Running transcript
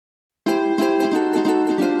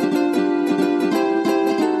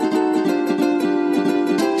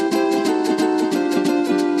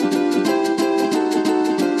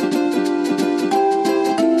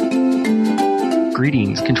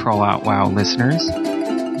Ctrl Out WoW listeners.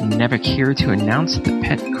 Nevik here to announce the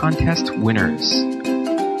pet contest winners.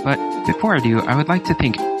 But before I do, I would like to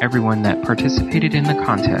thank everyone that participated in the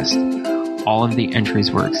contest. All of the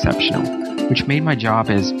entries were exceptional, which made my job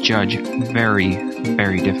as judge very,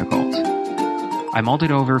 very difficult. I mulled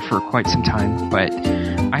it over for quite some time, but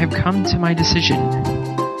I have come to my decision.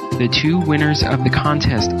 The two winners of the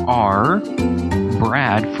contest are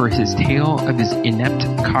Brad for his tale of his inept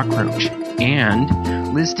cockroach, and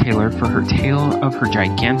Liz Taylor for her tale of her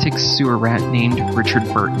gigantic sewer rat named Richard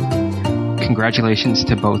Burton. Congratulations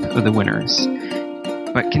to both of the winners.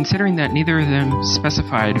 But considering that neither of them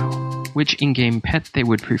specified which in-game pet they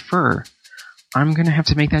would prefer, I'm going to have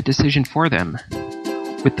to make that decision for them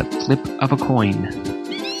with the flip of a coin.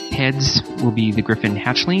 Heads will be the Griffin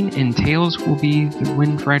Hatchling, and tails will be the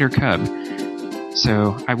Wind Rider Cub.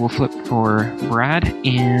 So I will flip for Brad,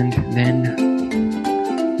 and then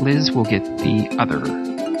Liz will get the other.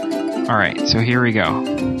 Alright, so here we go.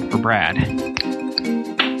 For Brad.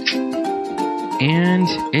 And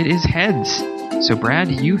it is heads. So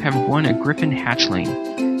Brad, you have won a Griffin Hatchling.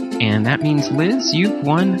 And that means, Liz, you've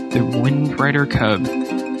won the Wind Rider Cub.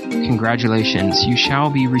 Congratulations. You shall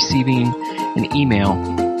be receiving an email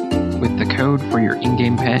with the code for your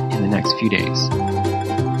in-game pet in the next few days.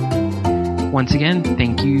 Once again,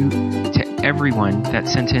 thank you to everyone that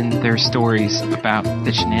sent in their stories about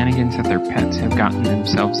the shenanigans that their pets have gotten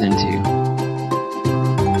themselves into.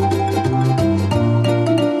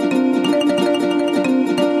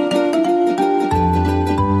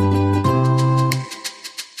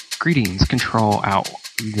 Greetings, Ctrl Out.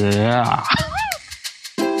 Yeah.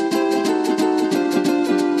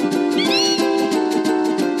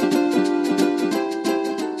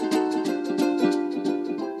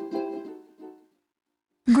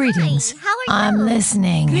 Greetings. Hi, how are you? I'm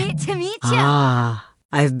listening. Great to meet you.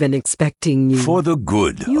 I've been expecting you. For the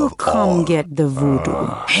good You of come all. get the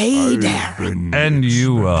voodoo. Hey there. And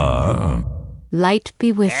you are? Light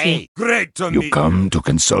be with you. Great to You meet come to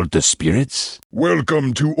consult the spirits?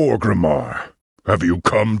 Welcome to Orgrimmar. Have you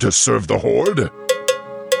come to serve the Horde?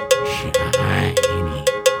 Shiny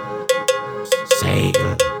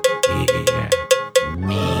sail here,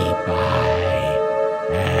 me buy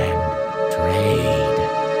and trade.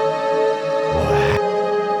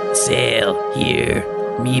 What? Sail here,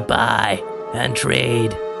 me buy and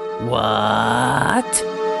trade. What?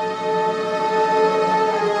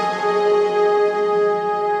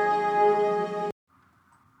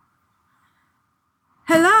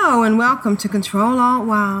 Hello and welcome to Ctrl Alt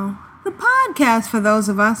WoW, the podcast for those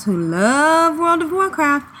of us who love World of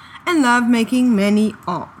Warcraft and love making many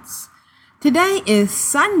alts. Today is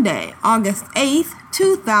Sunday, August 8th,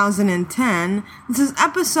 2010. This is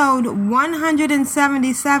episode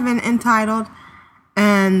 177 entitled,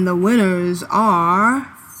 And the Winners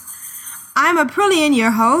Are... I'm Aprillian,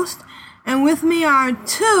 your host, and with me are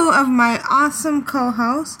two of my awesome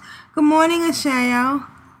co-hosts. Good morning, Ashayo.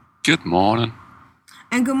 Good morning.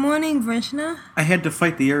 And good morning, Vrishna. I had to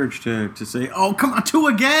fight the urge to say, oh, come on, two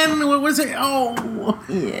again? What was it? Oh.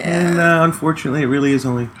 Yeah. And unfortunately, it really is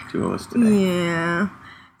only two of us today. Yeah.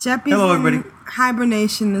 Jeppy's Hello, in everybody.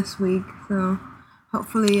 hibernation this week, so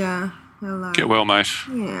hopefully he'll... Get well, mate.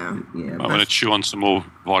 Yeah. Yeah. I'm going to chew on some more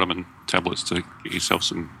vitamin tablets to get yourself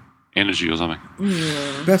some energy or something.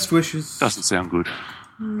 Yeah. Best wishes. Doesn't sound good.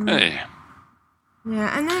 Hey.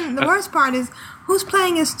 Yeah, and then the worst part is, who's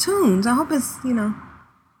playing his tunes? I hope it's,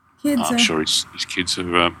 kids I'm sure his kids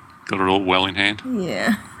have got it all well in hand.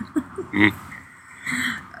 Yeah.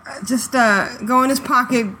 Just go in his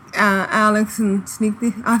pocket, Alex, and sneak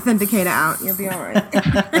the authenticator out. You'll be all right.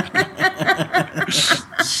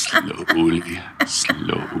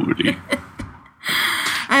 Slowly.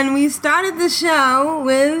 And we started the show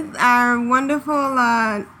with our wonderful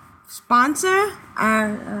sponsor,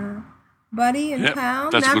 our buddy and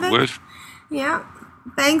pal, that's Nevik. a good word. Yeah.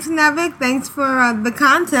 Thanks, Nevik. Thanks for the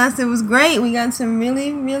contest. It was great. We got some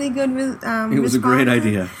really, really good It was a great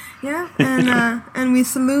idea. Yeah. And and we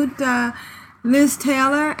salute Liz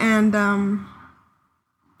Taylor and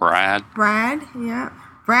Brad. Yeah.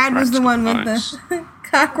 Brad was the one with the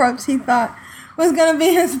cockroach he thought was going to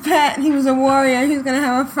be his pet. He was a warrior. He was going to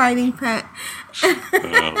have a fighting pet.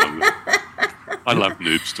 I love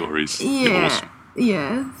noob stories. Yeah. They're awesome.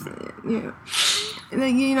 Yes. Yeah.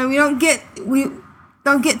 We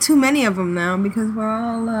don't get too many of them now because we're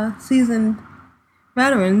all seasoned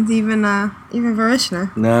veterans, even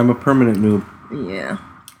Varishna. No, I'm a permanent noob. Yeah.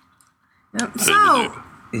 Yep. So,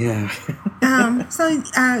 yeah.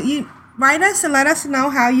 You write us and let us know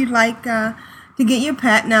how you'd like to get your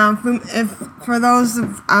pet. Now, for those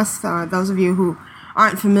of us, those of you who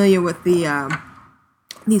aren't familiar with the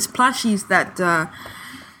these plushies that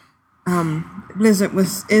Blizzard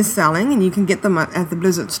is selling, and you can get them at the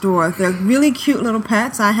Blizzard store. They're really cute little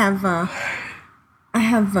pets. I have the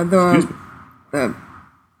bird. The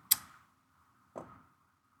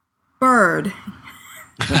bird.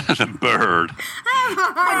 I have a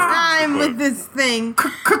hard time with this thing. The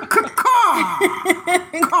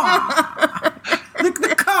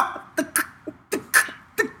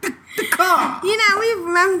car. You know, we've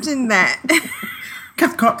mentioned that.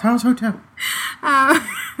 Cathcart Towers Hotel.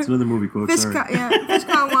 It's another movie quote. Fish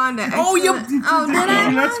called Wanda. Oh, did I?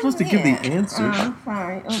 You're not supposed to give the answer. Oh,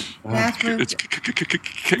 sorry. Jasper. It's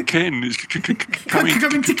Ken is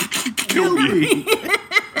coming to kill me.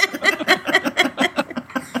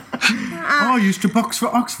 I used to box for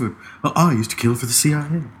Oxford. Well, I used to kill for the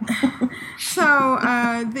CIA. So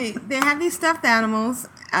they have these stuffed animals,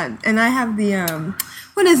 and I have the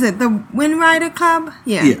what is it? The Wind Rider Cub?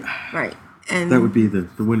 Yeah. Right. And that would be the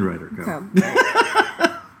Wind Rider Cub.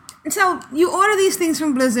 And so you order these things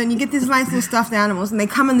from Blizzard, and you get these nice little stuffed animals, and they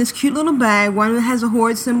come in this cute little bag. One that has a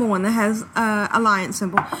Horde symbol, one that has a Lion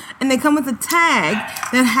symbol, and they come with a tag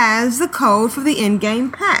that has the code for the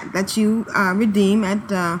in-game pet that you redeem at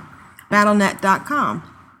Battle.net.com.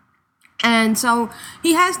 And so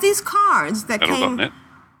he has these cards that Battle.net?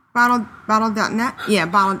 Battle.net? Yeah,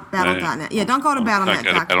 Battle.net. Yeah, don't go to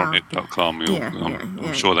Battle.net.com. Battle.net.com.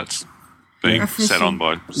 I'm sure that's being sat on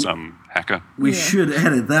by some hacker. We should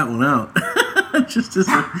edit that one out. Just as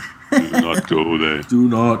do not go there. Do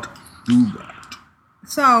not do that.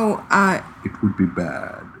 So, it would be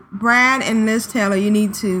bad. Brad and Liz Taylor, you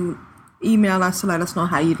need to email us to let us know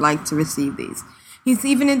how you'd like to receive these. He's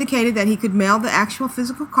even indicated that he could mail the actual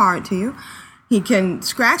physical card to you. He can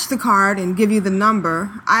scratch the card and give you the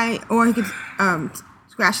number. Or he could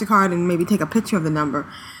scratch the card and maybe take a picture of the number.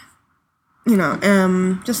 You know,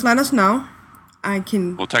 just let us know.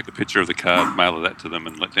 We'll take a picture of the card, mail that to them,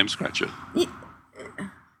 and let them scratch it.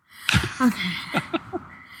 Okay.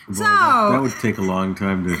 Well, that would take a long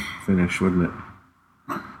time to finish, wouldn't it?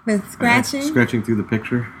 With scratching? Scratching through the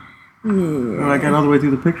picture? Yeah. When I got all the way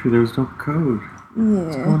through the picture, there was no code. Yeah.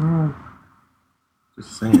 What's going on?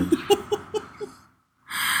 Just saying.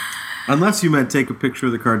 Unless you meant take a picture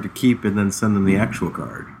of the card to keep and then send them the actual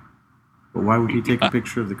card. But why would he take a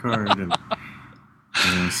picture of the card?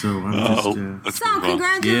 And so I'm just... So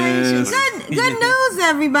congratulations. Yes. Good news,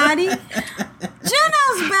 everybody.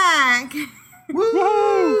 Juno's back.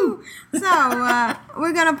 Woo! So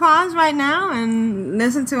we're going to pause right now and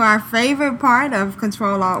listen to our favorite part of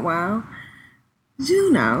Control Alt WoW.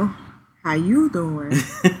 Juno, how you doing?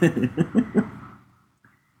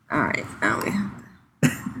 All right, now we have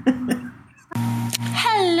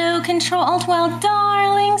Hello, Control Alt WoW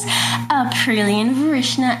darlings! Aprillian,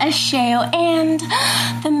 Vrishna, Asheo, and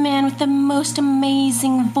the man with the most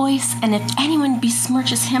amazing voice, and if anyone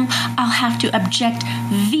besmirches him, I'll have to object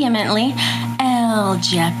vehemently, El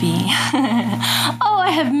Jeppy. Oh,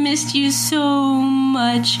 I have missed you so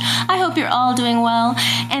much. I hope you're all doing well,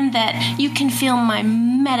 and that you can feel my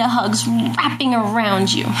meta hugs wrapping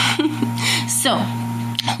around you. So,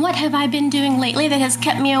 what have I been doing lately that has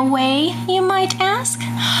kept me away, you might ask?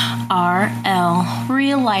 RL.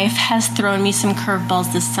 Real life has thrown me some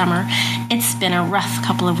curveballs this summer. It's been a rough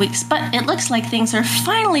couple of weeks, but it looks like things are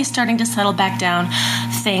finally starting to settle back down.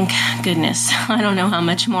 Thank goodness. I don't know how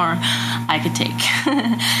much more I could take.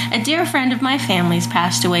 A dear friend of my family's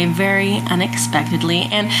passed away very unexpectedly,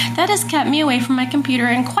 and that has kept me away from my computer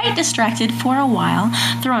and quite distracted for a while.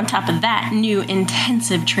 Throw on top of that new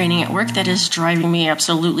intensive training at work that is driving me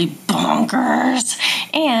absolutely bonkers.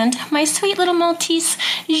 And my sweet little Maltese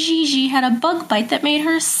Gigi had a bug bite that made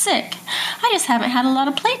her sick. I just haven't had a lot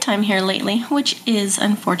of playtime here lately, which is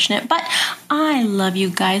unfortunate, but I love you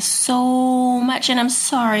guys so much, and I'm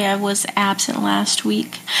sorry I was absent last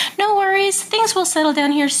week. No worries, things will settle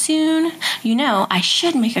down here soon. You know, I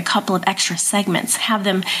should make a couple of extra segments, have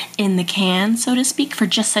them in the can, so to speak, for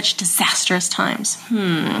just such disastrous times.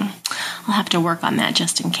 I'll have to work on that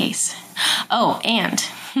just in case. Oh, and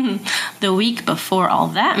the week before all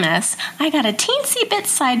that mess, I got a teensy bit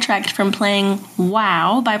sidetracked from playing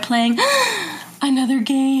WoW by playing another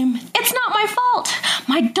game. It's not my fault.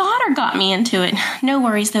 My daughter got me into it. No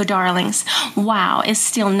worries though, darlings. WoW is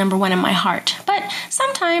still number one in my heart. But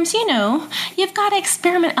sometimes, you know, you've got to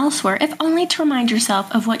experiment elsewhere, if only to remind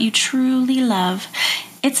yourself of what you truly love.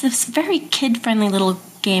 It's this very kid-friendly little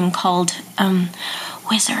game called,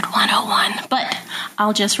 Wizard 101, but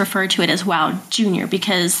I'll just refer to it as WoW Junior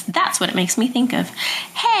because that's what it makes me think of.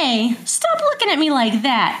 Hey, stop looking at me like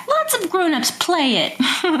that. Lots of grown-ups play it.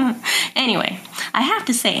 Anyway, I have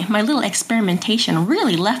to say, my little experimentation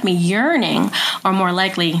really left me yearning, or more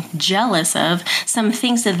likely jealous of, some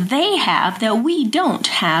things that they have that we don't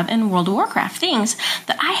have in World of Warcraft. Things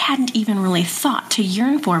that I hadn't even really thought to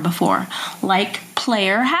yearn for before, like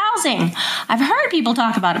player housing. I've heard people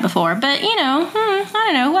talk about it before, but I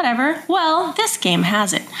don't know, whatever. Well, this game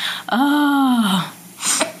has it. Oh,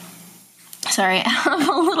 sorry, I have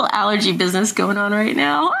a little allergy business going on right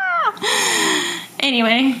now.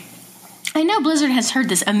 Anyway, I know Blizzard has heard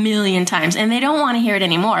this a million times, and they don't want to hear it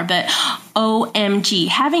anymore, but OMG,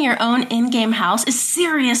 having your own in-game house is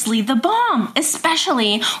seriously the bomb,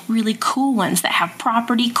 especially really cool ones that have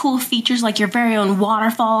property, cool features like your very own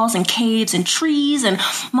waterfalls and caves and trees and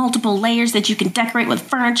multiple layers that you can decorate with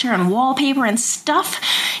furniture and wallpaper and stuff.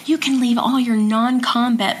 You can leave all your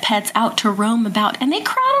non-combat pets out to roam about, and they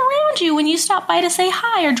crowd around you when you stop by to say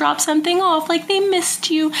hi or drop something off like they missed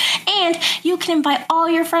you. And you can invite all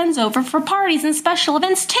your friends over for parties and special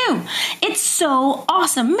events too. It's so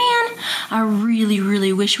awesome, man. I really,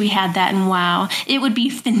 really wish we had that in WoW. It would be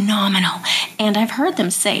phenomenal. And I've heard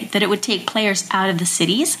them say that it would take players out of the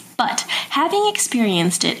cities, but having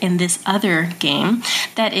experienced it in this other game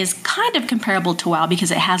that is kind of comparable to WoW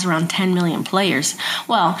because it has around 10 million players,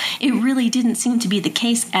 well, it really didn't seem to be the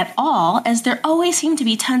case at all, as there always seem to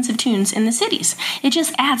be tons of tunes in the cities. It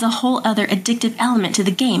just adds a whole other addictive element to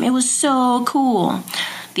the game. It was so cool.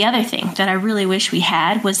 The other thing that I really wish we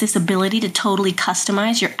had was this ability to totally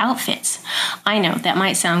customize your outfits. I know that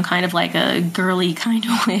might sound kind of like a girly kind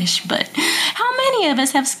of wish, but how many of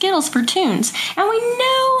us have skills for tunes? And we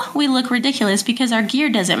know we look ridiculous because our gear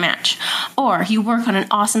doesn't match. Or you work on an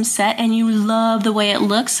awesome set and you love the way it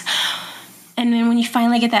looks, and then when you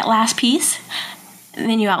finally get that last piece,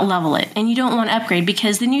 then you out-level it, and you don't want to upgrade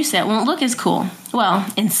because the new set won't look as cool. Well,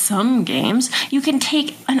 in some games, you can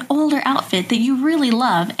take an older outfit that you really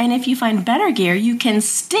love, and if you find better gear, you can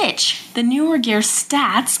stitch the newer gear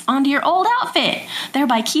stats onto your old outfit,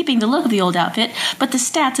 thereby keeping the look of the old outfit, but the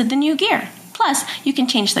stats of the new gear. Plus, you can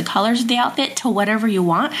change the colors of the outfit to whatever you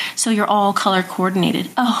want, so you're all color coordinated.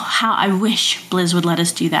 Oh, how I wish Blizz would let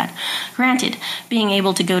us do that. Granted, being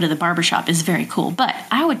able to go to the barbershop is very cool, but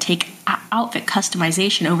I would take outfit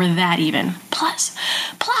customization over that even. Plus,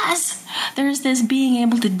 there's this being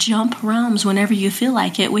able to jump realms whenever you feel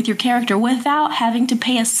like it with your character without having to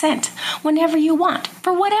pay a cent, whenever you want,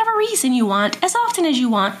 for whatever reason you want, as often as you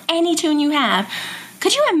want, any tune you have.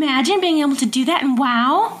 Could you imagine being able to do that in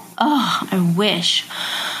WoW? Oh, I wish.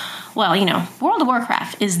 Well, World of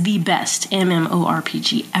Warcraft is the best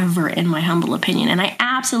MMORPG ever, in my humble opinion, and I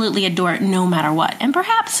absolutely adore it no matter what. And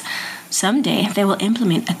perhaps someday they will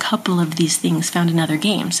implement a couple of these things found in other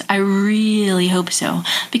games. I really hope so,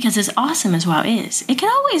 because as awesome as WoW is, it can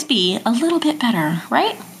always be a little bit better,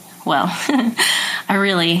 right? Well, I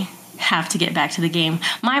really have to get back to the game.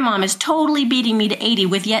 My mom is totally beating me to 80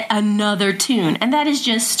 with yet another tune, and that is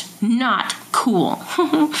just not cool.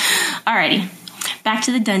 Alrighty, back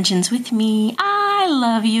to the dungeons with me. I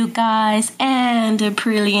love you guys, and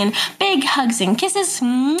Aprillian. Big hugs and kisses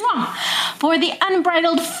for the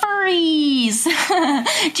unbridled furries.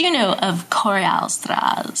 Juno of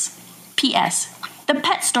Corialstras. P.S. The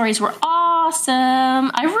pet stories were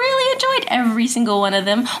awesome. I really enjoyed every single one of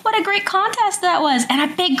them. What a great contest that was. And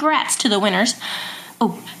a big grats to the winners.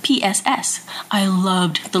 Oh, PSS. I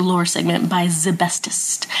loved the lore segment by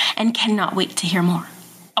Zebestus and cannot wait to hear more.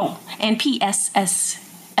 Oh, and PSSS.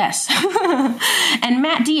 And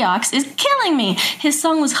Matt Deox is killing me. His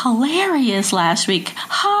song was hilarious last week.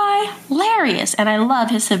 Hilarious. And I love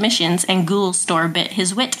his submissions and Ghoul Store bit,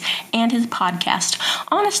 his wit, and his podcast.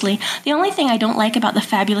 Honestly, the only thing I don't like about the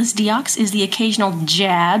fabulous Deox is the occasional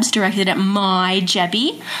jabs directed at my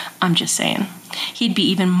Jeppy. I'm just saying. He'd be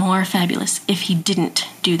even more fabulous if he didn't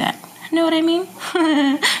do that. Know what I mean?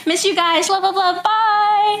 Miss you guys. Love, love, love.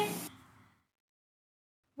 Bye.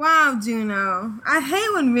 Wow, Juno. I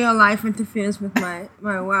hate when real life interferes with my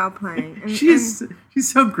WoW playing. And, she's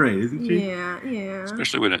so great, isn't she? Yeah.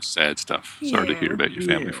 Especially when it's sad stuff. Sorry to hear about your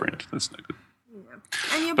family friend. That's no good.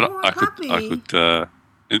 Yeah. And your but poor I puppy. could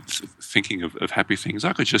thinking of happy things,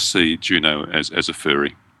 I could just see Juno as a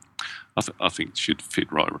furry. I think she'd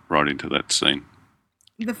fit right into that scene.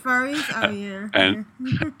 The furries? Oh, yeah.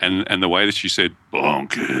 And the way that she said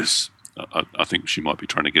bonkers I think she might be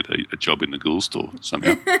trying to get a job in the ghoul store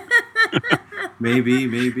somehow. Maybe.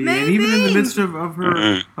 And even in the midst of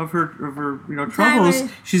her troubles,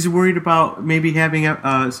 she's worried about maybe having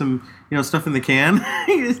some stuff in the can.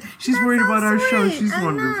 She's worried about our show. She's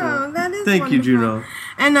wonderful. That is Thank wonderful. you, Juno.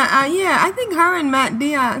 And I think her and Matt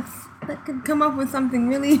Diaz that could come up with something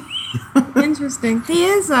really interesting. He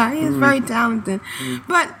is very talented.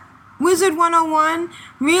 But Wizard 101,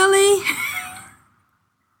 really?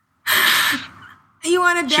 You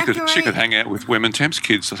want to decorate? She could hang out with Women Temps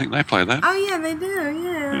kids. I think they play that. Oh yeah, they do.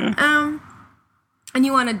 Yeah. And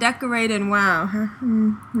you want to decorate and wow. Huh?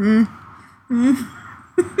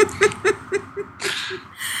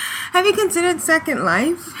 Have you considered Second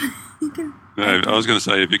Life? No, I was going to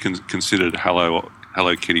say, have you considered Hello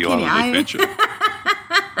Kitty Island Adventure?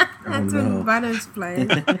 That's when Butters played.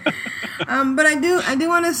 But I do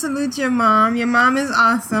want to salute your mom. Your mom is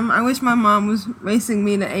awesome. I wish my mom was racing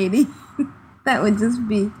me to 80. That would just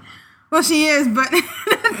be... Well, she is, but...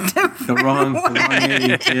 the wrong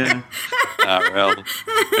age, yeah. Well,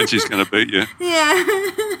 and she's going to beat you. Yeah.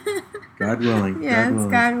 God willing. Yes,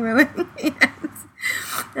 God willing. Yes.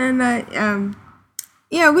 And,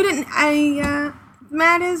 we didn't...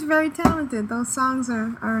 Matt is very talented. Those songs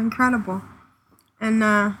are incredible. And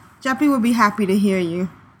Jeppy will be happy to hear you.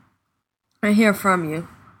 Or hear from you.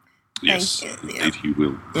 Yes, indeed he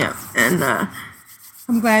will. Yeah, and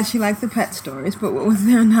I'm glad she liked the pet stories, but what was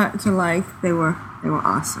there not to like? They were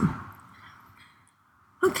awesome.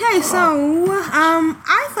 Okay, so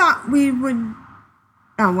I thought we would...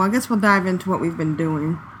 Oh, well, I guess we'll dive into what we've been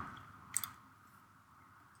doing.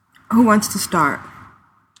 Who wants to start?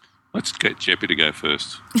 Let's get Jeppy to go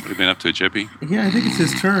first. What have you been up to, Jeppy? Yeah, I think it's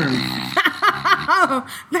his turn. Oh,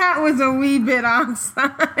 that was a wee bit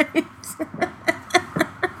offside.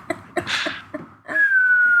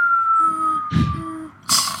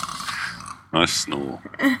 Nice snore.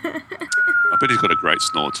 I bet he's got a great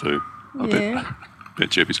snore too. I bet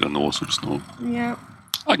Jeppy's got an awesome snore. Yeah.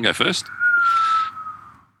 I can go first.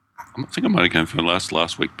 I think I might have gone for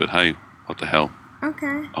last week, but hey, what the hell?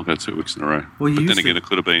 Okay. I'll go 2 weeks in a row. Well, but then again, it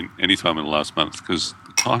could have been any time in the last month because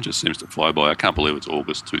the time just seems to fly by. I can't believe it's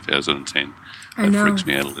August 2010. I know. That freaks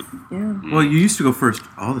me out a little. Yeah. Well, you used to go first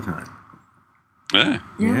all the time. Yeah.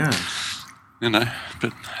 Yeah. You know,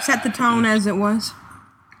 but... Set the tone as it was.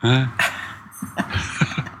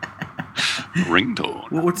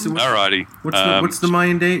 Ringtone. Well, Alrighty. What's the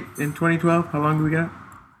Mayan date in 2012? How long do we got?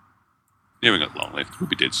 Yeah, we got long left. We'll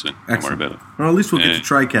be dead soon. Excellent. Don't worry about it. Well, at least we'll get to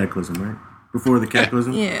try Cataclysm, right? Before the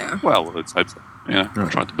Cataclysm? Yeah. Well, let's hope so. Yeah,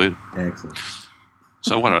 Right. tried to beat it. Excellent.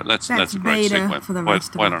 So that's a great beta segue. for the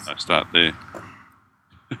rest of Why us. don't I start there?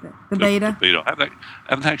 The beta? Beta. I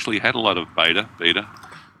haven't actually had a lot of beta,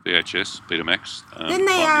 VHS, Betamax. Didn't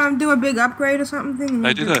they do a big upgrade or something?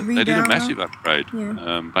 They did a massive upgrade.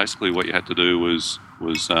 Yeah. Basically, what you had to do was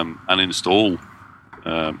uninstall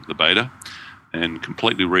the beta and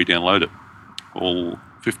completely re-download it, all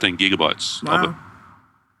 15 gigabytes of it.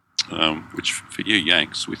 Which for you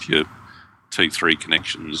Yanks with your T3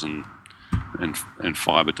 connections and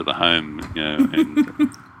fibre to the home, and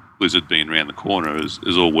Blizzard being around the corner is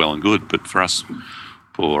all well and good, but for us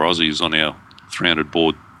poor Aussies on our 300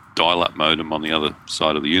 baud dial-up modem on the other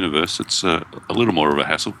side of the universe, it's a little more of a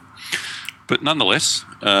hassle. But nonetheless,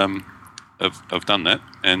 I've done that,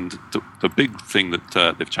 and the big thing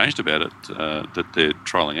that they've changed about it, that they're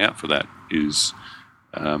trialling out for that, is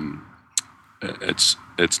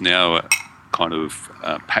it's now kind of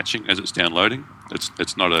patching as it's downloading.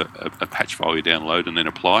 It's not a patch file you download and then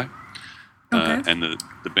apply. Okay. And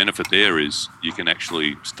the benefit there is you can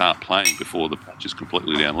actually start playing before the patch is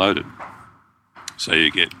completely downloaded. So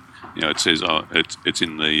you get, it says it's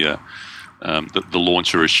in the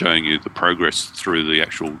launcher is showing you the progress through the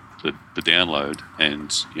actual the download,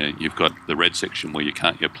 and you've got the red section where you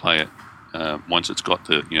can't yet play it. Once it's got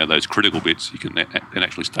the those critical bits, you can then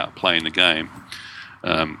actually start playing the game.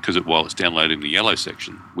 Because while it's downloading the yellow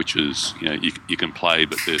section, which is you can play,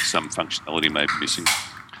 but there's some functionality may be missing.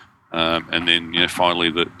 And then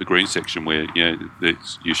finally the green section where you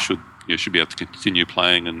should be able to continue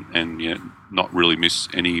playing and not really miss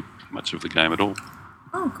much of the game at all.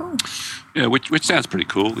 Oh, cool. Yeah, which sounds pretty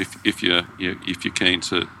cool if you're keen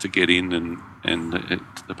to get in and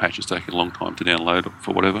the patch is taking a long time to download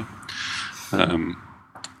for whatever.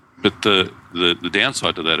 But the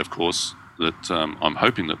downside to that, of course, that I'm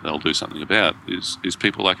hoping that they'll do something about is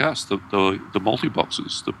people like us, the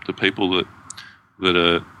multi-boxes, the people that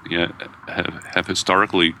are have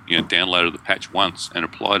historically downloaded the patch once and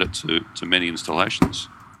applied it to many installations.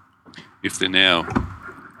 If they're now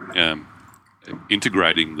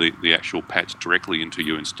integrating the actual patch directly into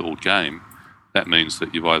your installed game, that means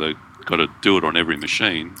that you've either got to do it on every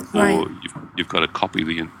machine, or you've got to copy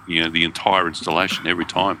the entire installation every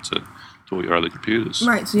time to all your other computers.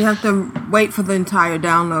 Right. So you have to wait for the entire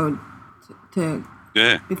download to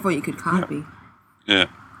before you could copy. Yeah.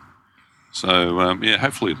 So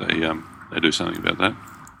hopefully they do something about that.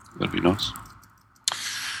 That'd be nice.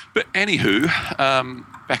 But anywho,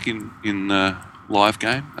 back in live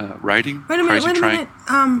game raiding. Wait a minute.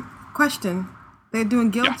 Question. They're doing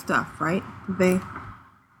guild stuff, right? Did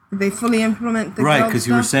they fully implement the guild stuff? Right, because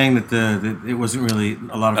you were saying that it wasn't really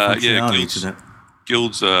a lot of functionality to that.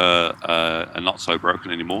 Guilds are not so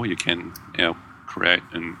broken anymore. You can now create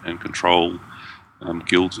and control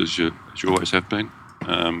guilds as you always have been,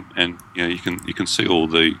 and you can see all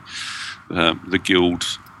the guild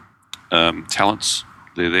talents.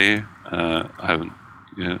 They're there. I haven't.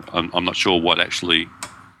 I'm not sure what actually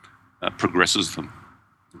progresses them.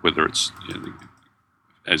 Whether it's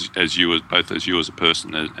as you as a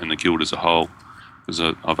person and the guild as a whole.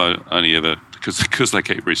 Because I've only ever because they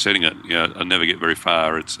keep resetting it. I never get very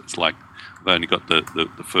far. It's like I've only got the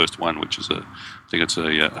first one, which is I think it's a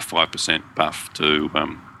 5% buff to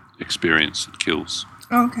experience and kills.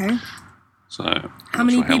 Okay. So how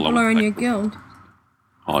many people are in your guild?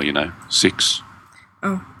 Oh, 6.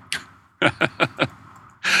 Oh.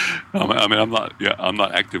 I mean, I'm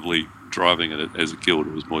not actively driving it as a guild.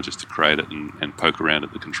 It was more just to create it and poke around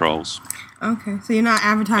at the controls. Okay, so you're not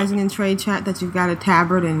advertising in trade chat that you've got a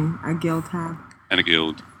tabard and a guild tab. And a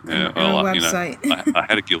guild, and a website. I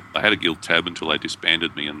had a guild tab until they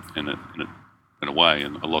disbanded me and it went away,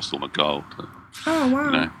 and I lost all my gold. Oh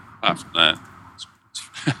wow! After that,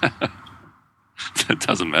 it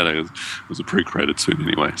doesn't matter. It was a pre-created suit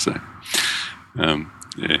anyway. So,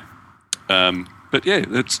 but yeah,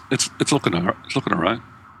 it's looking all right.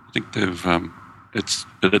 I think they've. It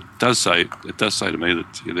does say to me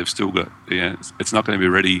that they've still got. It's not going to be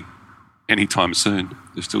ready anytime soon.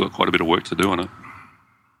 They've still got quite a bit of work to do on it.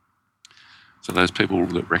 So those people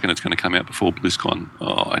that reckon it's going to come out before BlizzCon,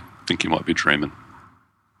 I think you might be dreaming.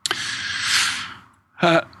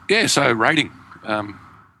 So rating,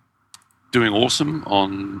 doing awesome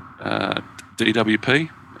on DWP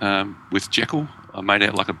with Jekyll. I made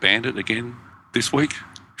out like a bandit again this week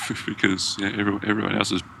because everyone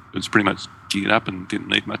else was pretty much geared up and didn't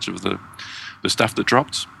need much of the stuff that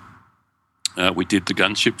dropped. We did the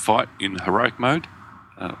gunship fight in heroic mode,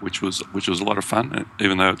 which was a lot of fun.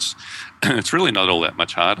 Even though it's really not all that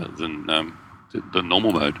much harder than the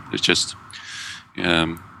normal mode. It's just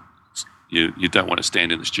you don't want to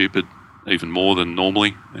stand in the stupid even more than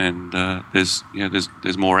normally, and there's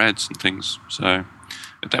more ads and things. So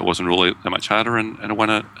that wasn't really that much harder, and I won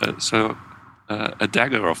a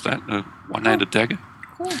dagger off that, a one-handed dagger.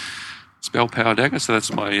 Cool. Spell power dagger. So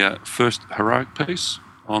that's my first heroic piece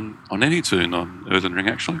on any tune on Earthen Ring,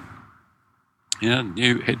 actually. Yeah,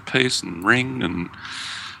 new headpiece and ring and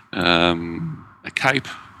a cape.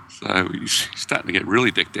 So you're starting to get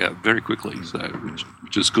really decked out very quickly. So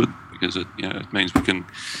which is good because it means we can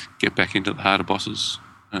get back into the harder bosses.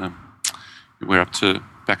 We're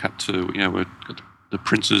back up to we've got the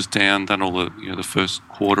princes down, done all the first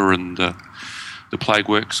quarter, and the Plague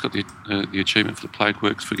Works, got the achievement for the Plague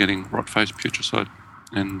Works for getting Rotface Putricide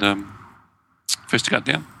and Festigut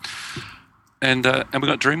down. And we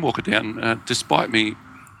got Dreamwalker down, despite me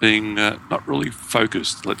being not really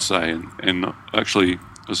focused, let's say, and actually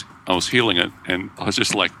I was healing it, and I was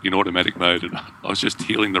just like in automatic mode, and I was just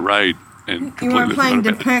healing the raid. And you weren't playing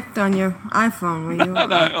Depict on your iPhone, were you?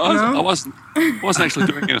 I wasn't actually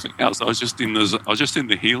doing anything else. I was just in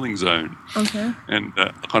the healing zone. Okay. And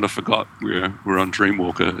I kind of forgot we're on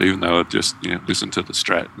Dreamwalker, even though I just listened to the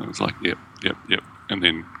strat, and I was like, yep, and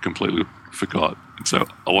then completely forgot. And so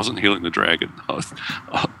I wasn't healing the dragon.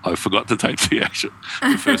 I forgot to take the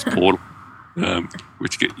first portal,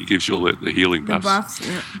 which gives you all the healing buffs.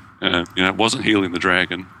 The buffs, yeah. Wasn't healing the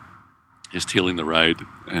dragon. Just healing the raid,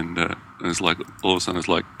 and it's like all of a sudden it's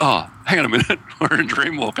like, oh, hang on a minute, we're in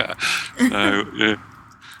Dreamwalker. So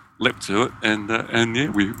leapt to it, and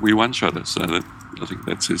we one shot it. So that I think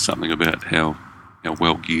that says something about how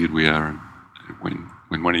well geared we are, and when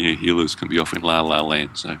one of your healers can be off in La La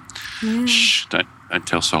Land. So shh, don't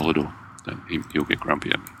tell Solidor, he'll get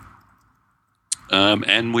grumpy at me.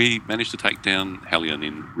 And we managed to take down Hellion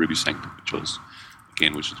in Ruby Sanctum, which was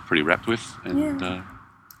pretty wrapped with, and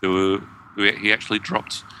he actually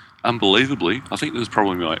dropped, unbelievably, I think this is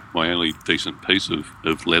probably my only decent piece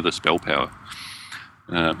of leather spell power.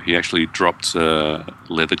 He actually dropped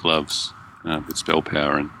leather gloves with spell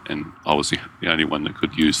power, and I was the only one that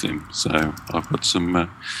could use them. So I've got some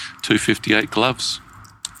 258 gloves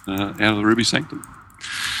out of the Ruby Sanctum.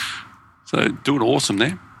 So doing awesome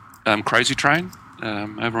there. Crazy Train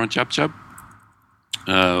over on Jub Jub.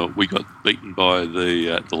 We got beaten by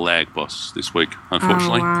the lag boss this week,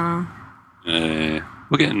 unfortunately. Oh, wow.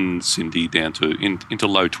 We're getting Cindy down to into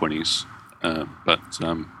low 20s, but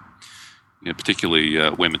particularly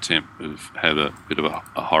Wematemp have had a bit of a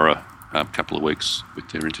horror couple of weeks with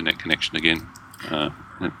their internet connection again,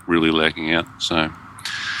 really lagging out. So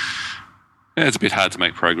yeah, it's a bit hard to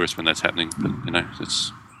make progress when that's happening, but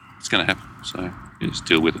it's going to happen. So just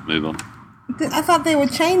deal with it, move on. I thought they were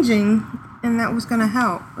changing, and that was going to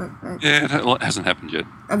help. But yeah, it hasn't happened yet.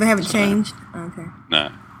 Oh, they haven't changed? Okay.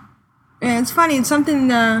 No. Yeah, it's funny. It's something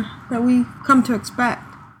that we come to expect.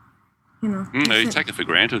 You take it for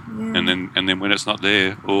granted, yeah. and then when it's not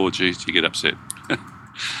there, oh geez, you get upset.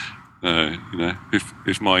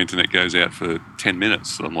 If my internet goes out for 10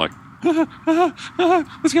 minutes, I'm like,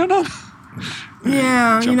 what's going on?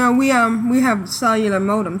 Yeah, we have cellular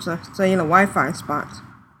modems, cellular Wi-Fi spots.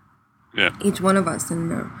 Yeah. Each one of us,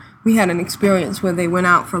 and we had an experience where they went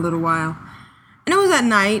out for a little while, and it was at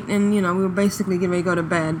night, and we were basically getting ready to go to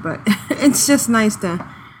bed. But it's just nice to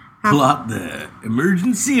pull out the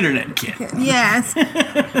emergency internet kit. Yes.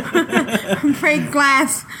 Break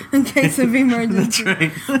glass in case of emergency. That's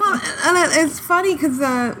right. Well, and it's funny because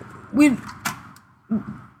the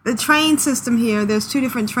train system here, there's two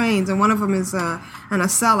different trains, and one of them is an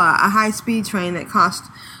Acela, a high-speed train that costs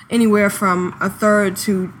anywhere from a third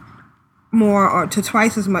to more or to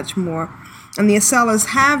twice as much more. And the Acelas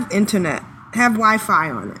have internet, have Wi-Fi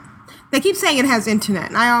on it. They keep saying it has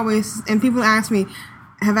internet, and people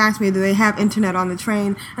have asked me, do they have internet on the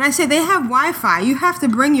train? And I say, they have Wi-Fi. You have to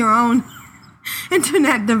bring your own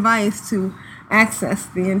internet device to access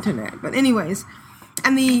the internet. But anyways,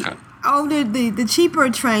 and the cheaper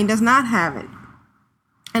train does not have it.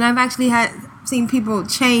 And I've actually seen people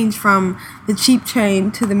change from the cheap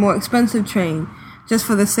train to the more expensive train just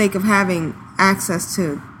for the sake of having access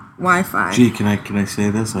to Wi-Fi. Gee, can I say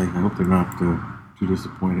this? I hope they're not too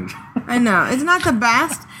disappointed. I know. It's not the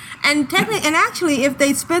best. And actually, if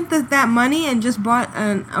they spent that money and just bought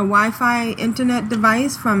a Wi-Fi internet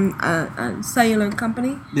device from a cellular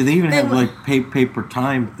company, they even have pay per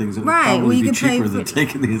time things that would probably be cheaper than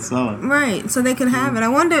taking the Acela. Right, so they could have it. I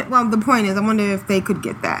wonder. Well, the point is, I wonder if they could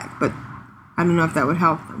get that, but I don't know if that would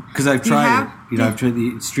help them. Because I've tried it. I've tried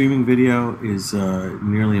the streaming video is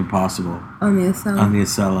nearly impossible on the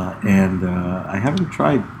Acela. And I haven't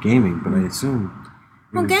tried gaming, but I assume.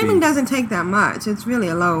 Well, gaming doesn't take that much. It's really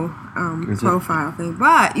a low profile thing.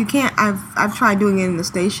 But you can't. I've tried doing it in the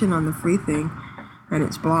station on the free thing, and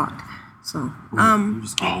it's blocked. So you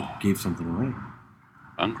just gave something away.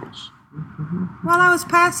 Uncles. While I was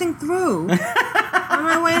passing through on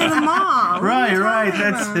my way to the mall. Right.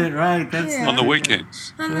 That's it. Right. That's on the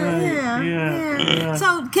weekends. Yeah.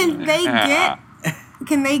 So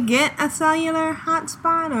can they get a cellular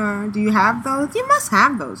hotspot, or do you have those? You must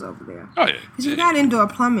have those over there. Oh yeah. Because you got indoor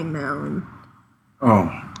plumbing now.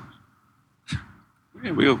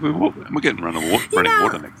 Yeah, we're getting running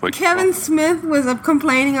water next week. Kevin Smith was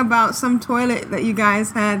complaining about some toilet that you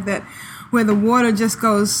guys had where the water just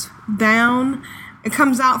goes down. It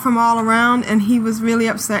comes out from all around, and he was really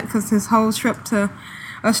upset because his whole trip to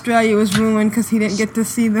Australia was ruined because he didn't get to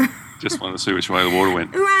see the... Just wanted to see which way the water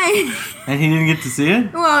went. Right. And he didn't get to see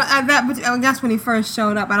it? Well, I guess when he first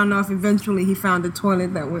showed up, I don't know if eventually he found a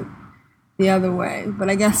toilet that went the other way. But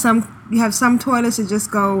I guess you have some toilets that just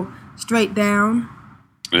go straight down.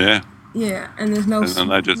 Yeah. Yeah, and there's no swirling.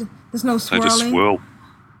 They just swirl.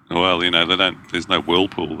 Well, they don't. There's no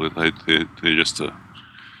whirlpool. They're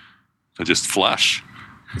just flush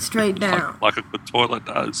straight down, like a toilet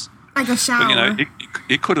does, like a shower. But,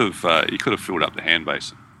 he could have filled up the hand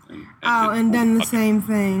basin. And done the same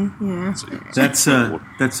thing. Yeah. That's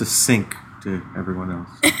a sink to everyone else.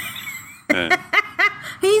 Yeah.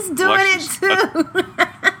 He's doing it too.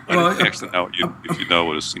 I didn't actually know if you know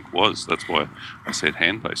what a sink was. That's why I said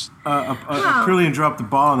hand basin. Trillian dropped the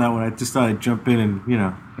ball on that one. I just thought I'd jump in and,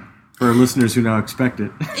 for our listeners who now expect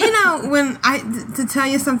it. To tell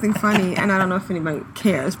you something funny, and I don't know if anybody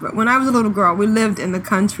cares, but when I was a little girl, we lived in the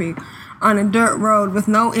country on a dirt road with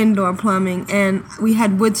no indoor plumbing, and we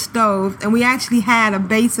had wood stoves, and we actually had a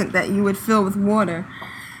basin that you would fill with water,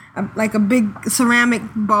 like a big ceramic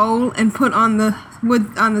bowl, and put on the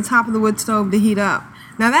top of the wood stove to heat up.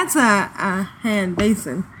 Now that's a hand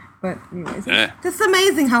basin, but anyways, It's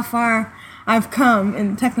amazing how far I've come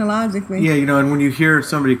and technologically. Yeah, and when you hear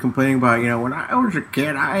somebody complaining about, when I was a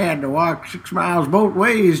kid, I had to walk 6 miles both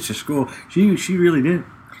ways to school. She really did.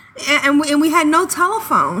 And we had no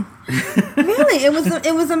telephone. Really,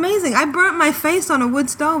 it was amazing. I burnt my face on a wood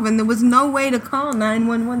stove, and there was no way to call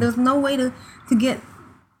 911. There was no way to get.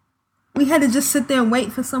 We had to just sit there and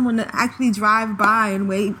wait for someone to actually drive by and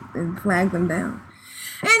wait and flag them down.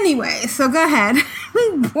 Anyway, so go ahead.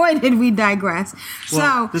 Boy, did we digress.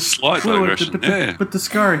 Well, so slight digression, but the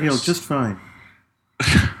scar healed just fine.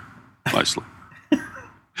 Mostly.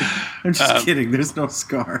 I'm just kidding. There's no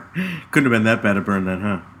scar. Couldn't have been that bad to burn that,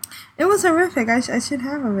 huh? It was horrific. I should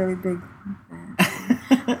have a really big.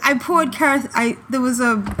 I poured kerosene.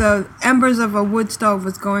 The embers of a wood stove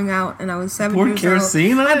was going out, and I was 7 years old. Poured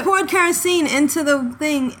kerosene on it? I poured kerosene into the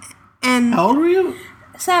thing, and how old were you?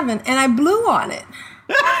 7, and I blew on it.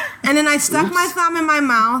 And then I stuck my thumb in my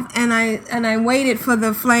mouth, and I waited for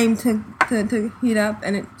the flame to heat up,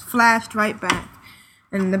 and it flashed right back.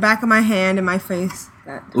 And the back of my hand and my face.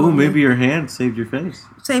 Ooh, maybe your hand saved your face.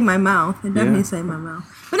 Saved my mouth. It definitely saved my mouth.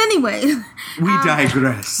 But anyway. We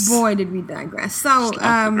digress. Boy, did we digress. So,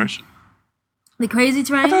 the crazy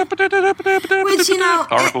train. Which,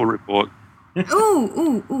 Oracle report.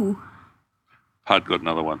 Ooh. Pud got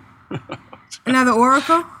another one. Another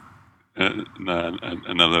oracle? No,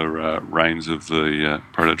 another reigns of the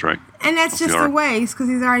protodrake. And that's just a waste, because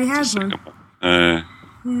he's already has one. Yeah.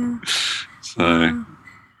 So,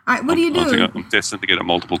 all right, what do you do? I think I'm destined to get it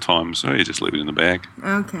multiple times, so you just leave it in the bag.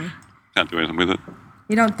 Okay. Can't do anything with it.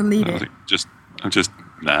 You don't delete it. I'm just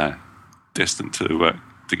destined to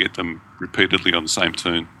get them repeatedly on the same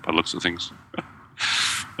tune by the looks of things.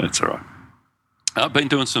 That's all right. I've been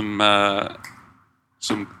doing some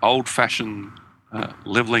old-fashioned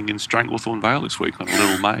leveling in Stranglethorn Vale this week on a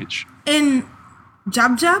little mage. In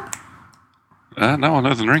Jub? No, on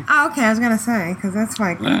Earthen Ring. Oh, okay, I was going to say, because that's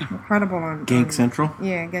incredible on... Gank Central?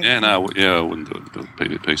 Yeah, Gank Central. I wouldn't do it with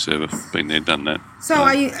PvP server. Been there, done that. So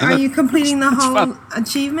are you completing the whole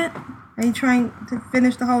achievement? Are you trying to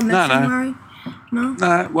finish the whole Nesting Worry? No?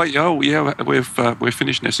 No, wait, we've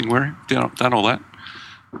finished Nesting Worry, done all that.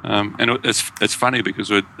 And it's funny because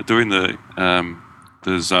we're doing the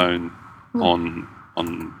zone on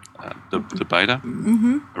the beta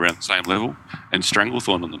around the same level, and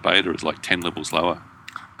Stranglethorn on the beta is like 10 levels lower.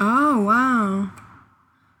 Oh wow!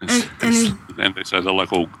 And so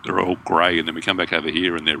they're all grey, and then we come back over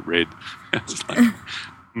here and they're red. It's like,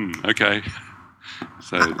 okay.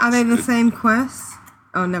 So are they the same quests?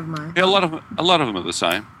 Oh, never mind. Yeah, a lot of them are the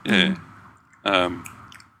same. Yeah.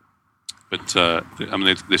 But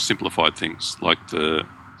they're simplified things. Like the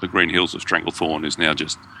Green Hills of Stranglethorn is now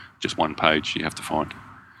just one page you have to find.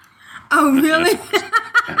 Oh, really?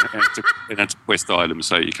 And it's a quest item,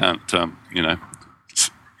 so you can't,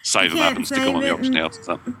 save them up and stick them on the auction house or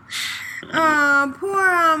something.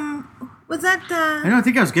 Poor, was that I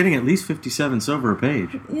think I was getting at least 57 silver a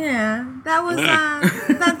page. Yeah, that was,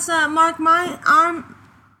 that's Mike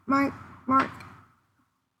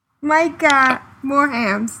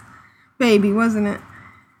Moreham's baby, wasn't it?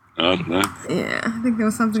 I don't know. Yeah, I think there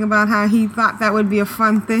was something about how he thought that would be a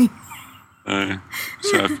fun thing.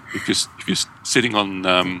 So if you're sitting on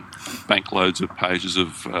bank loads of pages of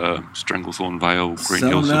Stranglethorn Vale, Green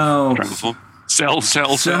Hills of Stranglethorn, sell.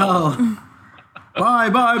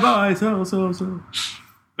 Buy, sell.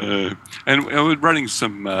 And we're running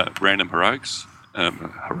some random heroics,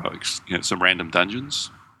 some random dungeons,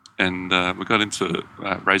 and we got into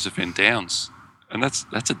Razorfen Downs, and that's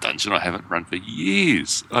a dungeon I haven't run for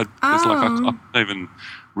years. I don't even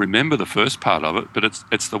remember the first part of it, but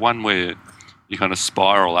it's the one where you kind of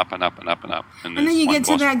spiral up and up and up and up. And then you get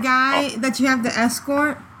to that guy that you have to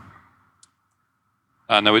escort?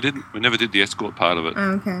 No, we didn't. We never did the escort part of it.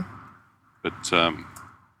 Oh, okay. But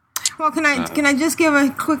well, can I just give a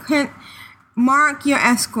quick hint? Mark your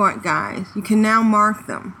escort guys. You can now mark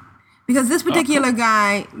them because this particular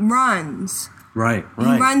guy runs. Right. He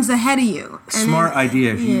runs ahead of you. Smart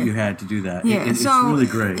idea if you had to do that. Yeah, it's really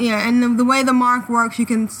great. Yeah, and the way the mark works, you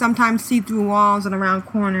can sometimes see through walls and around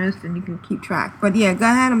corners, and you can keep track. But yeah, go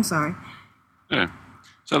ahead. I'm sorry. Yeah,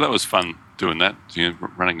 so that was fun doing that.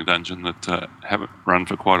 Running a dungeon that haven't run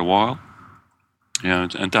for quite a while. Yeah,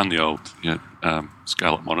 and done the old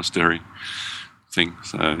Scarlet Monastery thing.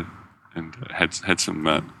 So and had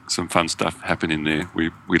some fun stuff happen in there.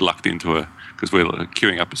 We lucked into because we're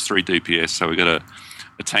queuing up as 3 DPS, so we got a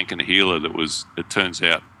tank and a healer that was. It turns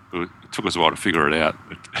out it took us a while to figure it out.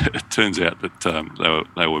 It turns out that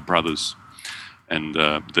they were brothers, and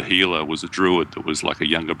the healer was a druid that was like a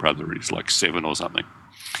younger brother. He's like 7 or something,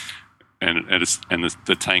 and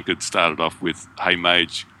the tank had started off with, "Hey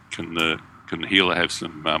mage, can the can the healer have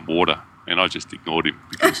some water? And I just ignored him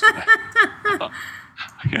because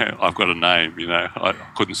I've got a name. I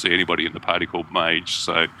couldn't see anybody in the party called Mage,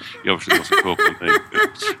 so he obviously wasn't talking to me.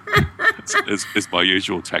 It's my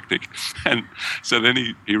usual tactic. And so then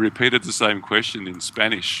he repeated the same question in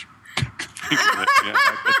Spanish.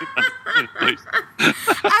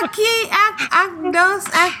 Aquí, dos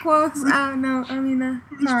aquos. No,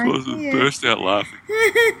 sorry. Burst out laughing.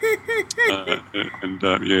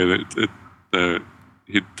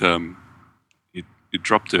 He'd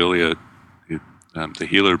dropped earlier. The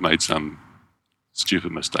healer had made some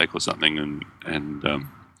stupid mistake or something, and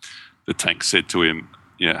the tank said to him,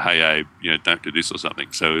 hey Abe, don't do this or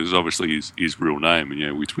something. So it was obviously his real name,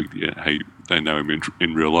 and we twigged, hey, they know him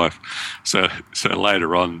in real life. So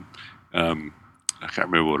later on, I can't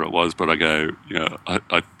remember what it was, but I go,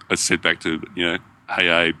 I said back to, hey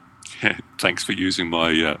Abe, thanks for using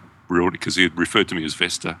my real, because he had referred to me as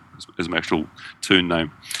Vesta as my actual toon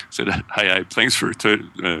name. I said, hey Abe, thanks for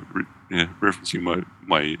referencing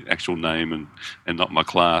my actual name and not my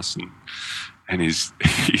class, and he's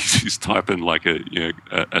typing like a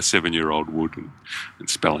 7-year-old would and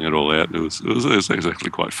spelling it all out. It was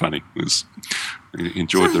actually quite funny.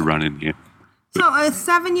 Enjoyed the run in the end. So a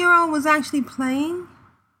 7-year-old was actually playing?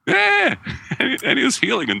 Yeah, and he was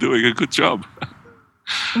healing and doing a good job.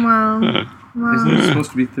 Wow. Wow. Isn't he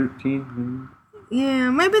supposed to be 13? Yeah,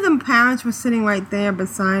 maybe the parents were sitting right there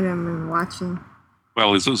beside him and watching.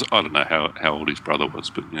 Well, I don't know how old his brother was,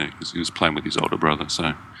 but because he was playing with his older brother,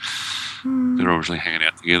 so they're obviously hanging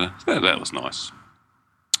out together. So that was nice.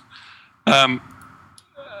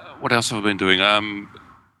 What else have I been doing?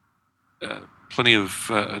 Plenty of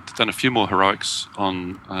done a few more heroics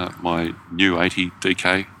on my new 80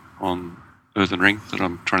 DK on Earthen Ring that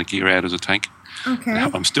I'm trying to gear out as a tank. Okay.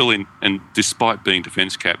 I'm still in, and despite being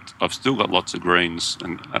defence capped, I've still got lots of greens,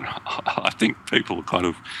 and I think people kind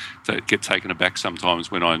of get taken aback sometimes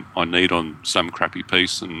when I need on some crappy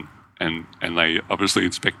piece, and they obviously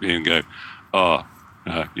inspect me and go, grats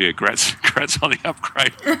on the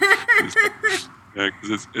upgrade.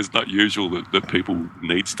 Because it's not usual that people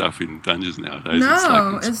need stuff in dungeons nowadays.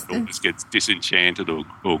 No, it just gets disenchanted or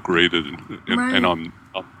greeted, and I'm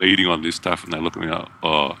eating on this stuff, and they look at me like,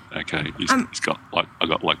 oh, okay, he's got I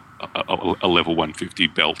got a level 150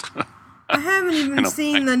 belt. I haven't even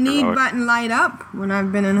seen the need button light up when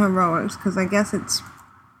I've been in heroics, because I guess it's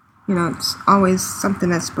it's always something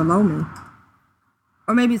that's below me,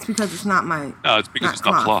 or maybe it's because it's not my. No, it's because it's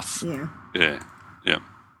not cloth. Yeah.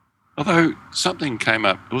 Although something came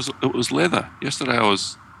up, it was leather. Yesterday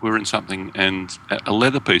we were in something, and a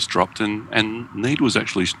leather piece dropped, and need was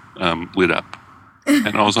actually lit up,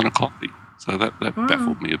 and I was on a copy, so that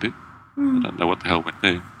baffled me a bit. I don't know what the hell went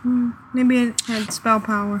there. Maybe it had spell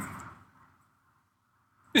power.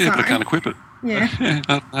 Yeah, but I can't equip it. Yeah.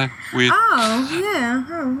 No, weird. Oh, yeah.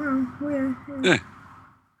 Oh, weird. Yeah.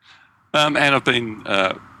 And I've been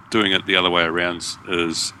doing it the other way around,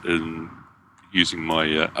 is in using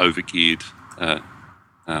my overgeared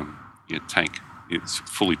tank. It's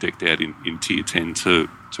fully decked out in tier 10 to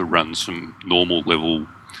run some normal level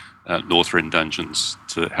Northrend dungeons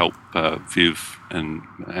to help Viv and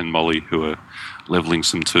Molly, who are leveling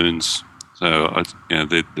some toons. So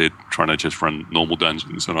they're trying to just run normal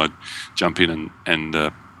dungeons, and I jump in and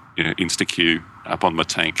insta queue up on my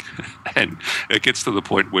tank, and it gets to the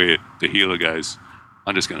point where the healer goes,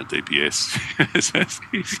 I'm just going to DPS.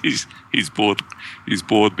 he's bored. He's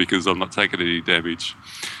bored because I'm not taking any damage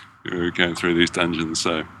going through these dungeons.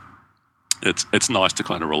 So it's nice to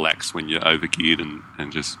kind of relax when you're overgeared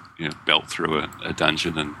and just belt through a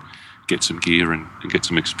dungeon and get some gear and get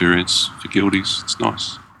some experience for guildies. It's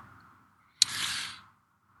nice.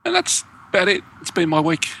 And that's about it. It's been my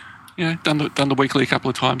week. Done the weekly a couple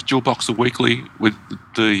of times. Dual box the weekly, with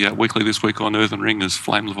the weekly this week on Earthen Ring is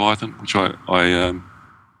Flame Leviathan, which I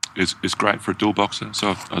is great for a dual boxer.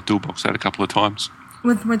 So I've dual boxed that a couple of times.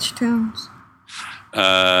 With which tunes?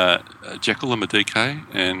 Jekyll and a DK,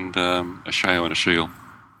 and a Shao and a Shield.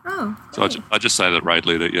 Oh. So I just say to the raid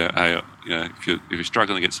leader, hey, if you're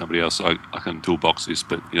struggling to get somebody else, I can dual box this,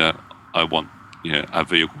 but I want a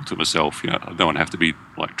vehicle to myself. I don't want to have to be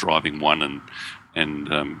like driving one and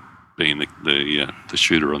being the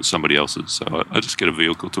shooter on somebody else's. So I just get a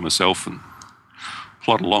vehicle to myself and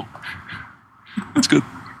plod along. It's good.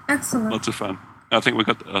 Excellent. Lots of fun. I think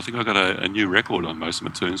I got a new record on most of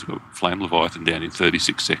my turns. We've got Flame Leviathan down in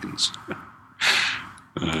 36 seconds.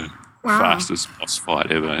 Wow. Fastest boss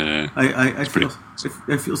fight ever. I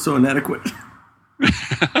feel so inadequate.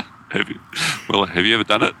 Have you ever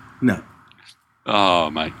done it? No. Oh,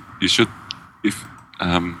 mate, you should.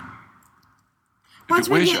 Where's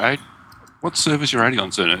your age? What servers you're 80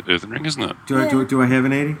 on? So Earthen Ring, isn't it? Do I have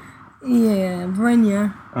an 80? Yeah,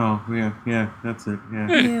 Brenya. Oh yeah, that's it. Yeah.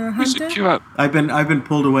 Yeah, Hunter. Queue up. I've been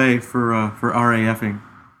pulled away for RAFing.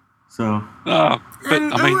 So. But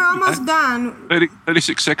we're almost done.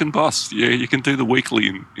 36-second boss. Yeah, you can do the weekly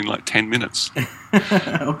in like 10 minutes.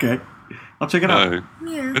 Okay, I'll check it out.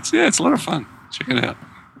 Yeah. It's a lot of fun. Check it out.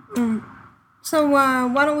 So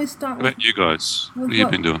why don't we start? What about you guys? What have you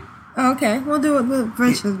been doing? Oh, okay, we'll do what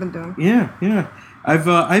Rich has been doing. Yeah.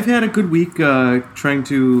 I've had a good week trying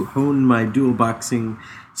to hone my dual boxing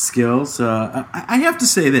skills. I have to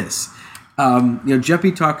say this.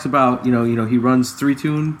 Jeppy talks about he runs 3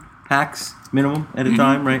 toon packs minimum at a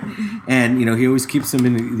time, right? And he always keeps them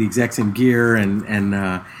in the exact same gear and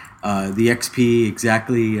the XP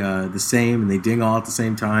exactly the same, and they ding all at the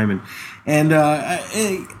same time. And I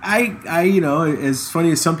as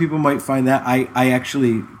funny as some people might find that, I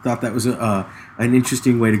actually thought that was an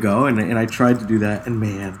interesting way to go, and I tried to do that, and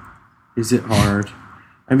man, is it hard.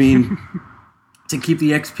 I mean, to keep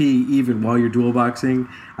the XP even while you're dual boxing,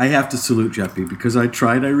 I have to salute Jeppy, because I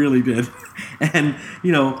tried, I really did. And,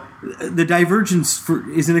 the divergence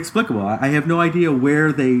is inexplicable. I have no idea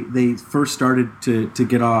where they first started to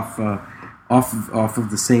get off of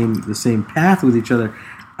the same path with each other.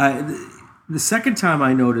 The second time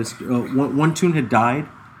I noticed, one toon had died,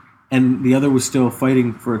 and the other was still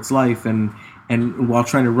fighting for its life, and while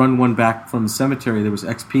trying to run one back from the cemetery, there was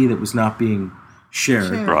XP that was not being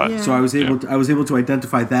shared. Right. Yeah. So I was able to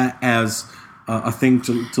identify that as a thing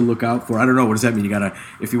to look out for. I don't know, what does that mean? You gotta,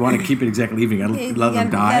 if you want to keep it exactly even, you gotta let them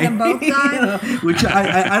die. You gotta both die. Which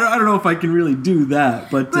I don't know if I can really do that,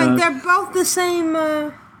 but they're both the same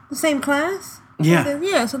class.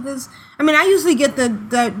 Yeah. So there's. I mean, I usually get the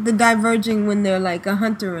diverging when they're like a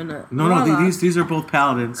hunter and a no. These are both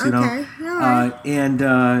paladins. Okay. All right. And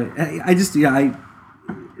I just there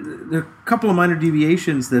are a couple of minor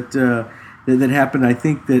deviations that happened. I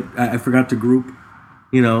think that I forgot to group.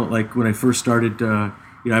 Like when I first started, I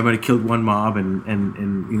might have killed one mob, and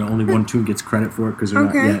only one toon gets credit for it because they're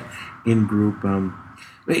not yet in group.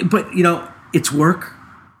 But it's work.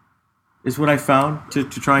 Is what I found to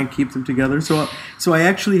try and keep them together. So I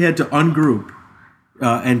actually had to ungroup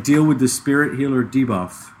and deal with the spirit healer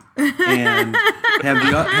debuff, and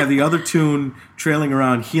have the other toon trailing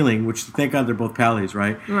around healing. Which, thank God, they're both pallies,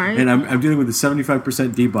 right? Right. And I'm dealing with the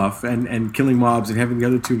 75% debuff and killing mobs and having the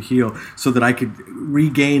other toon heal so that I could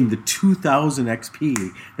regain the 2,000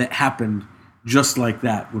 XP that happened just like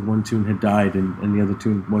that when one toon had died and the other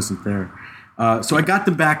toon wasn't there. So I got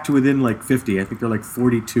them back to within like 50. I think they're like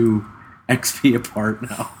 42 XP apart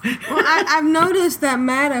now. Well, I've noticed that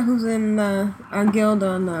Matta, who's in our guild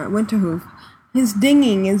on Winterhoof, his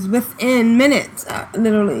dinging is within minutes,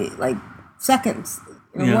 literally like seconds.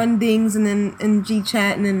 One dings, and then in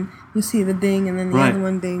G-chat, and then you see the ding, and then the other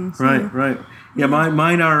one dings. Right. Yeah,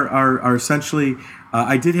 mine are essentially.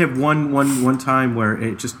 I did have one time where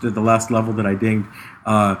it just the last level that I dinged.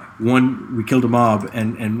 One we killed a mob,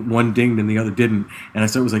 and one dinged and the other didn't, and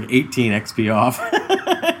so it was like 18 XP off.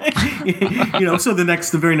 So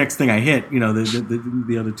the very next thing I hit,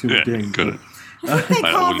 the other two dinged. Got it. They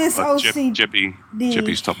call this OCD.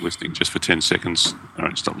 Jeppy, stop listening just for 10 seconds. All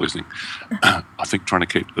right, stop listening. I think trying to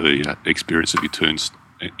keep the experience of your turns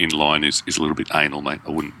in line is a little bit anal, mate. I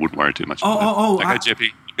wouldn't worry too much about that. Okay, Jeppy,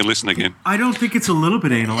 you can listen again. I don't think it's a little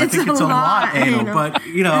bit anal. I think it's a lot anal. But,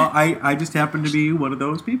 I just happen to be one of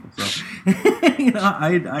those people. So,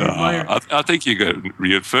 I admire. I think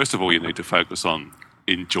first of all, you need to focus on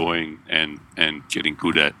enjoying and getting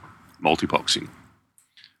good at multi-boxing.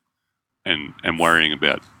 And worrying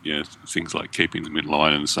about things like keeping them in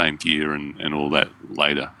line in the same gear and all that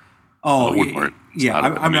later. Oh, I wouldn't worry. Yeah,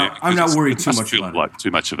 I'm not worried too much about like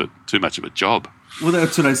too much of a job. Well,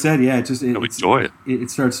 that's what I said. Yeah, enjoy it.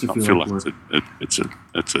 It starts to feel like work. It's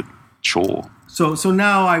a chore. So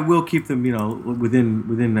now I will keep them,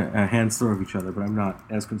 within a hand's throw of each other, but I'm not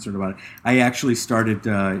as concerned about it. I actually started.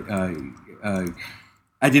 I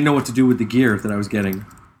didn't know what to do with the gear that I was getting.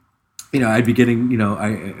 I'd be getting,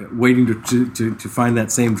 waiting to find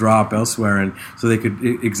that same drop elsewhere, and so they could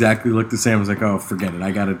exactly look the same. I was like, oh, forget it.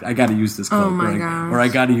 I gotta use this cloak, or I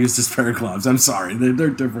gotta use this pair of gloves. I'm sorry, they're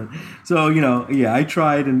different. So I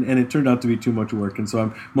tried, and it turned out to be too much work, and so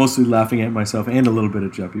I'm mostly laughing at myself and a little bit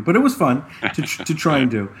at Jeppy, but it was fun to try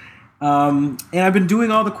and do. And I've been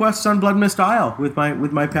doing all the quests on Blood Mist Isle with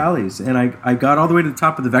my pallies, and I got all the way to the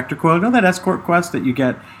top of the Vector Coil. You know that escort quest that you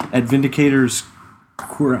get at Vindicator's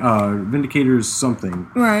something,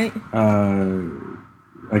 right?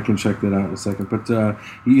 I can check that out in a second. But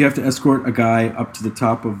you have to escort a guy up to the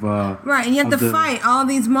top of right, and you have to fight all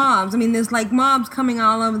these mobs. I mean, there's like mobs coming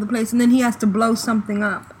all over the place, and then he has to blow something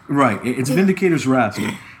up. Right, it's Vindicator's Rest,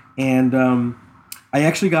 and I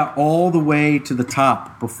actually got all the way to the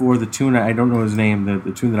top before the toon. I don't know his name.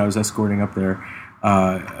 The toon that I was escorting up there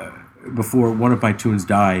before one of my toons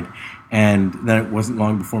died, and then it wasn't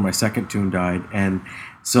long before my second toon died, and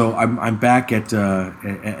so I'm back at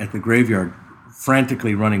the graveyard,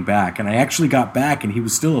 frantically running back, and I actually got back, and he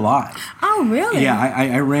was still alive. Oh, really? Yeah,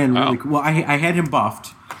 I ran really cool. Well, I had him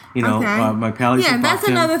buffed. You know, my pallies. Yeah, that's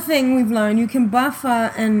another thing we've learned. You can buff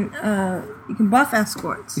you can buff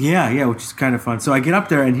escorts. Yeah, which is kind of fun. So I get up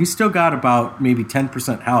there, and he's still got about maybe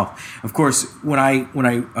 10% health. Of course, when I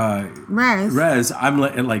res, I'm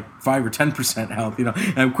at like 5 or 10% health. You know,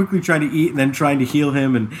 and I'm quickly trying to eat and then trying to heal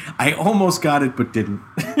him, and I almost got it but didn't.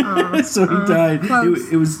 So he died.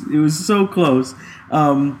 It was so close.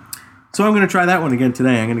 So I'm going to try that one again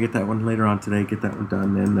today. I'm going to get that one later on today, get that one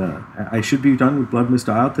done. And I should be done with Blood Mist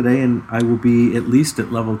Isle today, and I will be at least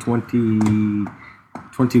at level 21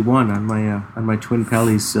 on my twin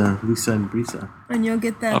pallies, Lisa and Brisa. And you'll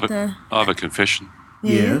get that... I have a confession.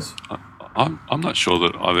 Yes? I'm not sure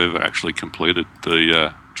that I've ever actually completed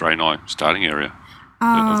the Draenei starting area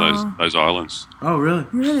of those islands. Oh, really?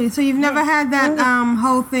 Really? So you've never had that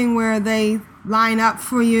whole thing where they line up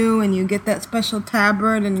for you and you get that special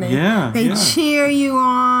tabard and they cheer you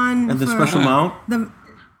on and the special mount.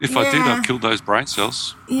 If I did, I've killed those brain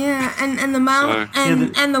cells. Yeah, and the mount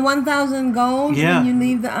and the 1,000 gold when you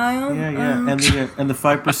leave the isle. Yeah, and the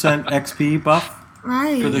 5% XP buff.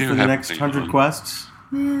 Right. For the next 100 quests.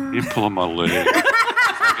 Yeah. You're pulling my leg.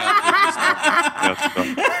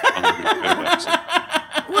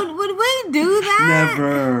 Would we do that?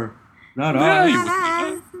 Never. Not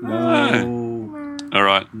us. No. All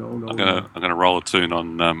right. No. I'm gonna roll a tune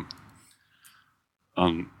on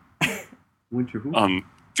Winterhoof.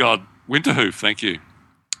 Winterhoof. Thank you.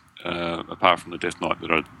 Apart from the Death Knight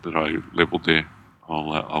that I leveled there,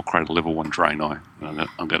 I'll create a level 1 Draenei.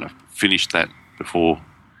 I'm gonna finish that before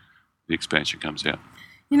the expansion comes out.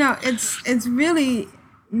 You know, it's really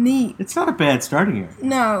neat. It's not a bad starting area.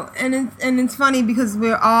 No, and it's funny because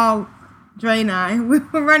we're all Draenei.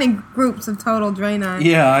 We're running groups of total Draenei.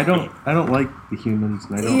 Yeah, I don't like the humans.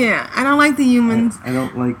 I don't like the humans. I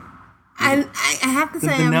don't like. I have to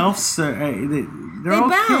say the Nelfs they're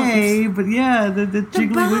okay, but the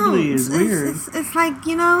Jiggly Wiggly is weird. It's like,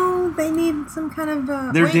 they need some kind of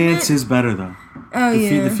their dance is better though. Oh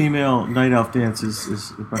the female night elf dance is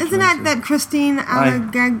much Isn't nicer. that Christine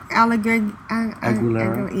Aguilera?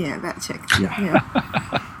 Yeah, that chick. Yeah.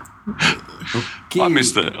 Okay. I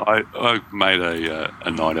missed it. I made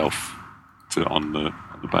a night elf on the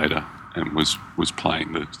beta and was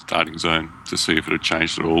playing the starting zone to see if it had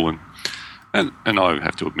changed at all, and I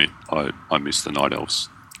have to admit I missed the night elves.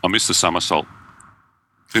 I missed the somersault.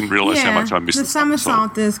 Didn't realise how much I missed the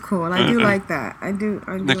somersault. Is cool. I do like that. I do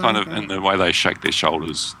they're kind of, and the way they shake their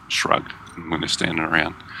shoulders, shrug when they're standing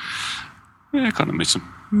around. Yeah, I kind of miss them.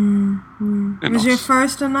 Mm-hmm. Was your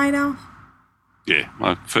first a night elf? Yeah,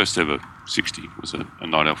 my first ever 60 was a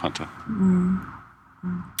night elf hunter.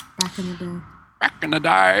 Back in the day. Back in the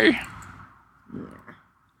day. Yeah.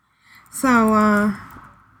 So,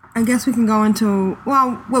 I guess we can go into,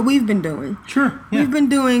 what we've been doing. Sure. Yeah. We've been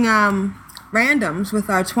doing randoms with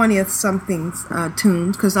our 20th somethings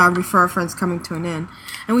tunes because our refer friend's coming to an end.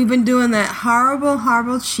 And we've been doing that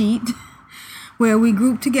horrible cheat where we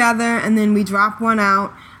group together and then we drop one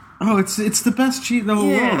out. Oh, it's the best cheat in the whole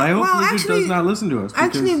world. I hope Blizzard does not listen to us.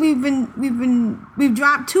 Actually, we've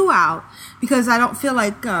dropped 2 out because I don't feel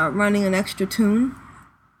like running an extra tune.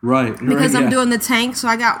 Right. Because I'm doing the tank, so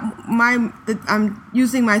I got I'm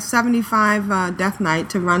using my 75 Death Knight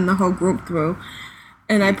to run the whole group through,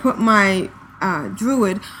 and I put my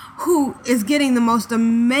Druid, who is getting the most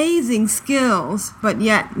amazing skills, but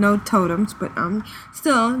yet no totems, but I'm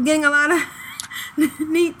still getting a lot of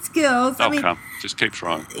neat skills. They'll come. Just keep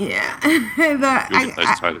trying. Yeah. You'll get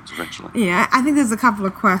those totems eventually. Yeah, I think there's a couple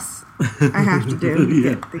of quests I have to do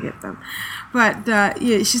to get them. But,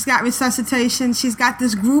 she's got resuscitation. She's got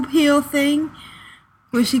this group heal thing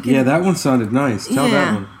where she can... Yeah, that one sounded nice. Tell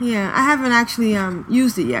that one. Yeah, I haven't actually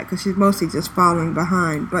used it yet because she's mostly just following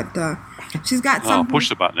behind. But she's got something... push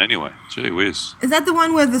the button anyway. Gee whiz. Is that the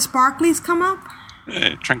one where the sparklies come up?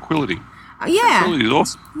 Yeah, Tranquility. Yeah. Tranquility is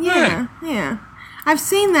awesome. Yeah. I've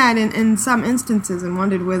seen that in some instances and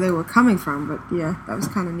wondered where they were coming from, but that was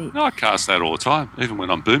kind of neat. I cast that all the time, even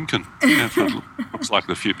when I'm boomkin. If it looks like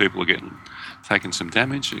the few people are taking some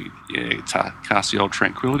damage, cast the old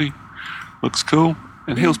Tranquility. Looks cool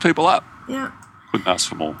and heals people up. Yeah. Couldn't ask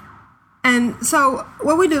for more. And so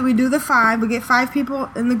what we do the 5. We get 5 people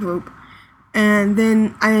in the group. And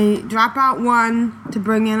then I drop out one to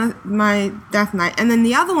bring in my Death Knight. And then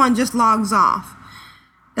the other one just logs off.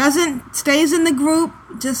 Stays in the group,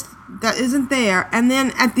 just that isn't there. And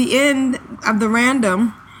then at the end of the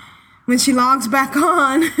random, when she logs back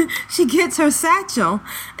on, she gets her satchel.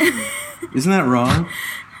 Isn't that wrong?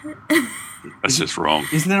 That's just wrong.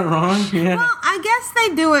 Isn't that wrong? Yeah. Well, I guess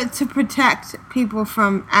they do it to protect people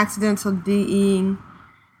from accidental DEing.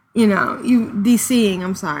 DCing,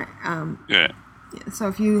 I'm sorry. Yeah. So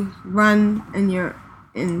if you run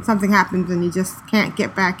and something happens and you just can't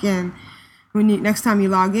get back in, next time you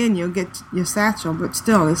log in, you'll get your satchel. But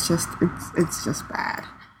still, it's just bad.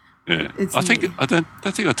 Yeah. I don't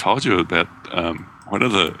think I told you about one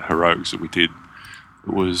of the heroics that we did.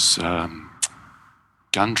 It was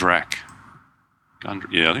Gundrak. I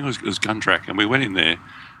think it was Gundrak, and we went in there.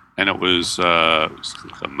 And it was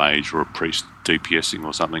like a mage or a priest DPSing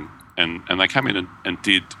or something. And they came in and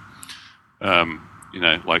did,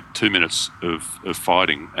 like 2 minutes of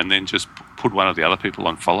fighting and then just put one of the other people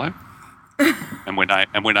on follow and went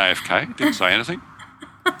AFK, didn't say anything.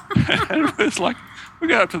 And it was like, we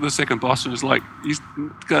go up to the second boss and it's like, he's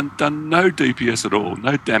done no DPS at all,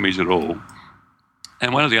 no damage at all.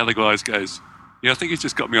 And one of the other guys goes, I think he's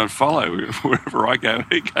just got me on follow. Wherever I go,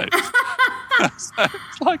 he goes. So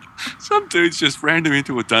it's like some dude's just random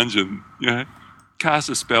into a dungeon, cast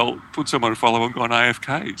a spell, put someone to follow and gone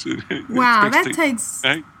AFK. So wow, that takes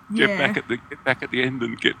get back at the end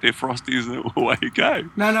and get their frosties and away you go.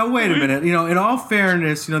 No, wait a minute. In all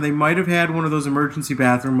fairness, they might have had one of those emergency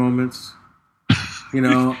bathroom moments. I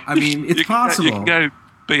mean, it's possible. You can go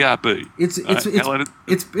BRB.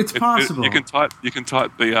 It's possible. You can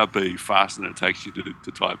type BRB faster than it takes you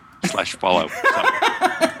to type /follow.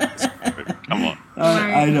 Come on.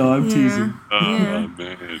 I know. I'm teasing. Oh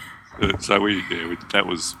man. So that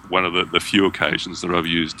was one of the few occasions that I've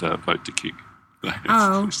used vote to kick.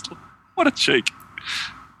 What a cheek.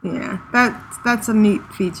 Yeah, that's a neat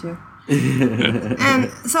feature.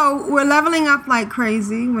 And so we're leveling up like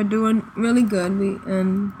crazy. We're doing really good.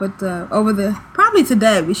 Probably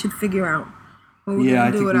today we should figure out what we're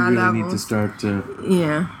going to do with our levels. Need to start to.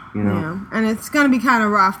 Yeah. And it's going to be kind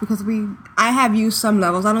of rough because I have used some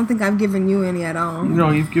levels. I don't think I've given you any at all. No,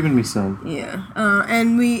 you've given me some. Yeah.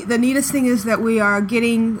 And the neatest thing is that we are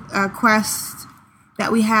getting quests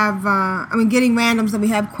that we have. Getting randoms that we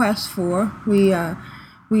have quests for. We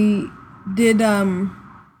did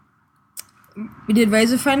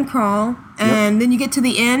Razorfen Crawl, and then you get to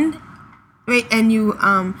the end, right, and you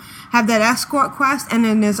have that escort quest, and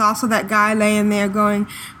then there's also that guy laying there going,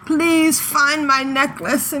 please find my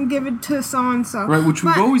necklace and give it to so-and-so. Right, which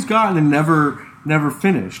we've always gotten and never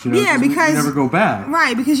finished. Yeah, because... we never go back.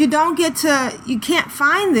 Right, because you can't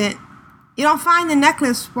find it. You don't find the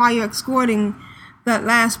necklace while you're escorting that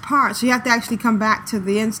last part, so you have to actually come back to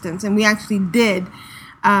the instance, and we actually did...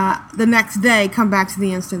 the next day come back to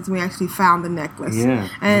the instance and we actually found the necklace. Yeah.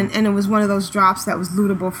 And it was one of those drops that was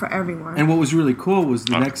lootable for everyone. And what was really cool was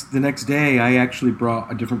the next day I actually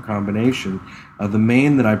brought a different combination. The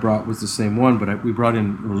main that I brought was the same one, but we brought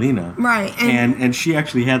in Relina. Right. And she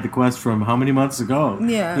actually had the quest from how many months ago?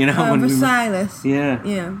 Yeah. When Versailles. Yeah.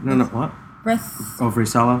 No, what?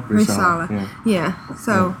 Vrisala? Vrisala. Yeah.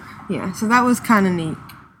 So that was kind of neat.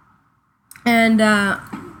 And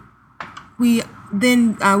we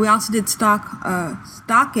also did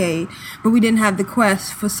Stockade, but we didn't have the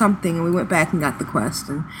quest for something, and we went back and got the quest.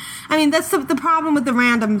 And I mean, that's the problem with the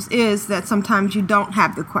randoms is that sometimes you don't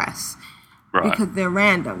have the quests because they're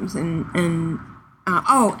randoms. And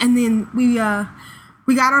then we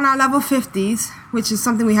got on our level 50s, which is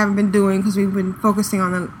something we haven't been doing because we've been focusing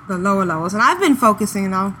on the lower levels. And I've been focusing,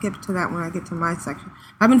 and I'll get to that when I get to my section.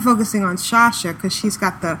 I've been focusing on Shasha because she's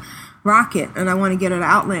got the rocket, and I want to get her to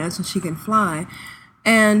Outland so she can fly.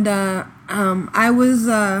 And I was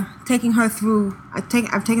taking her through. I've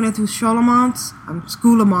taken her through Scholamance,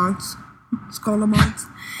 Schoolamance,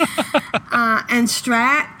 and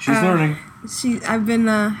Strat. She's learning. I've been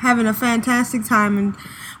having a fantastic time, and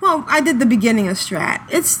I did the beginning of Strat.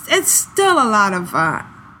 It's still a lot of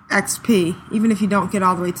XP, even if you don't get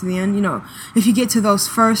all the way to the end. If you get to those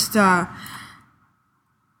first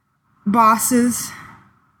bosses.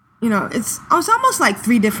 It's almost like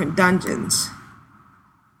 3 different dungeons.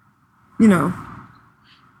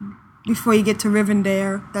 Before you get to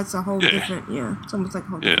Rivendare, that's a whole different. Yeah, it's almost like a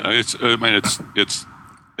whole. Yeah,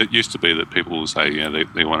 it used to be that people would say,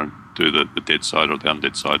 they want to do the dead side or the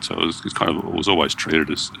undead side, so it was always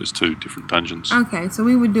treated as 2 different dungeons. Okay, so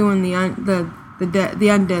we were doing the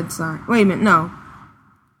undead side. Wait a minute, no.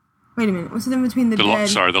 Wait a minute. What's the difference between the dead?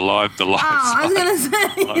 The live. Oh, I was gonna say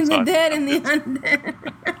Live the side. dead and the undead.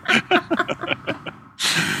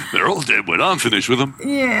 They're all dead when I'm finished with them.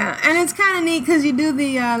 Yeah, and it's kind of neat because you do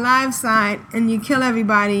the live side and you kill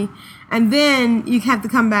everybody, and then you have to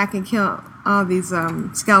come back and kill all these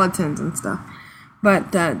skeletons and stuff.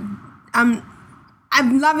 But I'm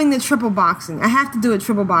loving the triple boxing. I have to do a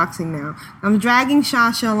triple boxing now. I'm dragging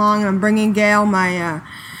Shasha along, and I'm bringing Gale, my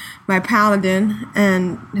paladin,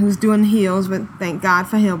 and who's doing heals. But thank God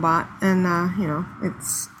for Healbot, and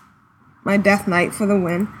it's my death knight for the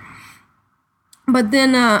win. But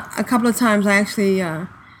then a couple of times I actually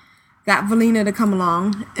got Valina to come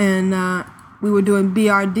along, and we were doing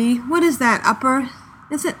BRD. What is that? Upper?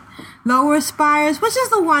 Is it lower spires? Which is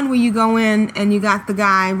the one where you go in and you got the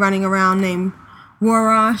guy running around named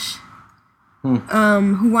Warash,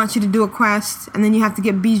 who wants you to do a quest, and then you have to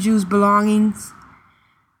get Biju's belongings.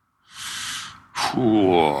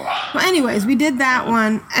 Whoa. Well, anyways, we did that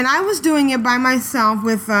one, and I was doing it by myself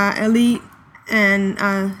with Elite and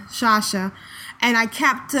Shasha. And I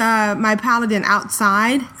kept my paladin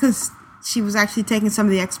outside because she was actually taking some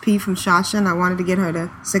of the XP from Shasha, and I wanted to get her to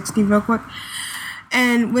 60 real quick.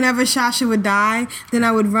 And whenever Shasha would die, then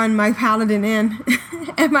I would run my paladin in,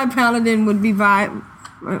 and my paladin would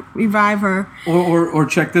revive her. Or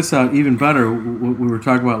check this out, even better. What we were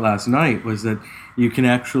talking about last night was that you can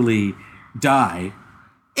actually die.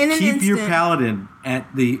 Keep your paladin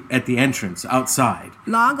at the entrance outside.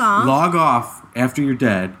 Log off after you're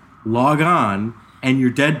dead. Log on, and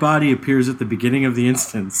your dead body appears at the beginning of the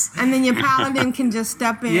instance. And then your paladin can just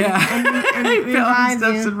step in and revive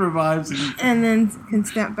steps you. and revives you. And then can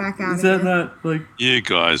step back out Is that again. not like... You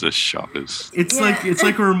guys are shockers. It's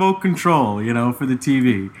like a remote control, for the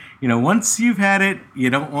TV. Once you've had it,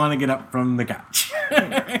 you don't want to get up from the couch.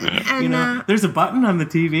 And, there's a button on the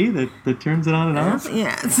TV that turns it on and off.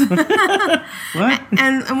 Yes. What?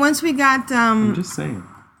 And once we got... I'm just saying.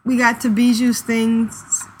 We got to Biju's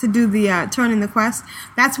things to do the turn in the quest.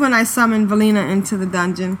 That's when I summoned Valina into the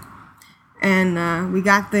dungeon, and we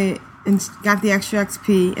got the extra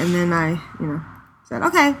XP. And then I, said,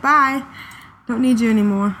 "Okay, bye. Don't need you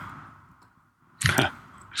anymore."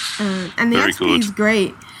 And the Very XP is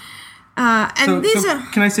great. And these are.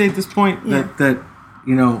 Can I say at this point that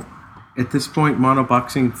at this point mono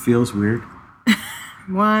boxing feels weird?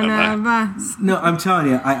 One of us. No, I'm telling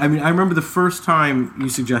you. I mean, I remember the first time you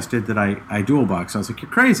suggested that I dual box. I was like,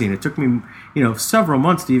 "You're crazy," and it took me, several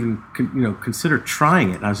months to even, consider trying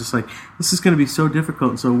it. And I was just like, "This is going to be so difficult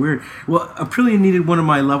and so weird." Well, Aprilia needed one of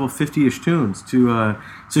my level 50-ish tunes to,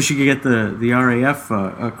 so she could get the RAF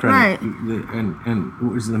credit. Right. And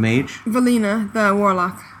what was the mage? Valina, the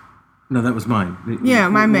warlock. No, that was mine. Yeah,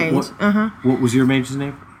 my mage. What was your mage's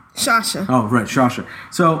name? Shasha. Oh, right, Shasha.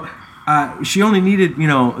 So. She only needed,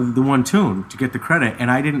 the one tune to get the credit,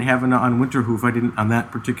 and I didn't have enough on Winterhoof. I didn't on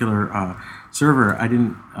that particular server. I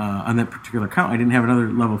didn't on that particular account. I didn't have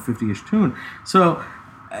another level 50-ish tune. So,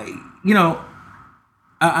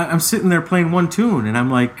 I'm sitting there playing one tune, and I'm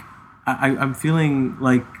like, I'm feeling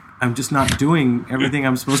like I'm just not doing everything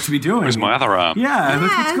I'm supposed to be doing. Where's my other arm? Yeah,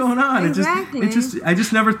 that's what's going on. Exactly. I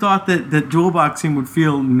just never thought that dual boxing would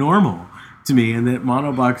feel normal to me, and that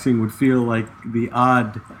mono boxing would feel like the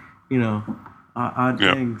odd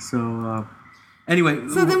thing. So, anyway.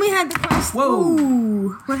 So then we had the quest. Whoa.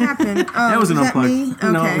 Ooh, what happened? Oh, that was an unplug. Me? Okay.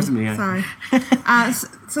 No, it wasn't me. Sorry.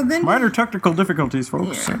 So then. Minor technical difficulties,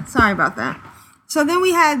 folks. Yeah, sorry about that. So then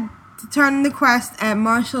we had to turn in the quest at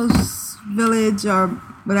Marshall's Village or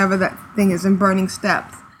whatever that thing is in Burning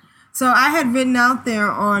Steps. So I had ridden out there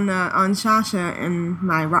on Shasha and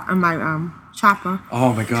my chopper.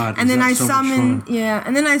 Oh my God! And then I summoned,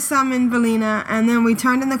 and then I summoned Valina, and then we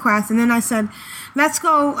turned in the quest, and then I said, "Let's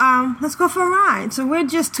go for a ride." So we're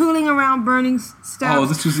just tooling around Burning Steps. Oh,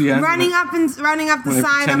 this was the end. Running up the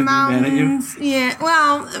side of mountains. Yeah,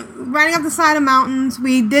 well, running up the side of mountains.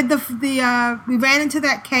 We did we ran into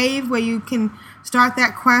that cave where you can start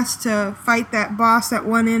that quest to fight that boss at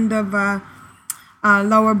one end of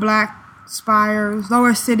Lower Black Spires,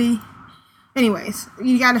 Lower City. Anyways,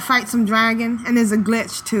 you got to fight some dragon, and there's a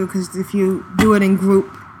glitch too, because if you do it in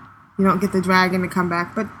group, you don't get the dragon to come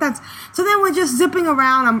back. But so then we're just zipping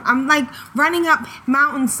around. I'm like running up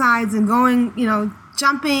mountainsides and going,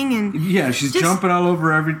 jumping and she's jumping all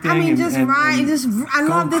over everything. I mean, I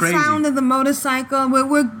love the sound of the motorcycle.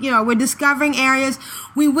 We're discovering areas.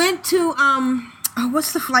 We went to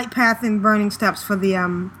what's the flight path in Burning Steps for the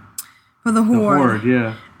Horde? The Horde,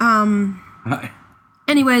 yeah.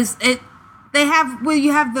 Anyways,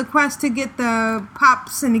 you have the quest to get the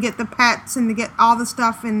pups and to get the pets and to get all the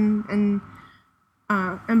stuff in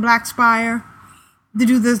Black Spire. to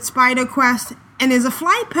do the spider quest, and there's a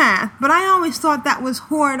flight path, but I always thought that was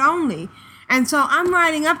horde only. And so I'm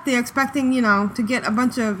riding up there expecting, to get a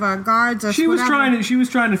bunch of guards or She was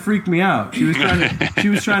trying to freak me out. She was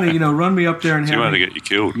trying to, run me up there and she wanted to get you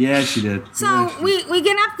killed. Yeah, she did. So we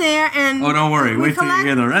get up there and oh, don't worry. Wait till you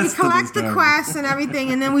hear the rest. We collect the quest and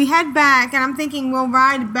everything, and then we head back. And I'm thinking we'll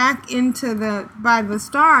ride back by the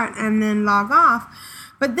start and then log off.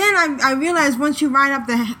 But then I realized once you ride up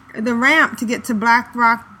the ramp to get to Black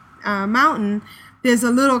Rock Mountain, there's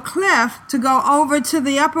a little cliff to go over to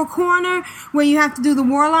the upper corner where you have to do the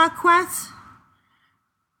Warlock quest.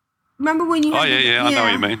 Remember when you? Oh yeah, I know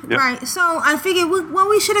what you mean. Yep. Right. So I figured,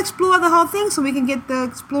 we should explore the whole thing so we can get the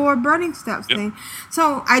explore burning steps thing.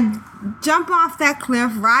 So I jump off that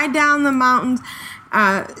cliff, ride down the mountains,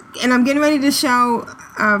 and I'm getting ready to show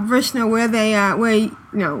Vrishna where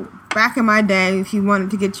back in my day, if you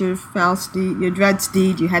wanted to get your fell steed, your dread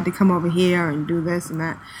steed, you had to come over here and do this and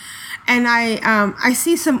that. And I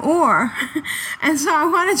see some ore, and so I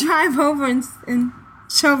want to drive over and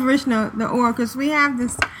show Vrishna the ore, because we have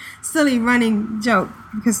this silly running joke,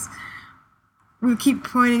 because we keep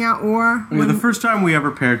pointing out ore. The first time we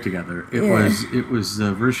ever paired together, it was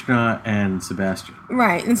Vrishna and Sebastian.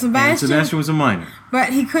 Right, and Sebastian was a miner, but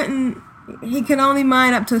he could only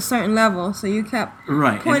mine up to a certain level, so you kept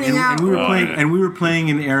pointing out. And we were playing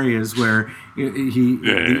in areas where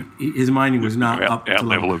his mining was not up to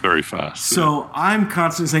level it very fast. So I'm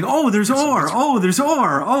constantly saying, "Oh, there's ore! Oh, there's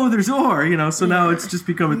ore! Oh, there's ore!" So now it's just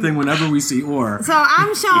become a thing whenever we see ore. So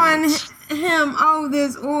I'm showing him, "Oh,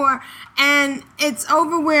 there's ore," and it's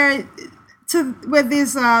over where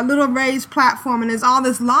this little raised platform, and there's all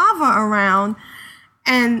this lava around.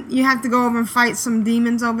 And you have to go over and fight some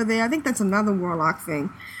demons over there. I think that's another Warlock thing.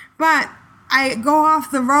 But I go off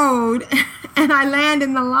the road and I land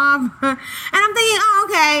in the lava. And I'm thinking, oh,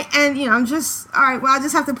 okay. And, I'm just, all right, well, I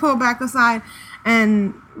just have to pull back aside.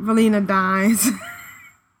 And Valina dies.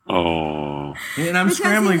 Oh. And I'm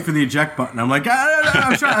scrambling for the eject button. I'm like,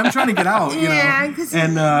 I'm trying to get out,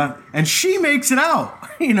 And she makes it out,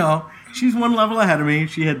 She's one level ahead of me.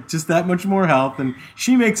 She had just that much more health, and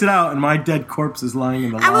she makes it out, and my dead corpse is lying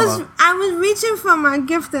in the lava. I was reaching for my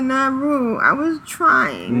gift in Nauru. I was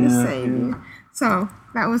trying to save you. So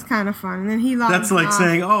that was kind of fun. And then he lost. That's like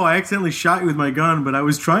saying, "Oh, I accidentally shot you with my gun, but I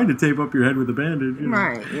was trying to tape up your head with a bandage."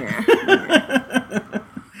 Right? Yeah.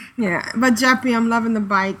 Yeah. But Jeppy, I'm loving the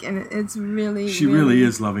bike, and it's really. She really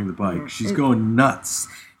is loving the bike. She's going nuts.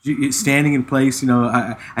 Standing in place,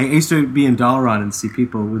 I used to be in Dalaran and see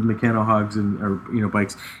people with mechano hogs or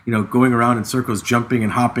bikes, going around in circles, jumping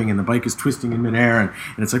and hopping, and the bike is twisting in midair, and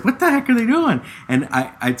it's like, what the heck are they doing? And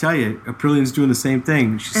I tell you, Aprillian's doing the same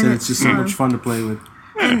thing. She said it's just so much fun to play with.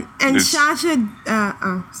 And Shasha,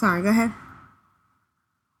 sorry, go ahead.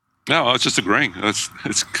 No, I was just agreeing. It's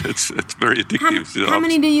very addictive. How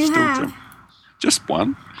many do you have? Just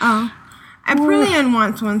one. Oh. Aprillian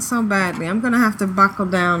wants one so badly. I'm going to have to buckle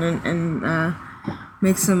down and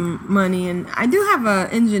make some money. And I do have an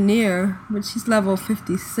engineer, but she's level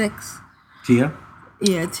 56. Tia?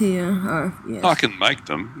 Yeah, Tia. Yes. I can make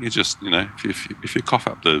them. You just, if you cough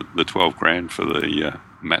up the $12,000 for the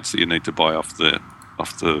mats that you need to buy off the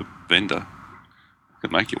vendor, I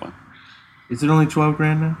can make you one. Is it only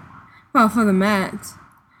 $12,000 now? Well, for the mats.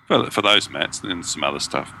 For those mats and then some other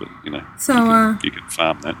stuff, but so you can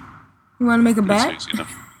farm that. You want to make a bet? That's easy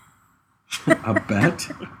enough. A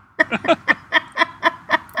bet?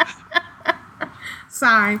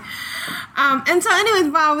 Sorry. And so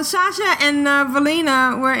anyways, while Shasha and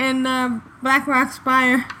Valina were in Black Rock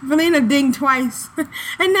Spire, Valina dinged twice.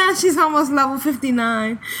 And now she's almost level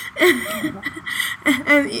 59.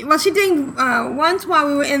 and she dinged once while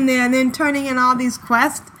we were in there, and then turning in all these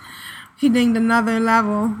quests, she dinged another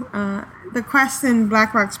level. The quests in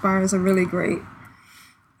Black Rock Spire are really great.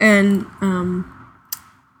 And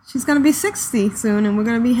she's going to be 60 soon, and we're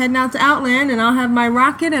going to be heading out to Outland, and I'll have my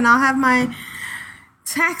rocket, and I'll have my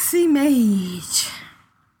taxi mage.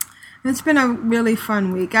 It's been a really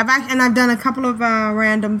fun week. I've done a couple of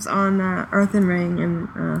randoms on Earthen Ring, and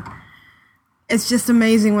it's just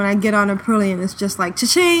amazing when I get on Aprillian. It's just like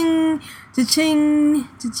cha-ching, cha-ching,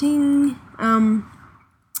 cha-ching.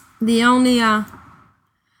 The only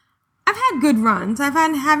I've had good runs.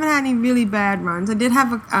 Haven't had any really bad runs. I did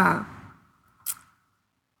have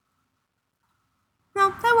no,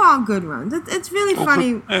 they were all good runs. It's really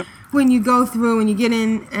funny when you go through and you get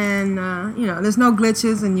in and there's no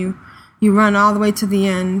glitches and you run all the way to the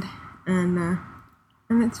end and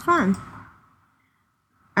it's fun.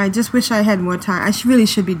 I just wish I had more time. I really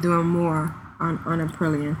should be doing more on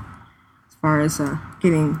Aprillian as far as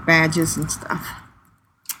getting badges and stuff.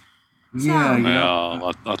 Yeah, So-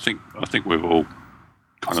 Well, I think we've all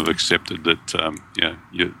kind of accepted that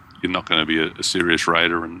you're not going to be a serious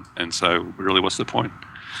raider, and so really, what's the point?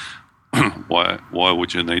 Why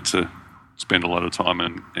would you need to spend a lot of time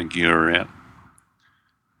and gear her out?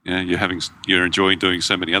 You're enjoying doing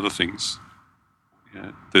so many other things.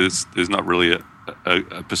 There's not really a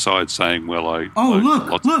besides saying, well, I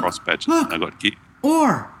lots of cross patches and I got gear.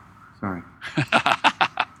 Or sorry.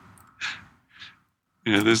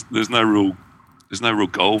 There's no real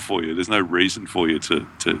goal for you. There's no reason for you to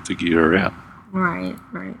gear her out. Right.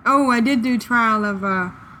 Oh, I did do trial of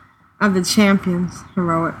the champions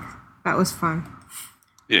heroic. That was fun.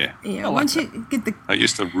 Yeah. Yeah. I like Once that. you get the I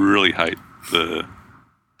used to really hate the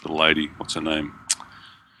lady. What's her name?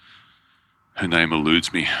 Her name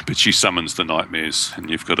eludes me, but she summons the nightmares, and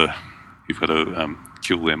you've got to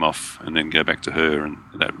kill them off, and then go back to her, and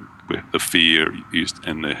that the fear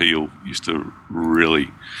and the heal used to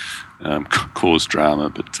really cause drama.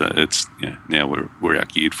 But it's now we're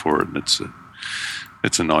out-geared for it, and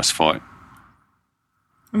it's a nice fight.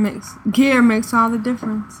 Gear makes all the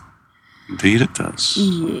difference. Indeed, it does.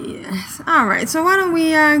 Yes. All right. So why don't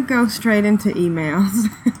we go straight into emails?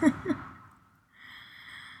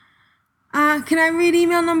 Can I read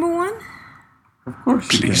email number 1? Of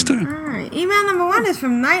course you Please can. do. All right. Email number 1 is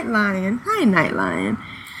from Night Lion. Hi, Night Lion.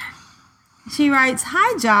 She writes,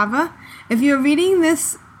 "Hi, Java. If you're reading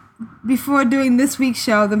this before doing this week's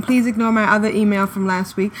show, then please ignore my other email from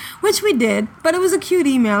last week," which we did, but it was a cute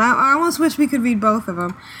email. I almost wish we could read both of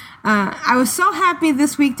them. I was so happy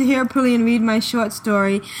this week to hear Aprillian read my short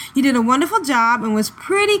story. You did a wonderful job and was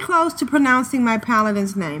pretty close to pronouncing my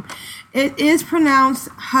paladin's name. It is pronounced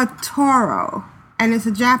Hatoro, and it's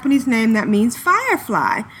a Japanese name that means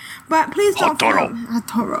firefly. But please don't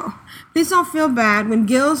Hatoro. Please don't feel bad when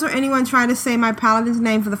Gills or anyone try to say my paladin's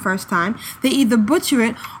name for the first time. They either butcher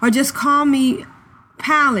it or just call me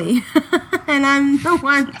Pally, and I'm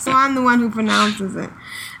the one who pronounces it.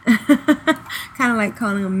 Kind of like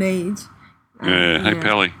calling a mage. Hey,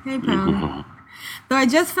 Pally. Hey, Pally. Though I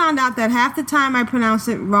just found out that half the time I pronounce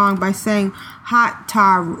it wrong by saying hot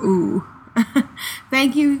taru.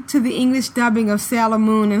 Thank you to the English dubbing of Sailor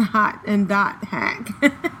Moon and Hot and Dot Hack.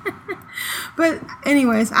 But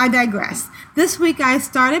anyways, I digress. This week I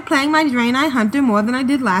started playing my Draenei Hunter more than I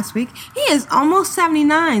did last week. He is almost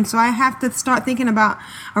 79, so I have to start thinking about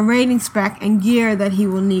a rating spec and gear that he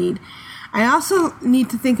will need. I also need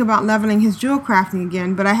to think about leveling his jewel crafting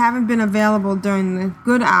again, but I haven't been available during the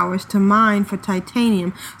good hours to mine for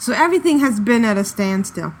titanium, so everything has been at a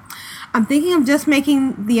standstill. I'm thinking of just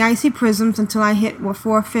making the icy prisms until I hit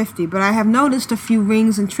 450, but I have noticed a few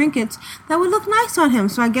rings and trinkets that would look nice on him,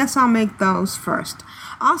 so I guess I'll make those first.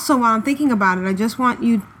 Also, while I'm thinking about it, I just want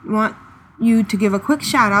you to give a quick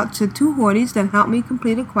shout out to 2 Hordes that helped me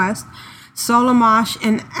complete a quest, Solomosh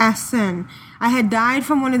and Asen. I had died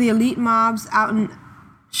from one of the elite mobs out in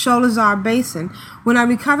Sholazar Basin. When I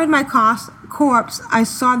recovered my corpse, I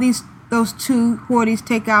saw those 2 Hordes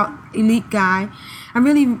take out elite guy. I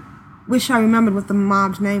really wish I remembered what the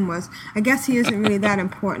mob's name was. I guess he isn't really that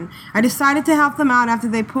important. I decided to help them out after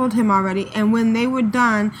they pulled him already, and when they were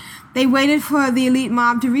done, they waited for the elite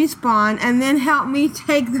mob to respawn and then helped me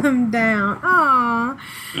take them down. Aww.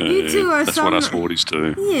 You two are that's so what us Hordes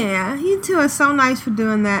do. Yeah, you two are so nice for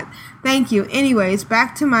doing that. Thank you. Anyways,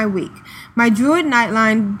 back to my week. My Druid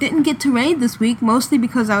Nightline didn't get to raid this week, mostly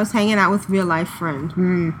because I was hanging out with real-life friends.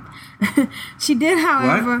 She did,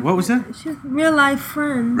 however... What was that? Real-life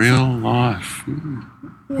friends. Real life.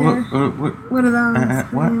 Yeah. What are those?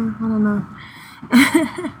 What? I don't know.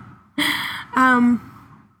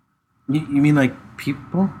 You mean like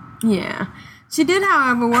people? Yeah. She did,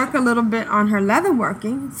 however, work a little bit on her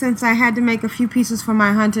leatherworking, since I had to make a few pieces for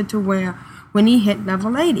my hunter to wear when he hit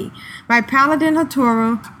level 80. My paladin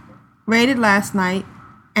Hatoru raided last night,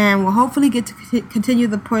 and will hopefully get to continue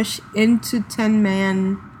the push into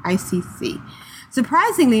 10-man ICC.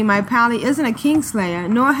 Surprisingly, my pally isn't a Kingslayer,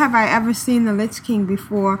 nor have I ever seen the Lich King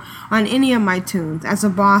before on any of my tunes, as a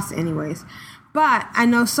boss anyways. But I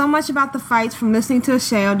know so much about the fights from listening to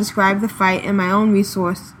Asheo describe the fight and my own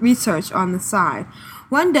research on the side.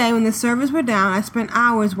 One day when the servers were down, I spent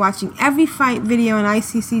hours watching every fight video in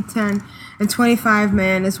ICC 10 and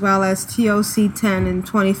 25-man, as well as TOC 10 and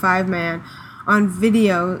 25-man on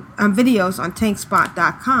videos on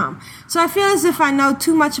tankspot.com. So I feel as if I know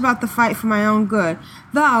too much about the fight for my own good,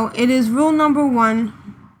 though it is rule number 1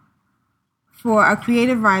 for a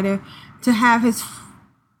creative writer to have his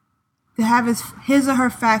or her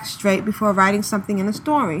facts straight before writing something in a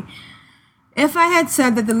story. If I had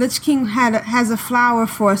said that the Lich King has a flower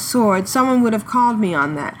for a sword, someone would have called me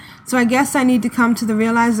on that. So I guess I need to come to the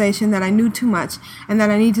realization that I knew too much and that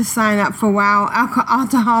I need to sign up for WoW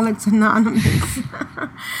Alcoholics Anonymous.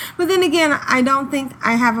 But then again, I don't think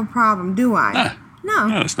I have a problem, do I? No,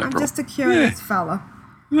 that's no I'm problem. just a curious fellow.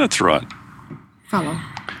 That's right. Fellow.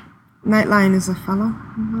 Nightline is a fellow?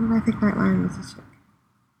 Why did I think Nightline was a chick?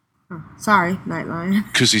 Oh, sorry, Nightline.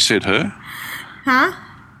 Because he said her? Huh?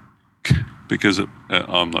 Because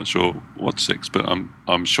I'm not sure what sex, but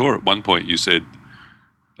I'm sure at one point you said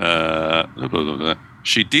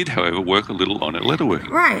she did, however, work a little on her letterworking.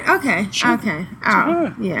 Right, okay, okay.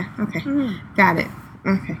 Oh, yeah, okay. Got it.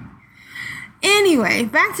 Okay. Anyway,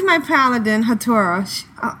 back to my paladin, Hatoro. She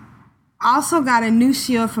also got a new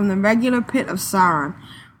shield from the regular Pit of Sauron.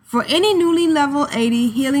 For any newly level 80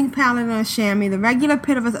 healing paladin or chamois, the regular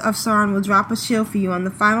Pit of Sauron will drop a shield for you on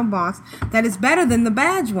the final boss that is better than the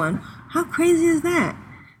badge one. How crazy is that?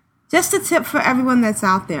 Just a tip for everyone that's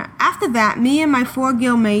out there. After that, me and my 4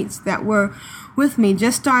 guild mates that were with me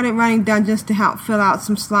just started running dungeons to help fill out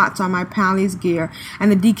some slots on my Pally's gear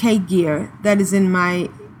and the DK gear that is in my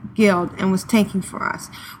guild and was tanking for us.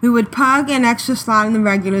 We would pug an extra slot in the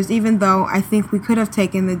regulars, even though I think we could have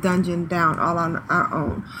taken the dungeon down all on our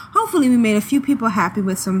own. Hopefully we made a few people happy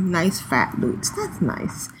with some nice fat loots. That's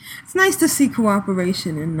nice. It's nice to see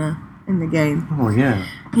cooperation in the game. Oh, yeah.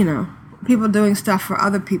 You know, people doing stuff for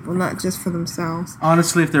other people, not just for themselves.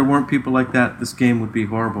 Honestly, if there weren't people like that, this game would be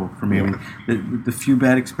horrible for me. Yeah. I mean, the few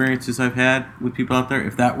bad experiences I've had with people out there,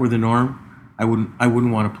 if that were the norm, I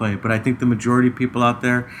wouldn't want to play. But I think the majority of people out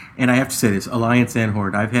there, and I have to say this, Alliance and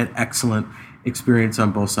Horde, I've had excellent experience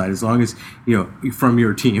on both sides. As long as, from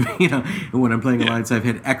your team, and when I'm playing Alliance, I've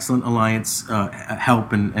had excellent Alliance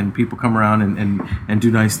help and people come around and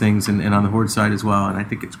do nice things, and on the Horde side as well, and I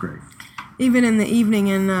think it's great. Even in the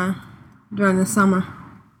evening and during the summer.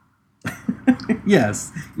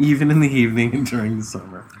 Yes, even in the evening and during the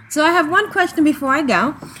summer. So I have one question before I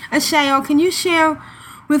go. Ashayo, can you share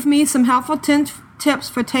with me some helpful tips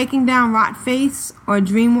for taking down Rotface or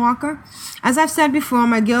Dreamwalker? As I've said before,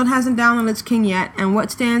 my guild hasn't downed the Lich King yet, and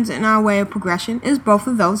what stands in our way of progression is both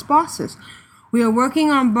of those bosses. We are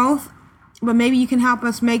working on both, but maybe you can help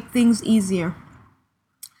us make things easier.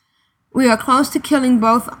 We are close to killing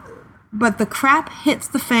both, but the crap hits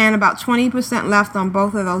the fan, about 20% left on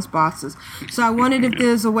both of those bosses. So I wondered if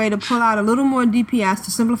there's a way to pull out a little more DPS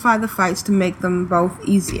to simplify the fights to make them both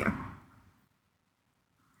easier.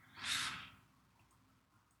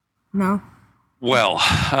 No? Well,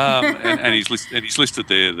 and he's listed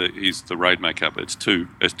there that he's the raid makeup. It's two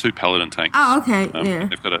paladin tanks. Oh, okay, yeah.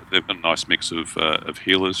 They've got a nice mix of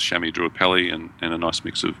healers, Chamois, Druid, Pally, and a nice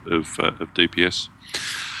mix of DPS.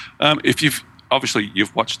 If you've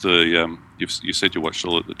watched you said you watched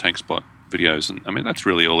all of the TankSpot videos, and I mean that's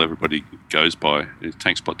really all everybody goes by.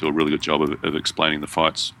 TankSpot do a really good job of explaining the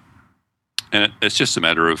fights, and it's just a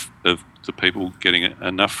matter of the people getting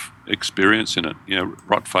enough experience in it.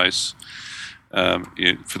 Rotface.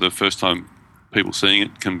 For the first time, people seeing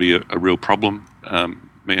it can be a real problem.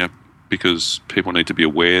 Because people need to be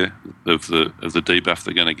aware of the debuff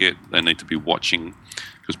they're going to get. They need to be watching,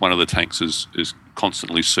 because one of the tanks is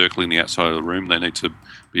constantly circling the outside of the room. They need to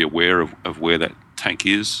be aware of where that tank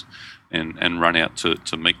is and run out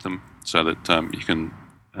to meet them, so that you can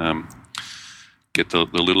get the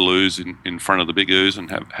little ooze in front of the big ooze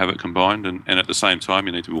and have it combined. And at the same time,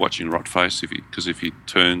 you need to be watching Rotface, because if he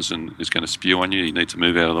turns and is going to spew on you, you need to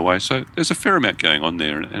move out of the way. So there's a fair amount going on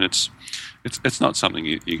there, and it's not something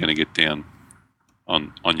you're going to get down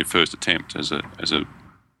on your first attempt as a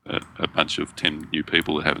bunch of 10 new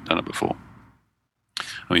people that haven't done it before.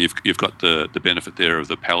 I mean, you've got the benefit there of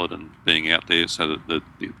the paladin being out there, so that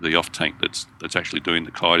the off tank that's actually doing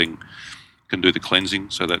the kiting can do the cleansing,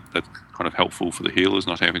 so that's kind of helpful for the healers,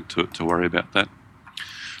 not having to worry about that.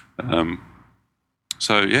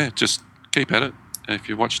 So yeah, just keep at it. If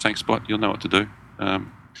you watch TankSpot, you'll know what to do.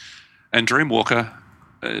 And Dreamwalker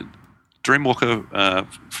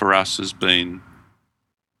for us has been.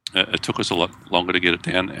 It took us a lot longer to get it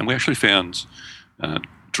down, and we actually found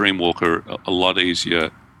Dreamwalker a lot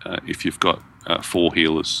easier if you've got 4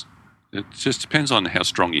 healers. It just depends on how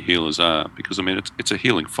strong your healers are, because I mean it's a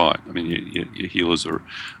healing fight. I mean your healers are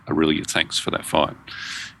really your tanks for that fight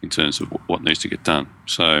in terms of what needs to get done.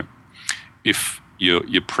 So if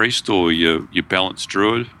your priest or your balanced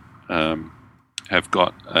druid have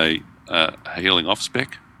got a healing off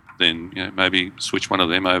spec, then maybe switch one of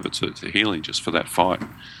them over to healing just for that fight,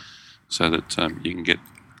 so that you can get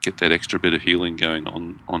that extra bit of healing going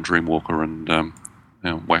on Dreamwalker and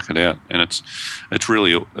whack it out. And it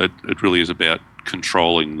really is about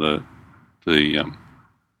controlling the all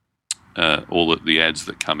the ads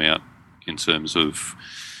that come out in terms of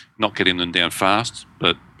not getting them down fast,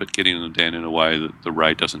 but getting them down in a way that the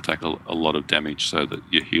raid doesn't take a lot of damage, so that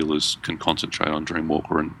your healers can concentrate on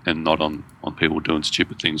Dreamwalker and not on people doing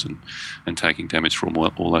stupid things and taking damage from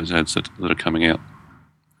all those ads that are coming out.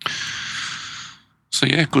 So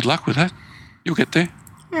yeah, good luck with that. You'll get there.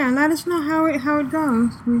 Yeah, let us know how it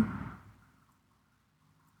goes.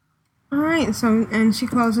 All right. So, and she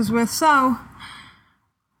closes with,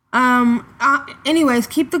 anyways,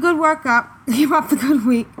 keep the good work up. Keep up the good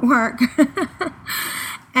work.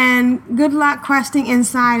 And good luck questing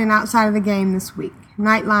inside and outside of the game this week.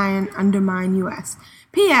 Night Lion, Undermine US.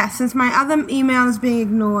 P.S. Since my other email is being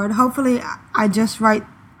ignored, hopefully I just write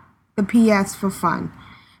the P.S. for fun.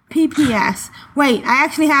 P.P.S. Wait, I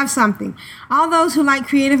actually have something. All those who like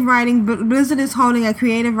creative writing, Blizzard is holding a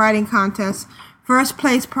creative writing contest. First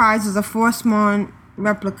place prize is a Forspawn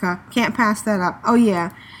replica. Can't pass that up. Oh,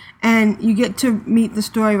 yeah. And you get to meet the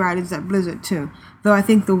story writers at Blizzard, too. Though I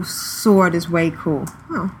think the sword is way cool.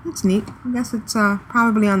 Oh, that's neat. I guess it's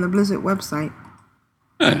probably on the Blizzard website.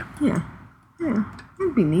 Yeah.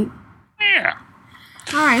 That'd be neat. Yeah.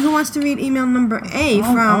 All right, who wants to read email number A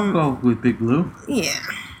from... I'll go with Big Blue. Yeah.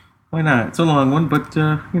 Why not? It's a long one, but,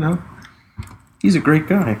 he's a great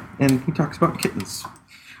guy, and he talks about kittens.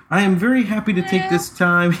 I am very happy to take this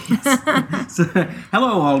time. So,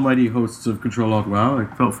 hello, almighty hosts of Control Alt WoW. I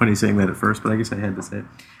felt funny saying that at first, but I guess I had to say it.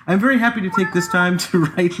 I'm very happy to take this time to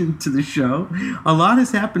write into the show. A lot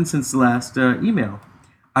has happened since the last email.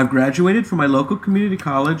 I've graduated from my local community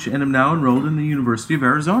college and am now enrolled in the University of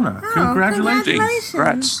Arizona. Oh, Congratulations.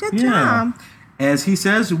 Congrats. Good job. As he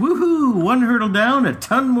says, woohoo, one hurdle down, a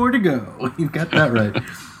ton more to go. You got that right.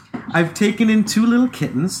 I've taken in 2 little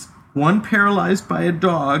kittens, one paralyzed by a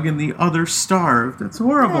dog and the other starved. That's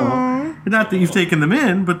horrible. Aww. Not that you've taken them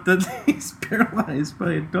in, but that he's paralyzed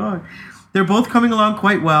by a dog. They're both coming along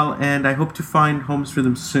quite well, and I hope to find homes for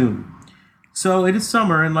them soon. So it is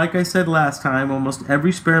summer, and like I said last time, almost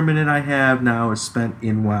every spare minute I have now is spent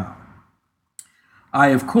in WoW. I,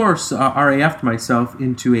 of course, RAF'd myself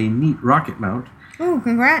into a neat rocket mount. Oh,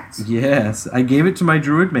 congrats. Yes, I gave it to my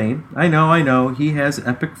druid main. I know, he has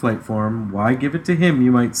epic flight form. Why give it to him,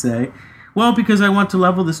 you might say? Well, because I want to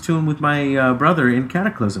level this tune with my brother in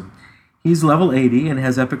Cataclysm. He's level 80 and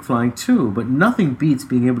has epic flying too, but nothing beats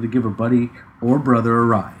being able to give a buddy or brother a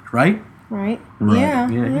ride, right? Right. Yeah,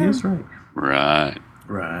 he is right. Right.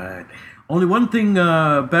 Only one thing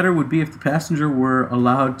better would be if the passenger were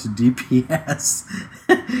allowed to DPS,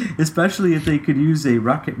 especially if they could use a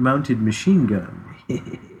rocket-mounted machine gun.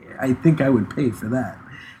 I think I would pay for that.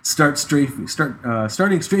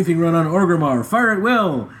 Starting strafing run on Orgrimmar. Fire at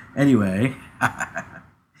will. Anyway,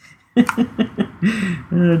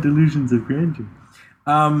 delusions of grandeur.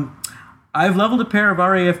 I've leveled a pair of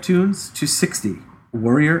RAF tunes to 60,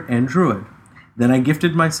 warrior and druid. Then I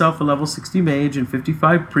gifted myself a level 60 mage and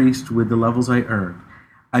 55 priest with the levels I earned.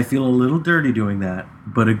 I feel a little dirty doing that,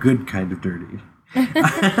 but a good kind of dirty.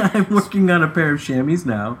 I'm working on a pair of chamois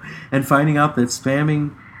now, and finding out that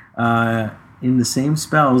spamming in the same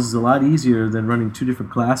spells is a lot easier than running 2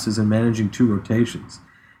 different classes and managing 2 rotations.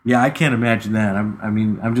 Yeah, I can't imagine that.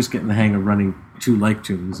 I'm just getting the hang of running 2 like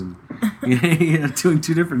tunes and doing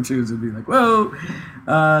 2 different tunes and be like, whoa.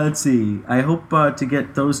 Let's see. I hope to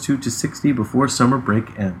get those 2 to 60 before summer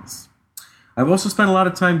break ends. I've also spent a lot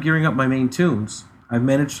of time gearing up my main tunes. I've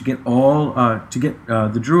managed to get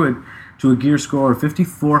the druid to a gear score of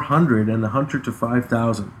 5,400 and the hunter to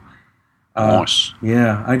 5,000. Nice.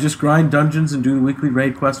 Yeah, I just grind dungeons and do the weekly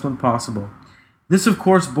raid quest when possible. This, of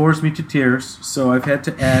course, bores me to tears, so I've had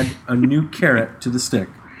to add a new carrot to the stick.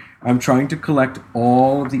 I'm trying to collect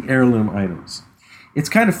all of the heirloom items. It's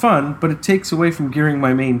kind of fun, but it takes away from gearing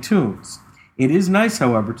my main tunes. It is nice,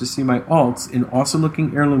 however, to see my alts in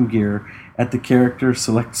awesome-looking heirloom gear at the character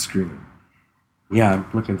select screen. Yeah, I'm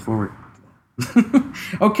looking forward to that.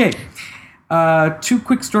 Okay, 2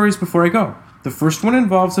 quick stories before I go. The first one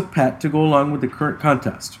involves a pet to go along with the current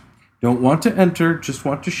contest. Don't want to enter, just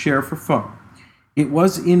want to share for fun. It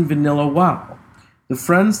was in Vanilla WoW. The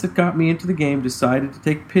friends that got me into the game decided to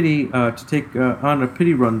take on a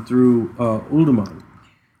pity run through Uldaman.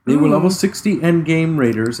 They were level 60 endgame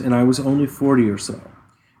raiders, and I was only 40 or so.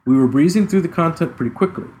 We were breezing through the content pretty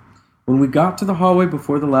quickly. When we got to the hallway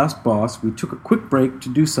before the last boss, we took a quick break to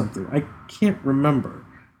do something. I can't remember.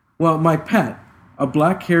 Well, my pet, a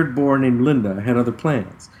black-haired boar named Linda, had other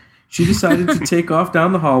plans. She decided to take off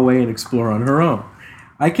down the hallway and explore on her own.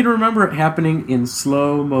 I can remember it happening in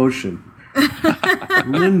slow motion.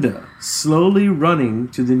 Linda slowly running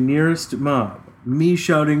to the nearest mob. Me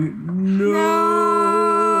shouting, no!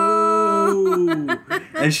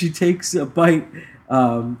 as she takes a bite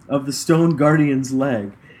of the stone guardian's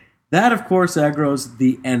leg. That, of course, aggroes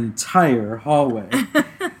the entire hallway.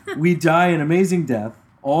 We die an amazing death,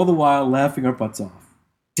 all the while laughing our butts off.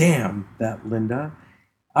 Damn that Linda.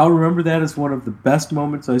 I'll remember that as one of the best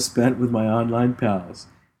moments I spent with my online pals.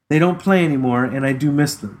 They don't play anymore, and I do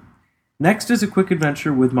miss them. Next is a quick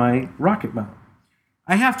adventure with my rocket mount.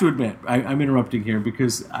 I have to admit, I'm interrupting here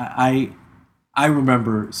because I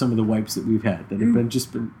remember some of the wipes that we've had that have been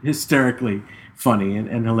hysterically funny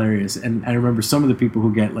and hilarious, and I remember some of the people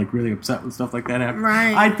who get like really upset when stuff like that happens.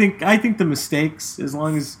 Right. I think the mistakes, as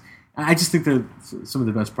long as I just think they're some of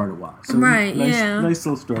the best part of WoW. So right. Nice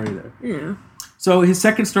little story there. Yeah. So his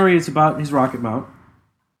second story is about his rocket mount.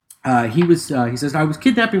 He says, I was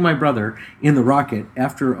kidnapping my brother in the rocket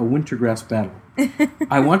after a wintergrass battle.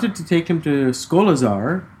 I wanted to take him to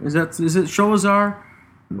Skolazar. Is it Sholazar?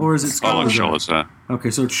 Or is it Skolazar? Sholazar. Okay,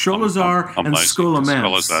 so it's Sholazar and Skolamance.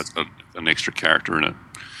 Skolazar's got an extra character in it.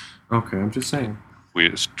 Okay, I'm just saying. We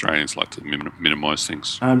Australians like to minimize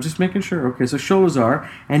things. I'm just making sure. Okay, so Sholazar,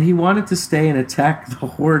 and he wanted to stay and attack the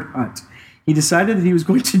Horde hut. He decided that he was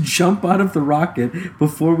going to jump out of the rocket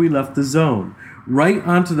before we left the zone, right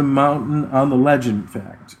onto the mountain on the ledge, in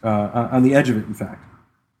fact, on the edge of it, in fact.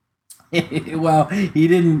 Well, he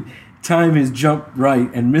didn't time his jump right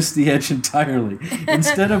and missed the edge entirely.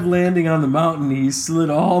 Instead of landing on the mountain, he slid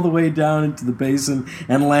all the way down into the basin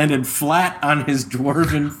and landed flat on his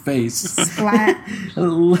dwarven face. Flat.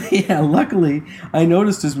 Yeah, luckily, I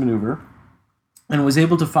noticed his maneuver and was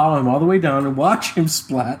able to follow him all the way down and watch him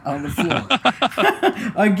splat on the floor.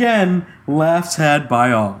 Again, laughs had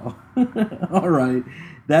by all. All right,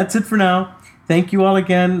 that's it for now. Thank you all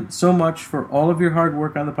again so much for all of your hard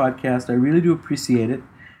work on the podcast. I really do appreciate it.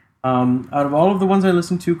 Out of all of the ones I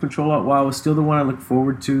listen to, Ctrl-Alt-WoW is still the one I look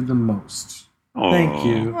forward to the most. Aww. Thank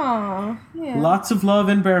you. Aww, yeah. Lots of love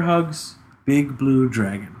and bear hugs. Big Blue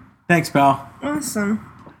Dragon. Thanks, pal. Awesome.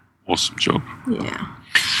 Awesome job. Yeah.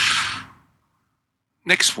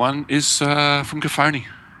 Next one is from Gafoni,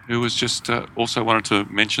 who was just also wanted to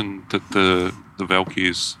mention that the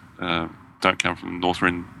Valkyries don't come from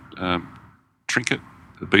Northrend trinket,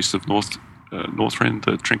 the Beast of Northrend,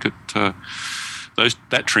 the trinket.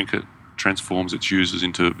 That trinket transforms its users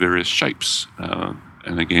into various shapes,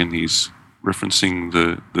 and again he's referencing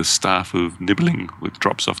the staff of Nibbling, which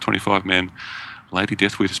drops off 25-man Lady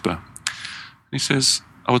Death Whisper. He says,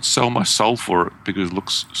 I would sell my soul for it because it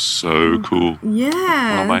looks so cool. Yes.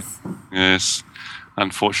 Well, mate, yes.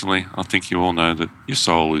 Unfortunately, I think you all know that your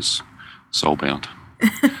soul is soul-bound.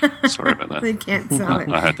 Sorry about that. They can't sell it.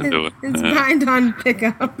 I had to do it. It's bind on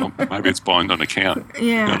pickup. Well, maybe it's bind on account.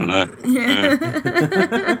 Yeah. I don't know. Yeah.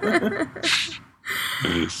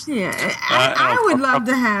 Yes. Yeah. I would love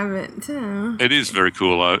to have it, too. It is very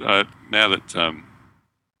cool. Now that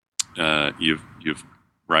you've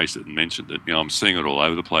raised it and mentioned it, I'm seeing it all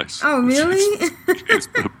over the place. Oh, really?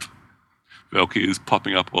 Valkyrie is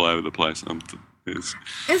popping up all over the place. Isn't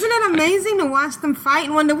it amazing to watch them fight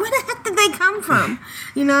and wonder where the heck did they come from?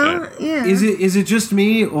 Yeah. Is it just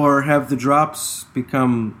me, or have the drops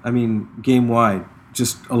become, game wide,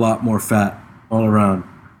 just a lot more fat all around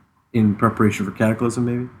in preparation for Cataclysm,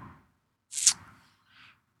 maybe?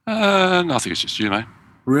 No, I think it's just you, mate.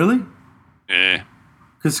 Really? Yeah.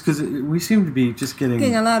 Because we seem to be just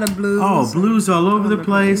getting a lot of blues. Oh, blues all over the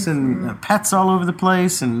place, and pets all over the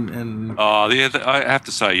place, and oh yeah, I have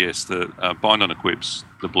to say yes. The bind on equips,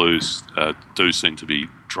 the blues do seem to be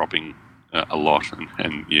dropping a lot,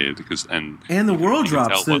 and yeah, and the world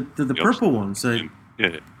drops, the purple ones.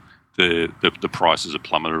 Yeah, the prices are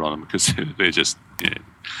plummeted on them because they're just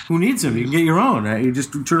Who needs them? You can get your own. Right? You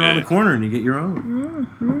just turn around the corner and you get your own.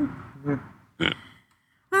 Mm-hmm. Yeah.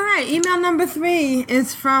 All right, email number 3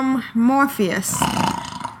 is from Morpheus.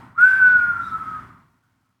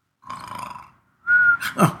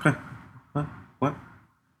 Okay. What?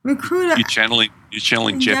 Recruiter. You channeling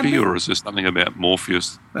Jeppy, or is there something about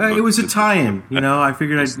Morpheus? It was a tie-in. I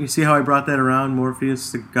figured you see how I brought that around,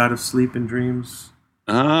 Morpheus, the god of sleep and dreams.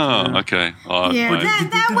 Oh, okay. Yeah,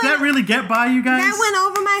 did that really get by you guys? That went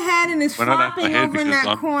over my head and is flopping over in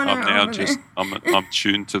that corner. I'm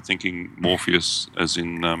tuned to thinking Morpheus as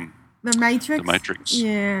in the Matrix. The Matrix.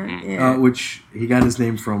 Yeah. Which he got his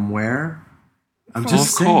name from where? Of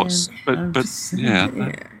course, but yeah.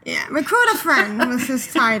 Recruiter Friend was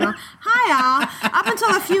his title. Hi, all. Up until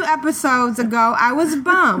a few episodes ago, I was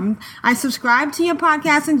bummed. I subscribed to your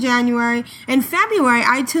podcast in January. In February,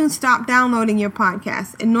 iTunes stopped downloading your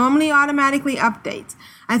podcast. It normally automatically updates.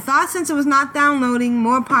 I thought since it was not downloading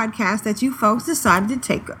more podcasts that you folks decided to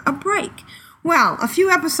take a break. Well, a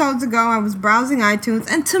few episodes ago, I was browsing iTunes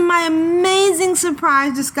and to my amazing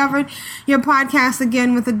surprise discovered your podcast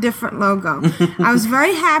again with a different logo. I was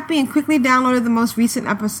very happy and quickly downloaded the most recent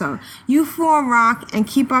episode. You four rock and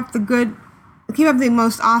keep up the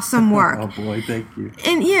most awesome work. Oh boy, thank you.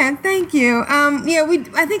 And yeah, thank you.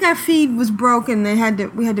 I think our feed was broken. We had to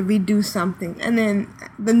redo something, and then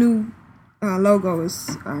the new logo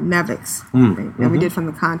is Nevix that we did from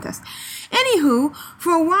the contest. Anywho,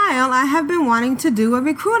 for a while I have been wanting to do a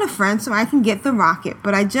recruit a friend so I can get the rocket,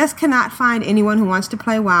 but I just cannot find anyone who wants to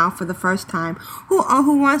play WoW for the first time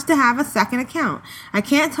who wants to have a second account. I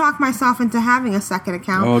can't talk myself into having a second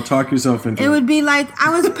account. Oh, talk yourself into it. It would be like I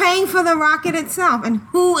was paying for the rocket itself, and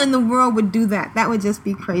who in the world would do that? That would just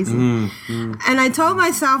be crazy. And I told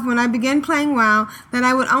myself when I began playing WoW that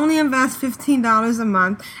I would only invest $15 a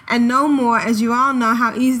month and no more, as you all know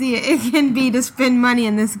how easy it can be to spend money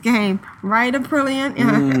in this game. Right, Aprillian?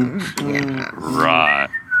 Yeah. Right.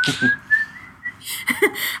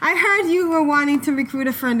 I heard you were wanting to recruit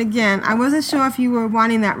a friend again. I wasn't sure if you were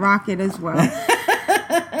wanting that rocket as well.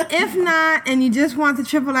 If not, and you just want the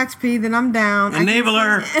triple XP, then I'm down.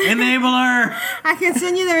 Enabler! I can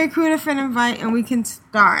send you the recruit a friend invite and we can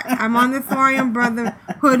start. I'm on the Thorium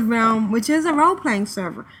Brotherhood realm, which is a role-playing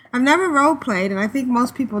server. I've never role-played, and I think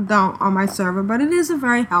most people don't on my server, but it is a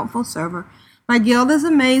very helpful server. My guild is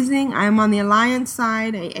amazing. I am on the Alliance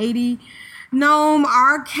side, a 80 gnome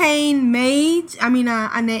arcane mage. I mean,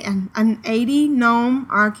 an 80 gnome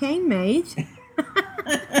arcane mage.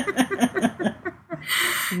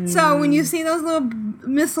 So when you see those little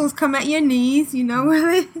missiles come at your knees, you know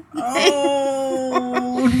where they...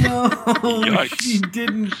 Oh, no. Yikes. She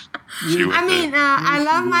didn't. I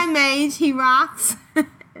love my mage. He rocks.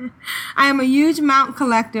 I am a huge mount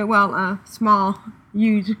collector. Well,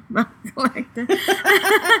 huge mount collector.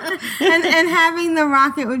 and having the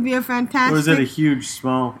rocket would be a fantastic... Or is it a huge,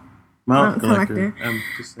 small mount collector?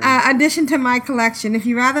 Addition to my collection. If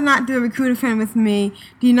you'd rather not do a recruiter friend with me,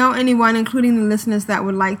 do you know anyone, including the listeners, that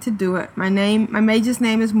would like to do it? My mage's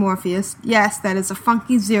name is Morpheus. Yes, that is a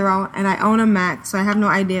funky 0, and I own a Mac, so I have no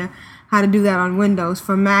idea how to do that on Windows.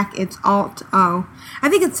 For Mac, it's Alt-O. I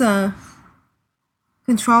think it's a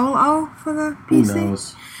Ctrl-O for the PC. Who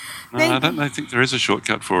knows? I don't think there is a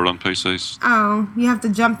shortcut for it on PCs. Oh, you have to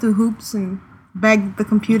jump through hoops and beg the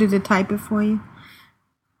computer to type it for you?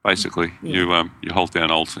 Basically, you hold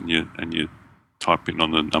down Alt and you type in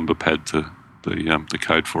on the number pad the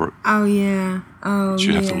code for it. Oh yeah. Which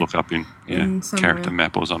you have to look up in character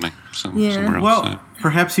map or something. Somewhere else. Well,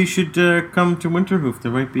 perhaps you should come to Winterhoof.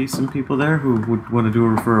 There might be some people there who would want to do a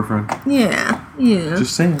refer a friend. Yeah.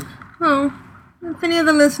 Just saying. Well, if any of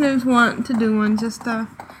the listeners want to do one, just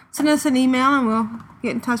send us an email and we'll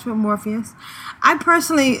get in touch with Morpheus. I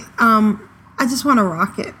personally, I just want a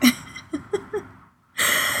rocket.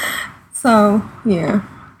 So, yeah.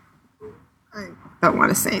 I don't want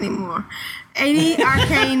to say anymore. 80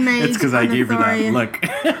 arcane mage. It's because I gave her that look.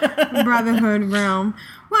 Brotherhood realm.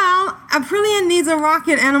 Well, Aprillian needs a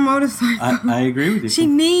rocket and a motorcycle. I agree with you. She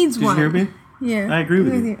needs one. Did you hear me? Yeah. I agree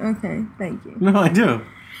with you. Okay, thank you. No, I do.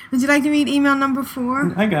 Would you like to read email number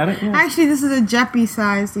 4? I got it, yeah. Actually, this is a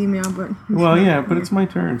Jeppy-sized email, but... Well, yeah, but it's my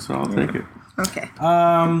turn, so I'll take it. Okay.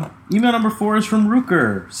 Email number 4 is from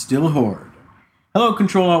Rooker, still Horde. Hello,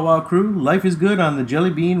 Control Alt WoW crew. Life is good on the Jelly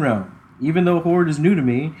Bean realm. Even though Horde is new to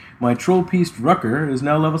me, my troll-pieced Rucker is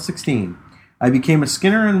now level 16. I became a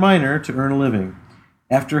skinner and miner to earn a living.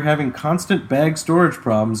 After having constant bag storage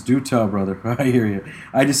problems, do tell, brother. I hear you.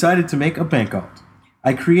 I decided to make a bank alt.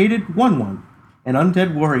 I created 1-1, an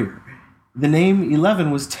undead warrior. The name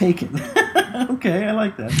 11 was taken. Okay, I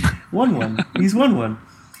like that. 1-1. He's 1-1.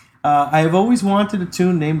 I have always wanted a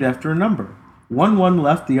tune named after a number. 1-1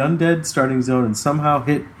 left the undead starting zone and somehow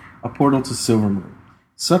hit a portal to Silvermoon.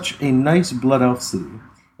 Such a nice blood elf city,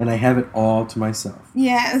 and I have it all to myself.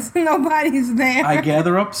 Yes, nobody's there. I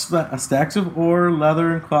gather up stacks of ore,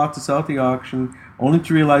 leather, and cloth to sell at the auction, only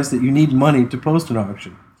to realize that you need money to post an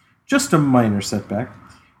auction. Just a minor setback.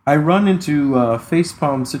 I run into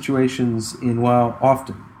facepalm situations in WoW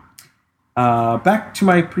often. Back to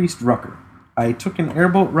my priest Rucker. I took an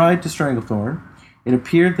airboat ride to Stranglethorn. It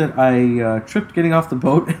appeared that I tripped getting off the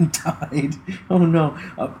boat and died. Oh no.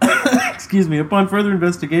 Excuse me. Upon further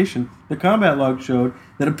investigation, the combat log showed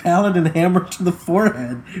that a paladin hammer to the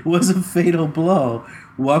forehead was a fatal blow.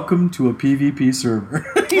 Welcome to a PvP server.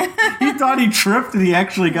 He thought he tripped and he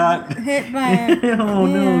actually got hit by it. Oh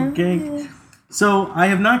no, gank. So I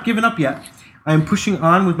have not given up yet. I am pushing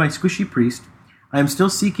on with my squishy priest. I am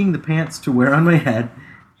still seeking the pants to wear on my head.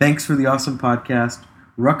 Thanks for the awesome podcast.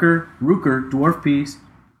 Rooker, Dwarf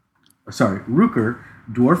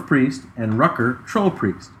Dwarf Priest, and Rucker, Troll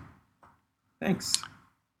Priest. Thanks. I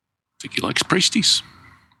think he likes priesties.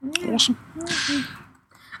 Awesome.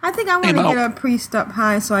 I think I want to get a priest up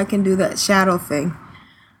high so I can do that shadow thing.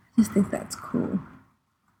 I just think that's cool.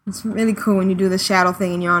 It's really cool when you do the shadow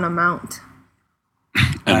thing and you're on a mount.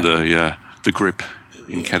 And the grip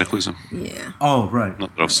in Cataclysm. Yeah. Oh, right.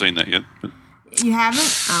 Not that I've seen that yet. But you haven't?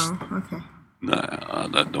 Oh, okay. No, I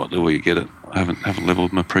don't know where you get it. I haven't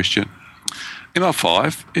leveled my priest yet. Email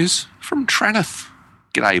 5 is from Traneth.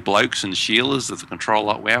 G'day blokes and Sheilas of the Control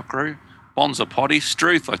Alt WoW crew. Bonza Potty,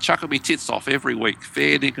 Struth, I chuckle me tits off every week.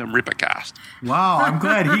 Fair dinkum rippercast. Wow, I'm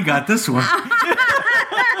glad he got this one.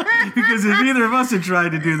 Because if either of us had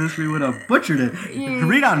tried to do this, we would have butchered it. Yeah.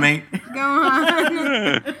 Read on, mate. Go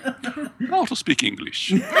on. How to speak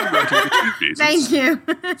English. I wrote in the 2 phases. Thank you.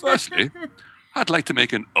 Firstly, I'd like to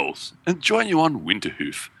make an oath and join you on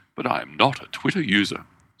Winterhoof, but I am not a Twitter user.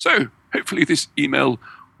 So, hopefully this email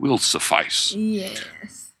will suffice.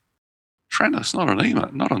 Yes. Traneth's not on email,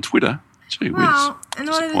 not on Twitter. Gee whiz. Well, in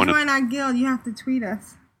order to join our guild, you have to tweet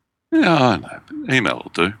us. Yeah, I know. But email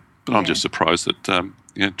will do. But I'm just surprised that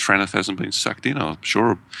Traneth hasn't been sucked in. I'm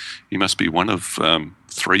sure he must be one of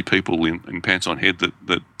 3 people in Pants on Head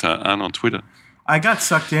that aren't on Twitter. I got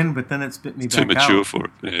sucked in, but then it spit me back out. Too mature for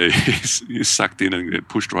it. Yeah, he's sucked in and get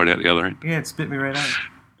pushed right out the other end. Yeah, it spit me right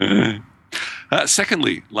out.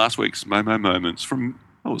 Secondly, last week's Momo Moments from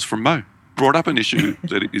Mo. Brought up an issue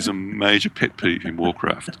that is a major pet peeve in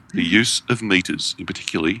Warcraft. The use of meters, in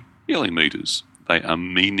particular healing meters. They are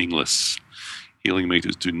meaningless. Healing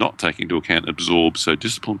meters do not take into account absorb, so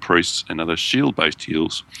disciplined priests and other shield-based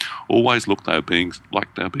heals always look like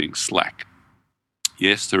they're being slack.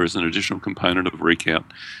 Yes, there is an additional component of recount,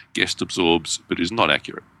 guest absorbs, but it is not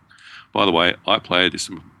accurate. By the way, I play a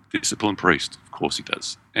disciplined priest. Of course he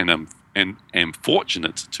does. And am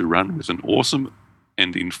fortunate to run with an awesome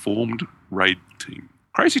and informed raid team.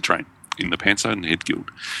 Crazy Train in the Panther and Head Guild.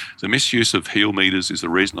 The misuse of heal meters is the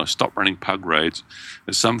reason I stopped running pug raids,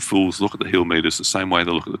 as some fools look at the heal meters the same way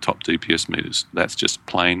they look at the top DPS meters. That's just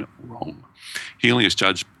plain wrong. Healing is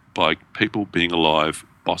judged by people being alive,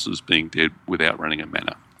 bosses being dead without running a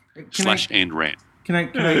mana. /and rant. Can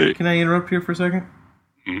I interrupt here for a second?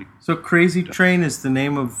 Mm. So Crazy Train is the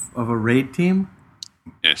name of a raid team?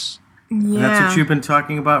 Yes. Yeah. And that's what you've been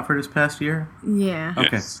talking about for this past year? Yeah. Okay.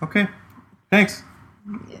 Yes. Okay. Thanks.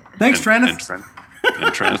 Yeah. Thanks, Traneth.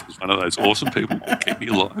 And Traneth is one of those awesome people who keep me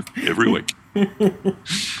alive every week.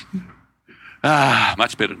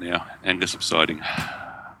 Much better now. Anger subsiding.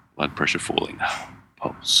 Blood pressure falling.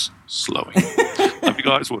 Pulse slowing. Love you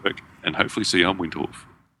guys' work, and hopefully see you on Windhorf.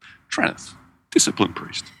 Traneth, disciplined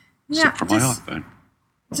priest. Yeah, Except for my iPhone.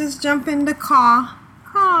 Just jump in the car.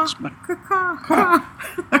 Car.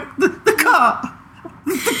 The car.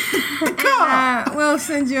 We'll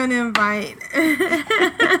send you an invite.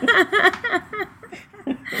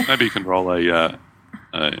 Maybe you can roll a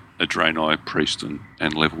Draenei priest and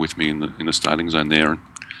level with me in the starting zone there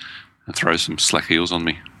and throw some slack heals on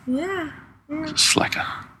me. Yeah. Slacker.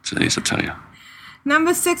 It's easy to tell you.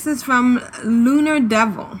 Number 6 is from Lunar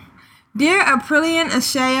Devil. Dear Aprillian,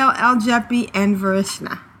 Ashayo, Eljepi, and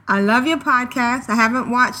Varishna, I love your podcast. I haven't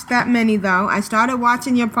watched that many, though. I started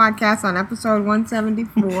watching your podcast on episode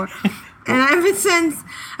 174. And ever since,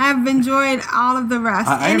 I've enjoyed all of the rest.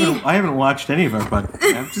 I haven't watched any of our podcasts.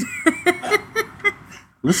 I've just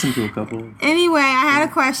listened to a couple. Anyway, I had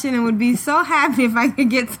a question and would be so happy if I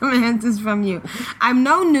could get some answers from you. I'm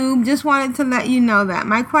no noob, just wanted to let you know that.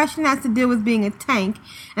 My question has to deal with being a tank,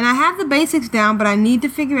 and I have the basics down, but I need to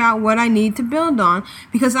figure out what I need to build on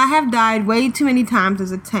because I have died way too many times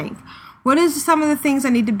as a tank. What is some of the things I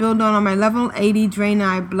need to build on my level 80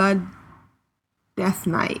 Draenei Blood Death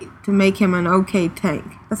Knight to make him an okay tank?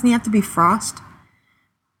 Doesn't he have to be Frost?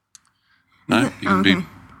 No, you can be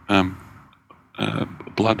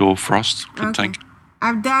Blood or Frost tank.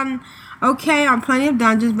 I've done okay on plenty of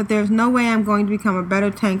dungeons, but there's no way I'm going to become a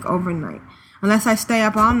better tank overnight. Unless I stay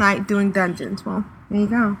up all night doing dungeons. Well, there you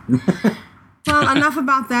go. Well, enough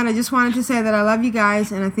about that. I just wanted to say that I love you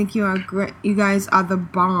guys, and I think you are great. You guys are the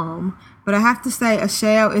bomb. But I have to say,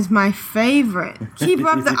 Ashayo is my favorite. Keep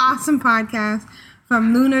up the awesome podcast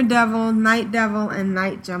from Lunar Devil, Night Devil, and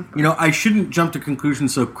Night Jumper. You know, I shouldn't jump to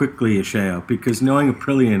conclusions so quickly, Ashayo, because knowing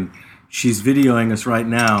Aprillian, she's videoing us right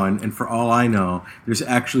now, and for all I know, there's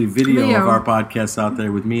actually video of our podcast out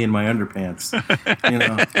there with me in my underpants.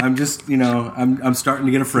 I'm just, I'm starting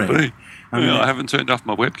to get afraid. I haven't turned off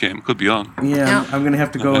my webcam. Could be on. Yeah, I'm going to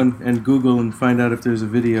have to go and Google and find out if there's a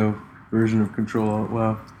video version of Control.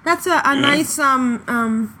 Wow. That's a nice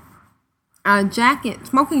jacket,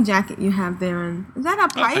 smoking jacket you have there. And is that a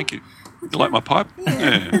pipe? Oh, thank you. You like my pipe?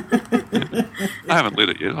 Yeah. I haven't lit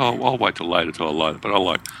it yet. I'll wait till later till I light it. But I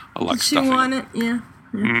like Did she stuffing want it. Yeah.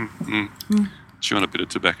 She want a bit of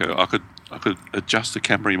tobacco. I could adjust the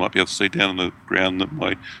camera. You might be able to see down on the ground that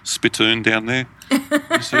my spittoon down there.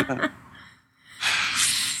 You see that?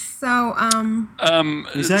 So,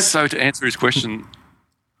 so to answer his question,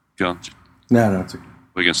 go on. No, it's okay.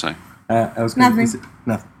 What are you going to say? I was going Nothing.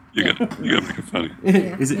 Nothing. You got to make it funny.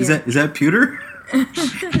 Is that pewter?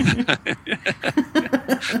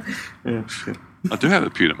 I do have a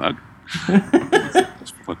pewter mug.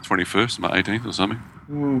 It's my 21st, my 18th or something.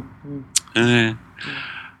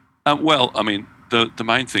 Well, I mean, the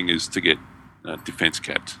main thing is to get defense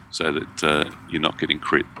capped so that you're not getting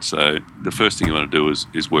crit. So the first thing you want to do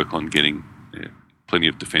is work on getting plenty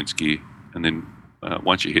of defense gear, and then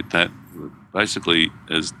once you hit that, basically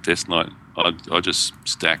as Death Knight, I just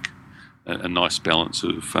stack a nice balance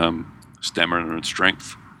of stamina and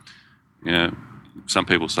strength. You know, some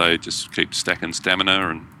people say just keep stacking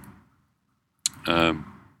stamina, and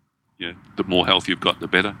the more health you've got, the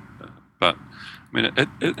better. But I mean,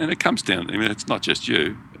 it comes down. I mean, it's not just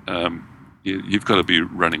you. You've got to be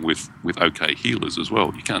running with okay healers as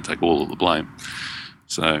well. You can't take all of the blame.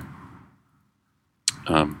 So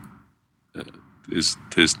there's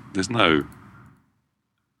no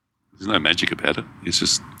magic about it. It's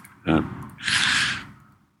just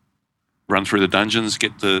run through the dungeons,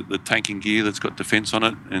 get the tanking gear that's got defense on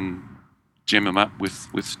it, and gem them up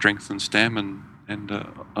with strength and stam, and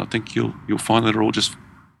I think you'll find that it'll all just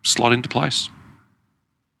slot into place.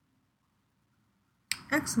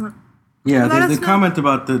 excellent. Yeah, the comment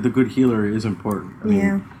about the good healer is important. I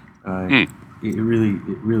mean, it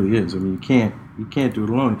really is. I mean, you can't do it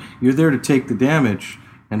alone. You're there to take the damage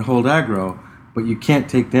and hold aggro, but you can't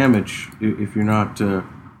take damage if you're not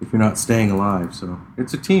staying alive. So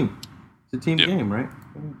it's a team. It's a team game, right?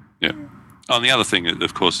 Yeah. Oh, and the other thing,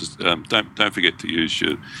 of course, is don't forget to use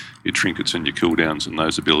your trinkets and your cooldowns and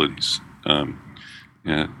those abilities.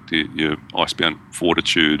 Your Icebound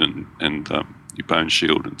Fortitude and your Bone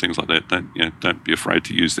Shield and things like that. Don't be afraid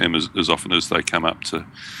to use them as often as they come up to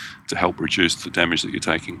help reduce the damage that you're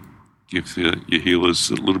taking. Give your healers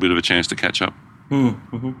a little bit of a chance to catch up.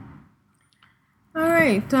 Mm-hmm. All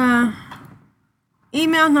right.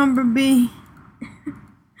 Email number B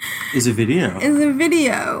is a video.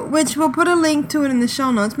 Which we'll put a link to it in the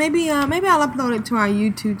show notes. Maybe I'll upload it to our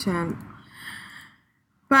YouTube channel.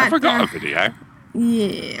 But, I forgot a video.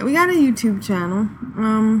 Yeah, we got a YouTube channel.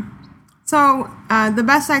 So the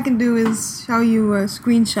best I can do is show you a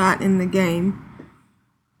screenshot in the game,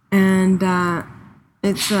 and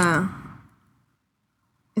it's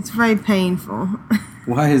very painful.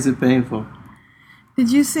 Why is it painful?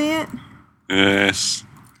 Did you see it? Yes.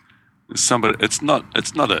 Somebody. It's not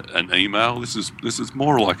an email. This is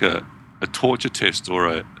more like a torture test or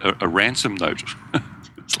a ransom note.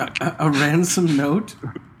 It's like, a ransom note.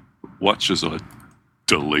 Watch as I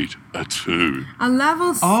delete a tomb. A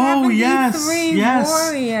level 73 yes.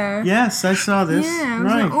 warrior. Yes, I saw this. Yeah, it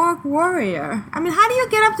was an orc warrior. I mean, how do you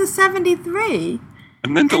get up to 73?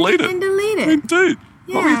 And then delete it. And delete it. Indeed.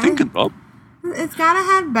 Yeah. What were you thinking, Bob? It's got to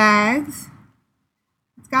have bags.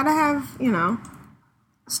 It's got to have,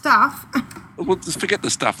 stuff. Well, just forget the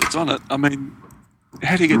stuff that's on it. I mean,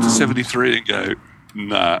 how do you get to 73 and go,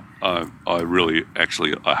 nah, I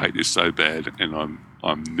hate this so bad, and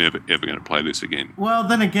I'm never ever going to play this again. Well,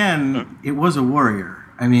 then again, it was a warrior.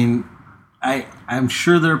 I mean, I'm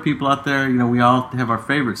sure there are people out there. We all have our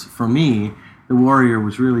favorites. For me, the warrior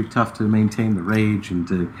was really tough to maintain the rage, and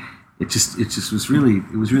it just was really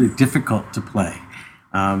difficult to play.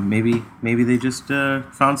 Maybe they just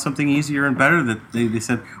found something easier and better that they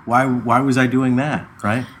said, why was I doing that,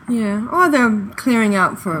 right? Yeah, or they're clearing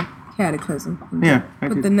out for Cataclysm. Yeah,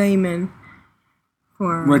 put the name in.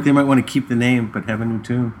 Right, they might want to keep the name but have a new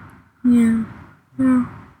tune. Yeah.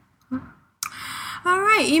 All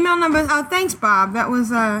right, email number. Thanks, Bob. That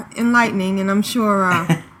was enlightening, and I'm sure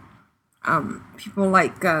people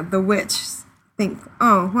like The Witch think,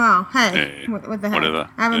 oh, well, hey, what the heck? Whatever.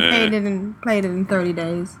 I haven't played it in 30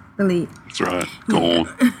 days. Delete. That's right. Go on.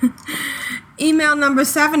 Email number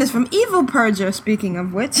 7 is from Evil Purger, speaking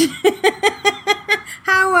of which.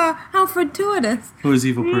 How fortuitous. Who is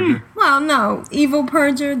Evil Purger? Well, no. Evil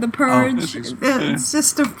Purger, the Purge. It's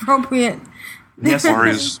just appropriate. Yes,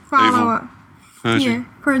 Warriors. Follow-up. Purging. Yeah,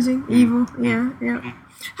 purging. Evil. Yeah.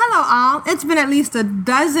 Hello, all. It's been at least a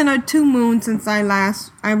dozen or 2 moons since I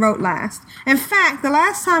wrote last. In fact, the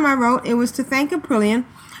last time I wrote, it was to thank Aprillian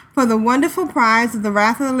for the wonderful prize of the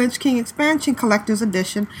Wrath of the Lich King Expansion Collector's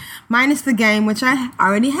Edition, minus the game, which I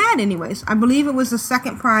already had anyways. I believe it was the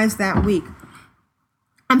second prize that week.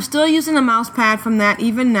 I'm still using a mouse pad from that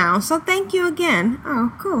even now, so thank you again.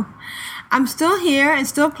 Oh, cool. I'm still here and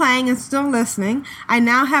still playing and still listening. I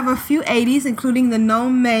now have a few 80s, including the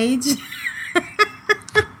Gnome Mage.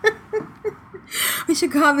 We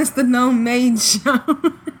should call this the Gnome Mage Show.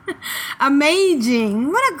 Amazing.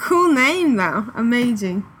 What a cool name, though.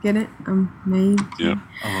 Amazing. Get it? Amazing. Yep.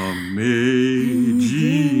 Amazing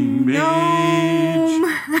Mage.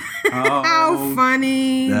 How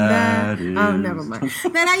funny that is. Oh, never mind.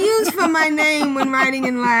 That I use for my name when writing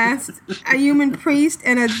in last. A human priest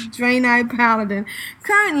and a Draenei paladin.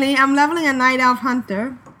 Currently, I'm leveling a night elf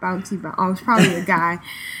hunter. Bouncy. Oh, it's probably a guy.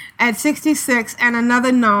 At 66, and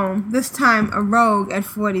another gnome. This time, a rogue at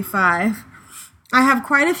 45. I have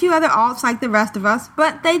quite a few other alts like the rest of us,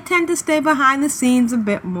 but they tend to stay behind the scenes a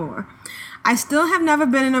bit more. I still have never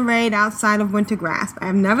been in a raid outside of Wintergrasp. I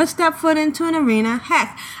have never stepped foot into an arena.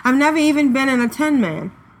 Heck, I've never even been in a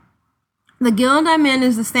 10-man. The guild I'm in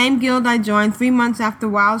is the same guild I joined 3 months after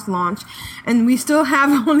WoW's launch, and we still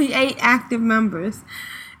have only 8 active members.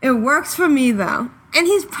 It works for me, though. And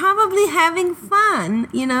he's probably having fun,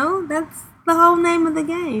 you know? That's the whole name of the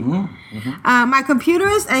game. Mm-hmm. My computer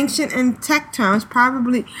is ancient in tech terms,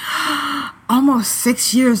 probably almost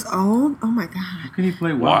 6 years old. Oh my god! How can you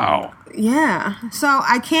play WoW? Wow. Yeah. So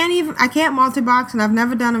I can't multi-box, and I've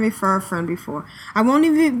never done a refer a friend before. I won't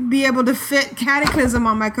even be able to fit Cataclysm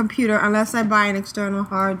on my computer unless I buy an external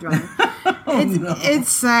hard drive. It's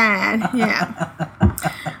sad. Yeah.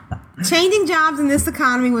 Changing jobs in this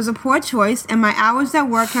economy was a poor choice, and my hours at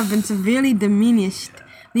work have been severely diminished,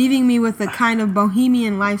 leaving me with a kind of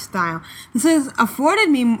bohemian lifestyle. This has afforded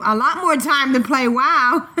me a lot more time to play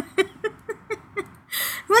WoW,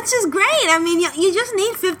 which is great. I mean, you just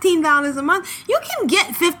need $15 a month. You can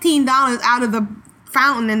get $15 out of the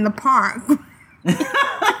fountain in the park.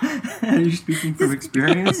 Are you speaking from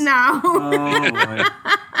experience? No.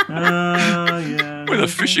 Oh, yeah. With a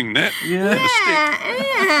fishing net. Yeah.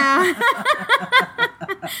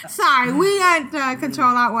 Sorry, we at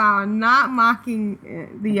Control Out WoW are not mocking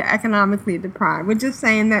the economically deprived. We're just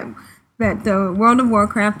saying that the World of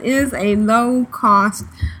Warcraft is a low-cost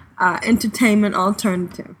entertainment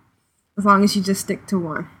alternative, as long as you just stick to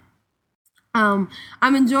one. I'm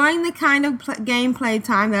enjoying the kind of gameplay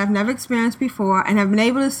time that I've never experienced before and have been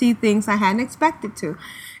able to see things I hadn't expected to.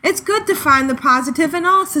 It's good to find the positive in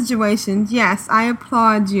all situations. Yes, I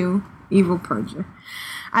applaud you, Evil Purger.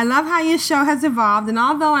 I love how your show has evolved, and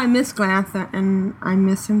although I miss Glantha, and I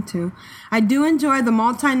miss him too, I do enjoy the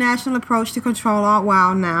multinational approach to Control Alt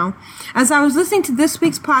WoW now. As I was listening to this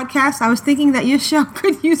week's podcast, I was thinking that your show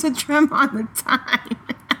could use a trim on the time.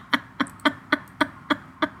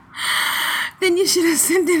 Then you should have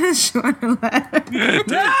sent in a shorter letter. Yeah, it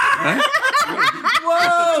did.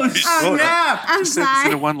 Whoa, snap! I'm sorry.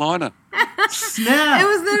 It's a one-liner. Snap! It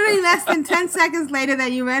was literally less than 10 seconds later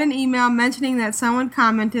that you read an email mentioning that someone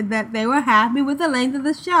commented that they were happy with the length of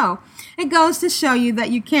the show. It goes to show you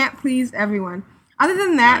that you can't please everyone. Other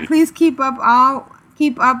than that, please keep up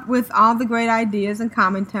with all the great ideas and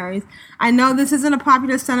commentaries. I know this isn't a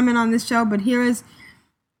popular sentiment on this show, but here is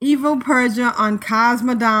Evil Purger on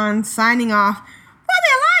Cosmodon signing off for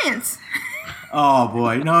the Alliance. Oh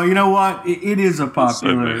boy, no, you know what? It is a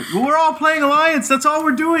popular. We're all playing Alliance. That's all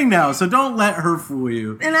we're doing now. So don't let her fool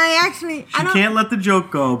you. And I can't let the joke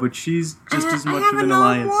go, but she's just as much of an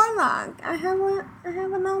Alliance. I have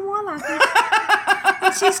a gnome warlock.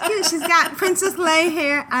 She's cute. She's got Princess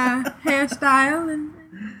Leia hairstyle and.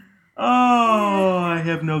 Oh, I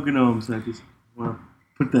have no gnomes. I just want to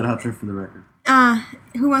put that out there for the record.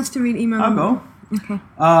 Who wants to read email? I'll go. Okay.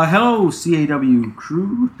 Hello, CAW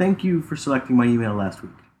crew. Thank you for selecting my email last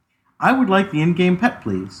week. I would like the in-game pet,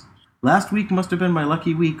 please. Last week must have been my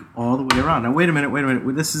lucky week all the way around. Now, wait a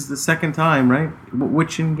minute. This is the second time, right?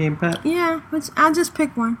 Which in-game pet? Yeah, I'll just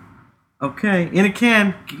pick one. Okay, and it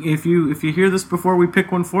can. If you hear this before we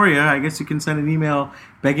pick one for you, I guess you can send an email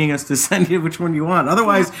begging us to send you which one you want.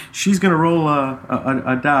 Otherwise, she's going to roll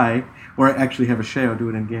a die, or actually have a Shayo do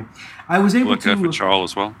it in-game. I was able to... Go for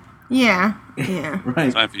Charles as well. Yeah.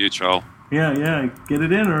 Right. Time for you, Charles. Yeah. Get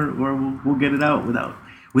it in, or we'll get it out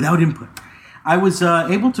without input. I was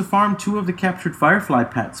able to farm 2 of the captured Firefly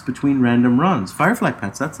pets between random runs. Firefly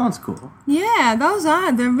pets, that sounds cool. Yeah,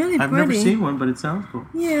 they're really pretty. I've never seen one, but it sounds cool.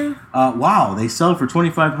 Yeah. Wow, they sell for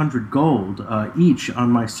 2,500 gold each on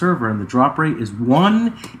my server, and the drop rate is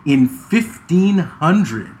 1 in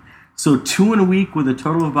 1,500. So 2 in a week with a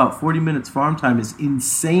total of about 40 minutes farm time is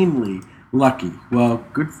insanely lucky. Well,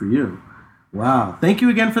 good for you. Wow. Thank you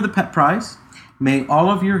again for the pet prize. May all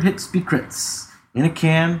of your hits be crits. In a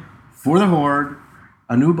can, for the Horde,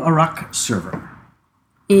 Anub Arak server.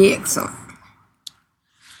 Excellent.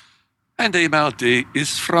 And email D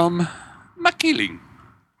is from Makiling.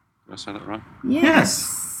 Did I say that right?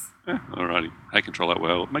 Yes. Yeah, alrighty. Hey, Control That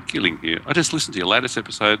Well. Makiling here. I just listened to your latest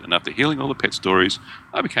episode, and after hearing all the pet stories,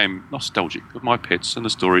 I became nostalgic of my pets and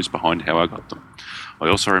the stories behind how I got them. I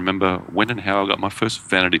also remember when and how I got my first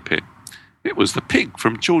vanity pet. It was the pig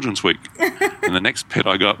from Children's Week. And the next pet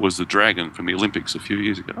I got was the dragon from the Olympics a few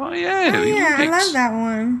years ago. Oh, yeah, the I Olympics. love that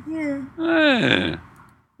one. Yeah. Yeah.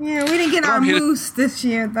 Yeah, we didn't get our moose this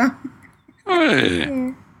year, though. Oh,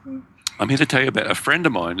 yeah. I'm here to tell you about a friend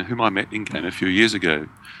of mine whom I met in-game a few years ago.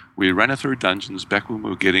 We ran her through dungeons back when we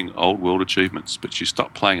were getting old world achievements, but she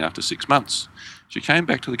stopped playing after 6 months. She came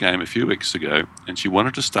back to the game a few weeks ago, and she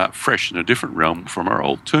wanted to start fresh in a different realm from her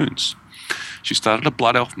old tunes. She started a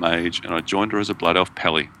Blood Elf Mage, and I joined her as a Blood Elf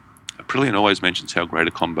Pally. Aprillian always mentions how great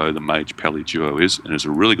a combo the Mage Pally duo is, and it's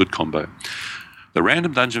a really good combo. The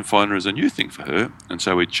random dungeon finder is a new thing for her, and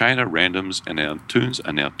so we chain her randoms, and our tunes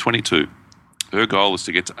are now 22. Her goal is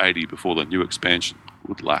to get to 80 before the new expansion.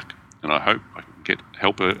 Good luck, and I hope I can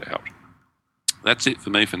help her out. That's it for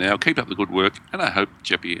me for now. Keep up the good work, and I hope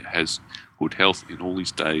Jeppy has good health in all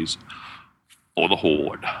these days for the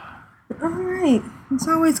Horde. All right. It's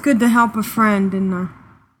always good to help a friend and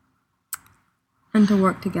to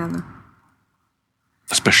work together.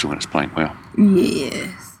 Especially when it's playing well.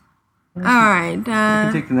 Yes. All right. I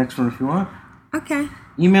can take the next one if you want. Okay.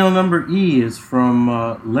 Email number E is from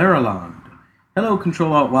Laraland. Hello,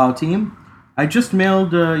 Control Alt WoW team. I just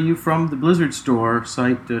mailed you from the Blizzard store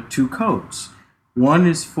site 2 codes. One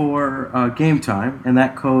is for game time, and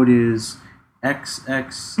that code is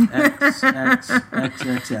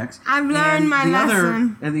XXXXXXX. I've learned my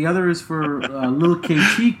lesson. And the other is for little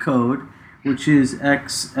KT code, which is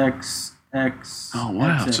XXX. Oh,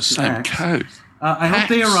 wow, it's the same code. I hope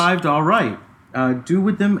they arrived all right. Do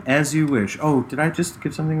with them as you wish. Oh, did I just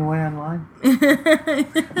give something away online?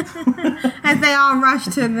 As they all rush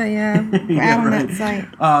to the Battlenet site.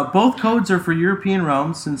 Both codes are for European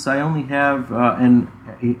realms, since I only have an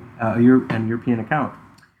European account.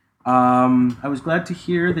 I was glad to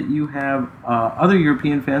hear that you have other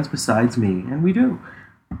European fans besides me, and we do.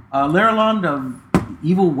 Laraland of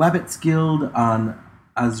Evil Wabbits Guild on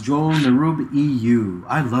Azjol Narub EU.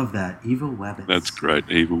 I love that. Evil Wabbits. That's great.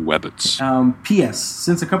 Evil Wabbits. P.S.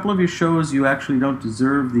 Since a couple of your shows, you actually don't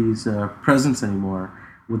deserve these presents anymore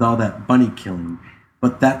with all that bunny killing.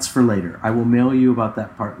 But that's for later. I will mail you about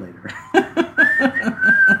that part later.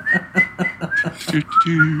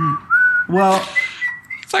 Well...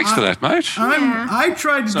 Thanks for that, mate. I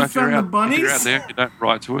tried to defend the bunnies. If you're out there and you don't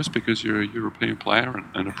write to us because you're a European player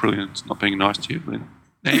and Aprillian's not being nice to you, then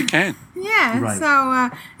now you can. Yeah, right. So,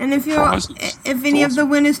 and if any of the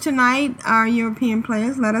winners tonight are European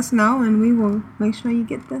players, let us know and we will make sure you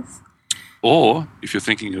get this. Or if you're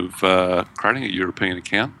thinking of creating a European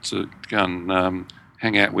account to go and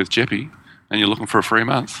hang out with Jeppy and you're looking for a free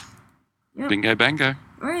month, bingo bango.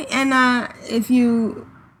 Right, and if you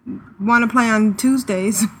want to play on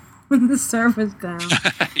Tuesdays when the server's down.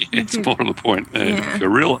 It's more to the point. If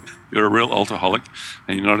you're a real alcoholic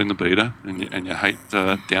and you're not in the beta and you hate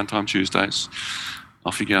downtime Tuesdays,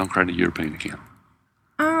 off you go and create a European account.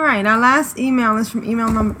 All right, our last email is from email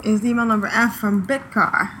number F from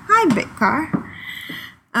Bitcar. Hi, Bitcar.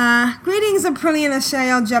 Greetings, Aprillian,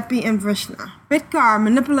 Ashael, Jeppy, and Vrishna. Bitcar,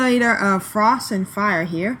 manipulator of frost and fire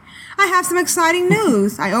here. I have some exciting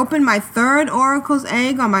news. I opened my 3rd Oracle's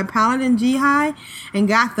egg on my Paladin Jihai and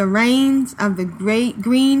got the reins of the great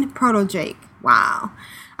green Proto-Jake. Wow.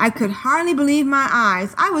 I could hardly believe my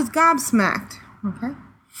eyes. I was gobsmacked. Okay.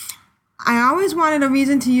 I always wanted a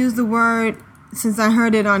reason to use the word since I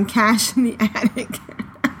heard it on Cash in the Attic.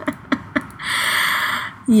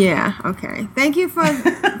 Yeah, okay. Thank you,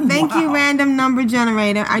 random number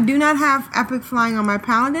generator. I do not have epic flying on my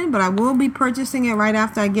Paladin, but I will be purchasing it right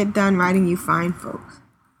after I get done writing you fine folks.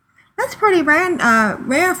 That's pretty rare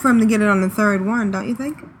for him to get it on the 3rd one, don't you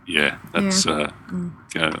think? Yeah, that's, I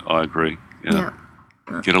agree. Yeah.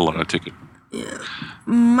 Get a lotto ticket. Yeah.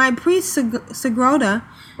 My priest, Sagrota,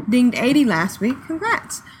 dinged 80 last week.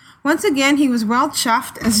 Congrats. Once again, he was well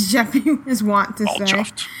chuffed, as Jeppy is wont to say. Well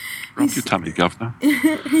chuffed. Rub your tummy, governor.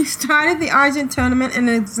 He started the Argent tournament and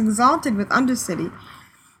is exalted with Undercity.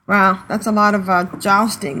 Wow, that's a lot of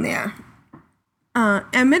jousting there.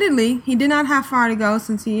 Admittedly, he did not have far to go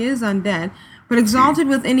since he is undead, but exalted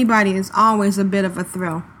with anybody is always a bit of a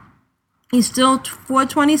thrill. He's still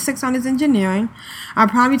 426 on his engineering. I'll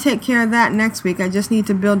probably take care of that next week. I just need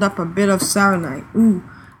to build up a bit of Saronite. Ooh,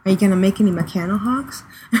 are you going to make any Mechanohawks?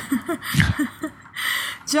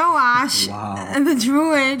 Joash, the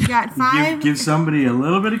druid, got 5. Give somebody a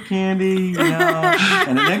little bit of candy, you know,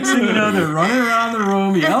 and the next thing you know, they're running around the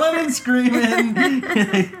room yelling and screaming.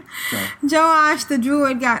 Joash, the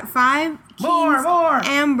druid, got 5 keys, more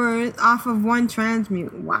ambers off of 1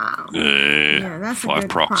 transmute. Wow. Yeah, that's 5 a good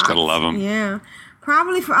procs. Gotta love them. Yeah.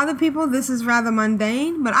 Probably for other people, this is rather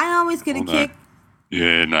mundane, but I always get a kick.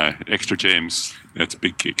 Yeah, no. Extra gems. That's a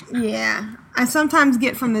big kick. Yeah. I sometimes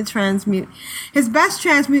get from the transmute. His best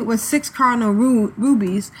transmute was 6 cardinal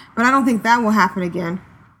rubies, but I don't think that will happen again.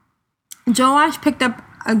 Joash picked up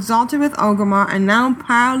Exalted with Orgrimmar and now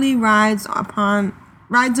proudly rides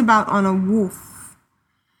about on a wolf.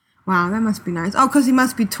 Wow, that must be nice. Oh, because he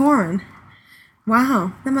must be Tauren.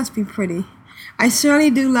 Wow, that must be pretty. I surely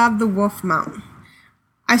do love the wolf mount.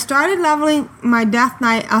 I started leveling my Death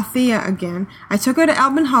Knight Althea again. I took her to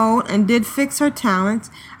Elben Hold and did fix her talents.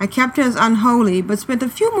 I kept her as unholy, but spent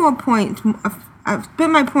I've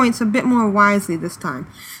spent my points a bit more wisely this time.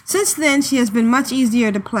 Since then, she has been much easier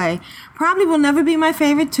to play. Probably will never be my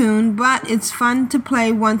favorite tune, but it's fun to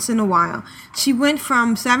play once in a while. She went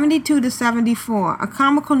from 72 to 74. A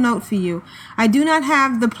comical note for you. I do not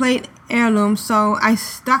have the plate heirloom, so I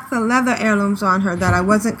stuck the leather heirlooms on her that I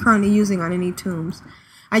wasn't currently using on any tombs.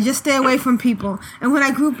 I just stay away from people. And when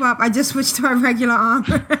I group up, I just switch to my regular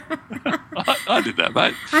armor. I did that,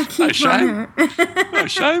 mate. I keep on her. No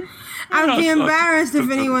shame. I'd be embarrassed if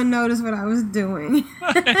anyone noticed what I was doing.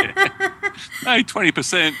 Hey,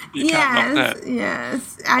 20%. You can't knock that.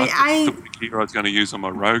 Yes. I was going to use on my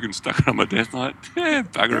rogue and stuck it on my Death Knight. Yeah,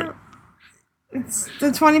 bugger it. It's the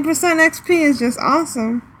 20% XP is just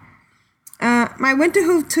awesome. My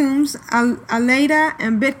Winterhoof tombs, Aleda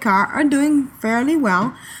and Bitkar, are doing fairly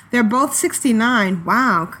well. They're both 69.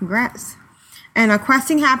 Wow, congrats. And are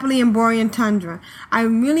questing happily in Borean Tundra.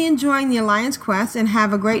 I'm really enjoying the Alliance quest and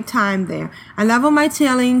have a great time there. I level my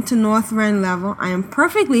tailing to North Ren level. I am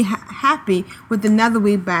perfectly happy with the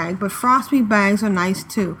Netherweed bag, but Frostweed bags are nice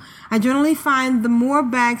too. I generally find the more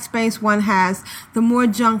bag space one has, the more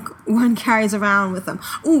junk one carries around with them.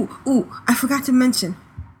 Ooh, I forgot to mention.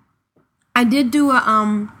 I did do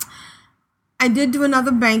another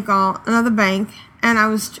bank, and I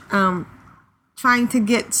was trying to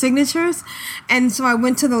get signatures, and so I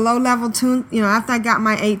went to the low level tune. You know, after I got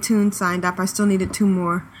my 8 tunes signed up, I still needed 2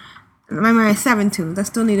 more. My 7 tunes. I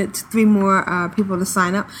still needed 3 more people to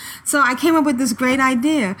sign up. So I came up with this great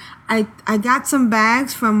idea. I got some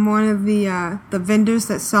bags from one of the vendors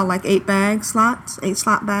that sell like 8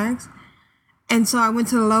 slot bags. And so I went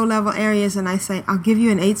to the low-level areas and I say, I'll give you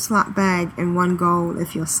an 8-slot bag and 1 gold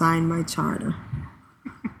if you'll sign my charter.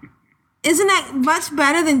 Isn't that much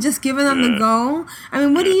better than just giving them the gold? I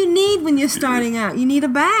mean, what do you need when you're starting out? You need a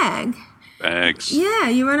bag. Bags. Yeah,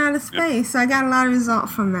 you run out of space. Yep. So I got a lot of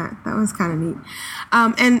results from that. That was kind of neat.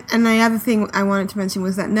 And the other thing I wanted to mention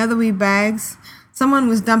was that Netherweed bags, someone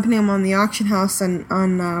was dumping them on the auction house on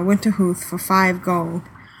Winterhoof for 5 gold.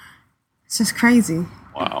 It's just crazy.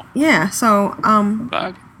 Wow. Yeah, so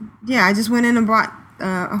bag? Yeah, I just went in and bought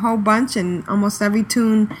a whole bunch, and almost every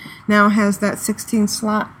tune now has that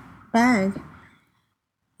 16-slot bag.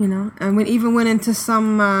 You know, and we even went into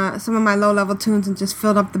some of my low-level tunes and just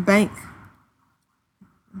filled up the bank.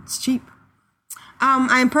 It's cheap.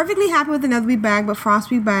 I am perfectly happy with the Netherweed bag, but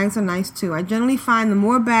Frostweed bags are nice too. I generally find the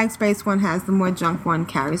more bag space one has, the more junk one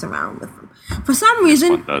carries around with them. For some reason,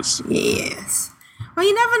 one does. Yes. Well,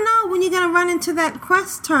 you never know when you're going to run into that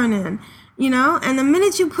quest turn-in, you know? And the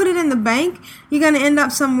minute you put it in the bank, you're going to end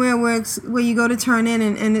up somewhere where you go to turn in,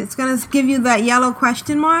 and it's going to give you that yellow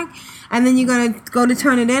question mark, and then you're going to go to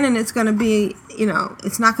turn it in, and it's going to be, you know,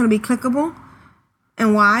 it's not going to be clickable.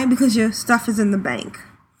 And why? Because your stuff is in the bank.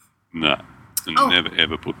 No. Never,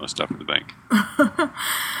 ever put my stuff in the bank.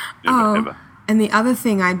 Never, ever. And the other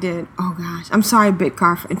thing I did, oh gosh, I'm sorry,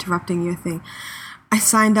 Bitcar, for interrupting your thing. I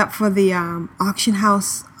signed up for the auction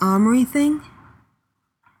house armory thing,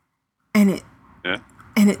 and it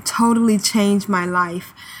totally changed my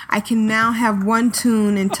life. I can now have 1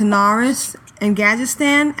 tune in Tanaris and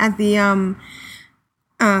Gadgetzan at the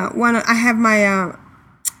I have my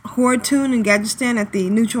Horde tune in Gadgetzan at the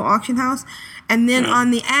neutral auction house, and then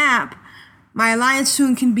on the app, my Alliance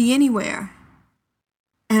tune can be anywhere,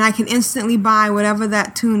 and I can instantly buy whatever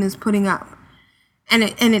that tune is putting up.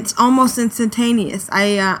 And it's almost instantaneous.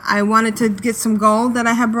 I wanted to get some gold that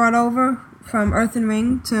I had brought over from Earthen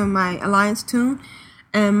Ring to my Alliance tune,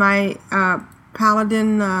 and my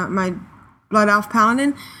Paladin, my Blood Elf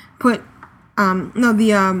Paladin, put my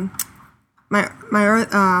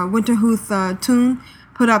Winterhoof tune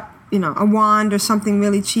put up, you know, a wand or something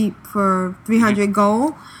really cheap for 300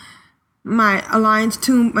 gold. my Alliance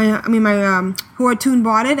Tune, my Horde Tune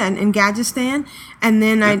bought it in Gadgetstan, and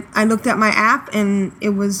then I looked at my app and it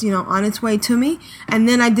was on its way to me, and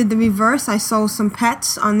then I did the reverse. I sold some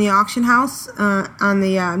pets on the auction house, on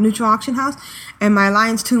the neutral auction house, and my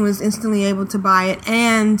Alliance Tune was instantly able to buy it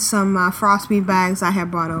and some Frostbeat bags I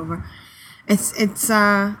had brought over. It's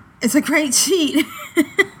a great cheat.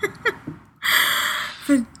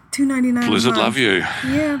 For $2.99. Blizzard love you.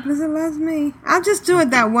 Yeah, Blizzard loves me. I'll just do it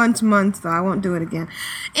that once a month, though. I won't do it again.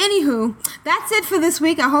 Anywho, that's it for this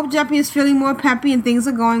week. I hope Jeppy is feeling more peppy and things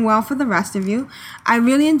are going well for the rest of you. I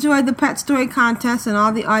really enjoyed the pet story contest and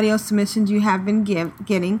all the audio submissions you have been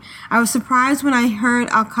getting. I was surprised when I heard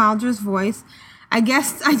Alcadra's voice. I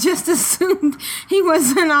guess I just assumed he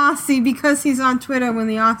was an Aussie because he's on Twitter when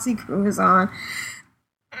the Aussie crew is on.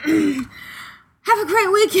 Have a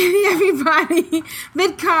great weekend, everybody.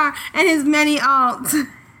 Vidcar and his many alts.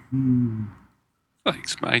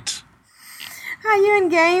 Thanks, mate. How you in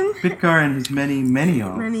game? Vidcar and his many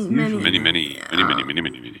alts. Many.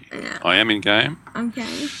 Yeah. I am in game.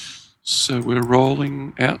 Okay. So we're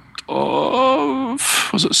rolling out of,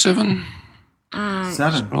 was it 7? 7.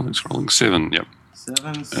 Scrolling 7, yep.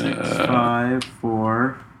 7, 6, 5,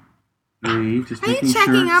 4, 3. Just Are you making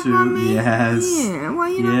checking sure up to. on me? Yes. Yeah. Well,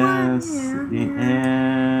 you know yes. what? Yeah.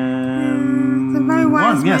 And It's a very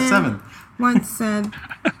wise 1. man. Yes, 7. Once said.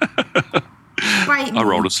 Bite me. I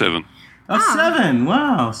rolled a 7. Oh, 7.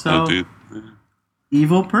 Wow. So,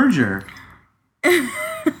 evil Purger.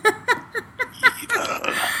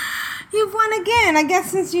 You've won again. I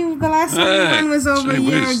guess since the last time you won was over a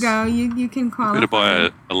year ago, you can qualify. Better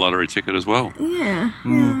buy a lottery ticket as well. Yeah.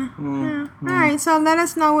 All right, so let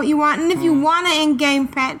us know what you want. And if you want an in-game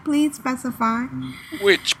pet, please specify.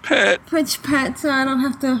 Which pet? Which pet, so I don't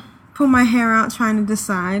have to pull my hair out trying to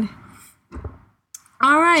decide.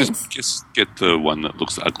 All right. Just get the one that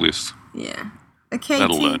looks the ugliest. Yeah. The KT.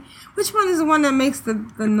 That'll learn. Which one is the one that makes the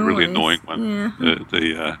noise? Really annoying one. Yeah.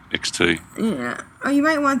 The XT. Yeah. Oh, you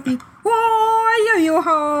might want the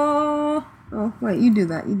oh, wait, you do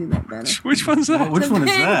that. You do that better. Which one's that? Which one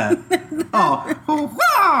is that? Yeah,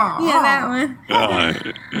 that one.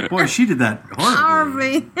 Yeah. Boy, she did that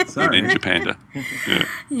horribly. Sorry. Ninja Panda.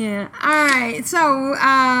 Yeah. All right.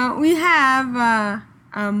 So we have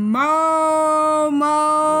a moments.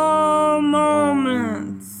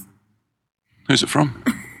 Who's it from?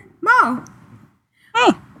 Mo.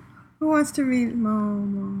 Oh. Who wants to read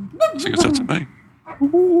Mo? I think it's up to me.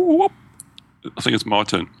 I think it's my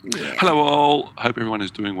turn. Yeah. Hello all. Hope everyone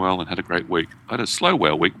is doing well and had a great week. I had a slow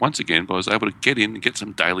WoW week once again, but I was able to get in and get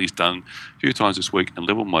some dailies done a few times this week and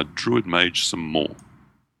level my Druid Mage some more.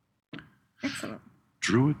 Excellent.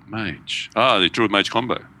 Druid Mage. The Druid Mage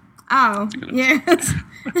combo. Oh, yes.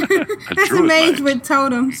 That's a mage with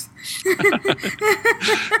totems.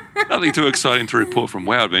 Nothing too exciting to report from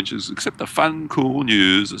WoW Adventures except the fun, cool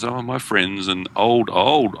news that some of my friends and old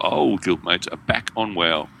guildmates are back on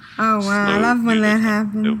WoW. Oh, wow. I love when that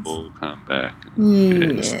happens. They'll all come back.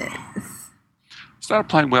 Yes. Started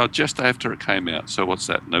playing WoW just after it came out. So what's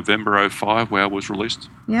that? November 05, WoW was released.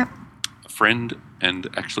 Yep. A friend, and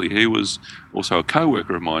actually he was also a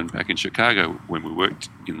co-worker of mine back in Chicago when we worked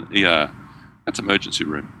in the ER. That's emergency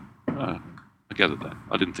room. I gathered that.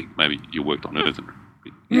 I didn't think maybe you worked on Earthen.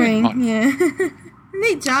 Yeah.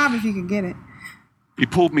 Neat job if you could get it. He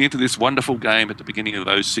pulled me into this wonderful game at the beginning of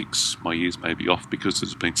 06. My years may be off because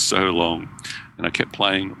it's been so long, and I kept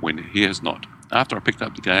playing when he has not. After I picked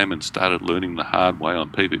up the game and started learning the hard way on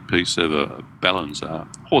PvP server Balance,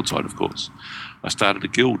 Horde side of course, I started a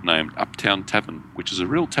guild named Uptown Tavern, which is a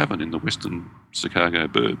real tavern in the western Chicago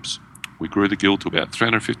burbs. We grew the guild to about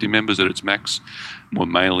 350 members at its max, and were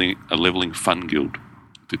mainly a leveling fun guild.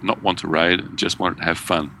 Did not want to raid and just wanted to have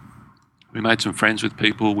fun. We made some friends with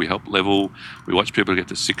people, we helped level, we watched people get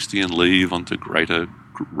to 60 and leave onto greater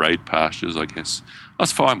raid pastures, I guess. I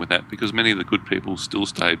was fine with that because many of the good people still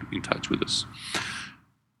stayed in touch with us.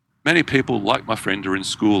 Many people, like my friend, are in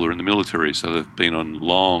school or in the military, so they've been on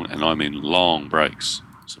long, and I mean long, breaks.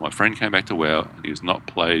 So my friend came back to WoW and he has not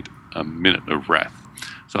played a minute of Wrath.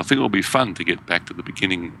 So I think it'll be fun to get back to the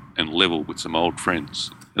beginning and level with some old friends.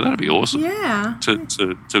 And that'd be awesome. Yeah.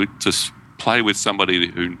 To play with somebody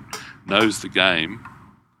who knows the game,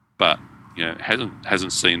 but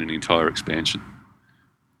hasn't seen an entire expansion.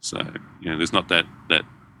 So there's not that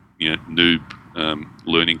noob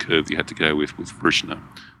learning curve you had to go with Vrishna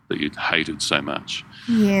that you hated so much.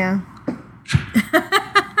 Yeah.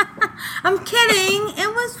 I'm kidding. It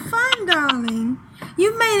was fun, darling.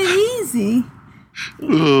 You made it easy.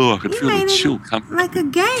 Oh, I could feel the chill coming. Like a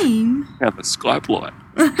game. Out the Skype light.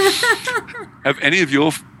 Have any of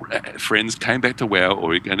your friends came back to WoW,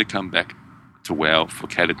 or are you going to come back to WoW for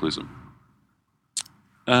Cataclysm?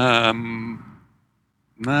 No,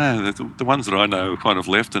 the ones that I know kind of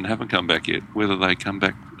left and haven't come back yet. Whether they come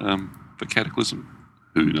back for Cataclysm,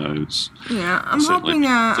 who knows? Yeah, I'm hoping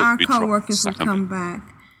our co-workers will come back.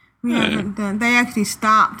 We haven't done. They actually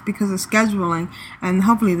stopped because of scheduling, and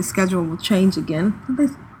hopefully the schedule will change again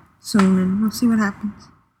soon, and we'll see what happens.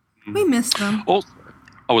 We miss them. Also,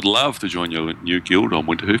 I would love to join your new guild on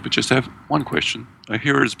Winterhoof, but just have one question. I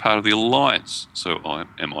hear it is part of the Alliance, so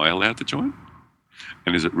am I allowed to join?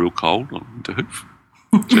 And is it real cold on Winterhoof?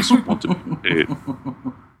 Just want to be prepared.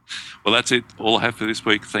 Well, that's it. All I have for this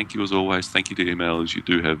week. Thank you as always. Thank you to emailers. You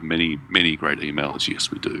do have many, many great emails.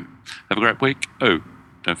 Yes, we do. Have a great week. Oh,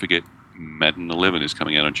 don't forget, Madden 11 is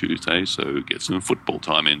coming out on Tuesday, so get some football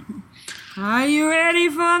time in. Are you ready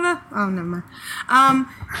for the... Oh, never mind. Well,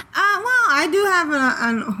 I do have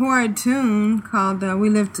a Horde tune called We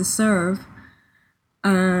Live to Serve.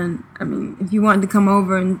 I mean, if you wanted to come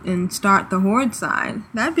over and start the Horde side,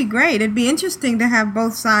 that'd be great. It'd be interesting to have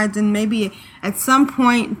both sides and maybe at some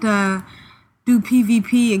point do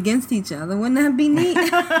PvP against each other. Wouldn't that be neat?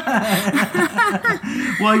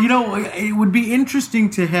 Well, it would be interesting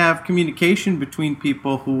to have communication between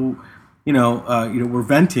people who, were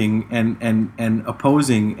venting and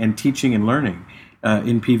opposing and teaching and learning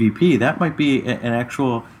in PvP. That might be an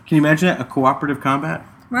actual. Can you imagine that? A cooperative combat?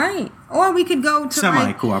 Right. Or we could go to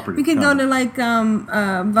semi-cooperative. We could go to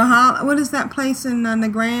Valhalla. What is that place in the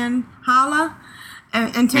Grand Hala?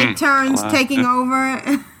 And take turns taking over.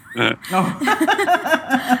 All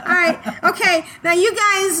right. Okay. Now you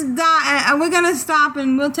guys die. We're gonna stop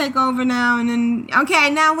and we'll take over now. And then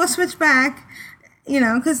now we'll switch back.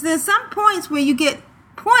 Because there's some points where you get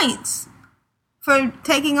points for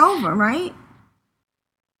taking over, right?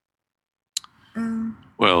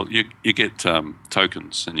 Well, you get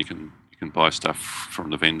tokens, and you can buy stuff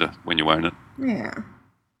from the vendor when you own it. Yeah,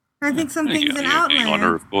 I think some things in Outland.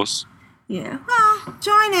 Honor, of course. Yeah. Well,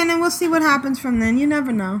 join in, and we'll see what happens from then. You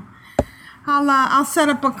never know. I'll set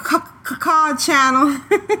up a card channel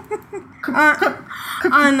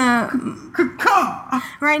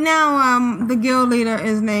right now. The guild leader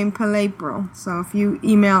is named April, so if you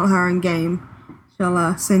email her in game,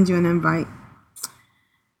 she'll send you an invite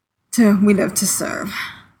to We Live to Serve.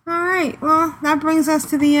 All right, well, that brings us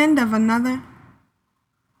to the end of another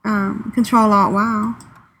Control Alt WoW.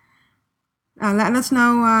 Let us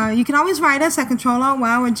know. You can always write us at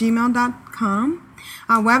controlaltwow@gmail.com.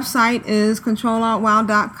 Our website is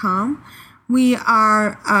controlaltwow.com. We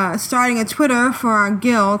are starting a Twitter for our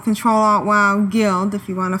guild, Control Alt WoW Guild, if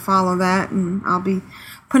you want to follow that. And I'll be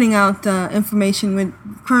putting out information. We're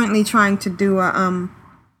currently trying to do a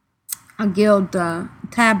guild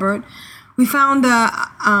tabard. We found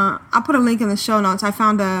I'll put a link in the show notes. I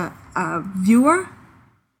found a viewer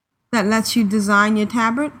that lets you design your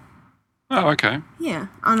tabard. Oh, okay. Yeah,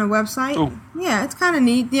 on a website. Cool. Yeah, it's kind of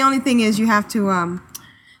neat. The only thing is you have to,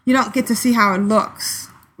 you don't get to see how it looks,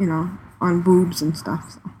 on boobs and stuff.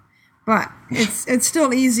 So. But it's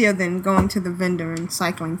still easier than going to the vendor and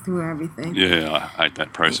cycling through everything. Yeah, I hate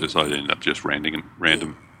that process. I'd end up just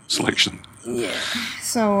random selection. Yeah.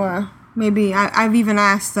 So maybe I've even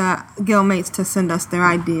asked guildmates to send us their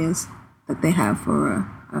ideas that they have for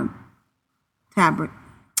a tabard.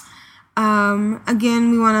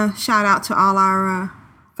 Again, we want to shout out to all our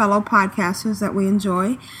fellow podcasters that we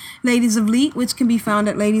enjoy. Ladies of Leet, which can be found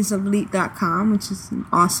at ladiesofleet.com, which is an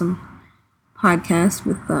awesome podcast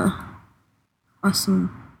with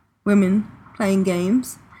awesome women playing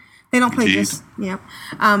games. They don't play just, The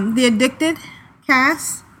Addicted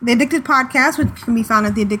Podcast, which can be found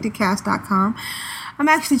at theaddictedcast.com. I'm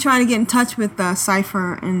actually trying to get in touch with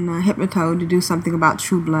Cypher and Hypnotoad to do something about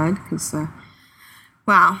True Blood, because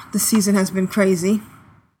wow, the season has been crazy.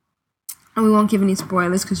 And we won't give any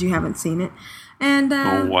spoilers because you haven't seen it. And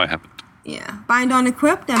I haven't. Yeah. Bind on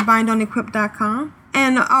Equipped at bindonequipped.com.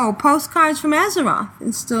 And Postcards from Azeroth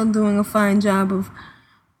is still doing a fine job of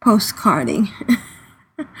postcarding.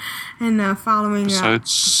 And following Episode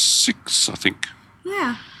 6, I think.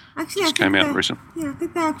 Yeah. Actually, just came out recently. Yeah, I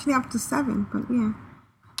think they're actually up to 7, but yeah.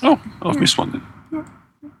 Oh, I've missed one then. Yeah.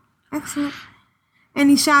 Excellent.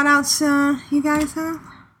 Any shout outs you guys have?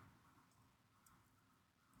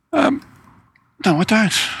 No, I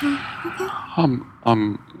don't. Okay.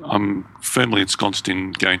 I'm firmly ensconced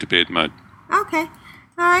in going to bed mode. Okay.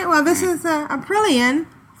 All right. Well, this is Aprillian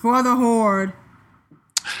for the Horde.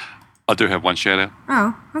 I do have one shout out.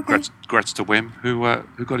 Oh, okay. Congrats to Wem, who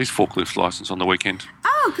got his forklift license on the weekend.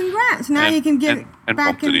 Oh, congrats! Now you can get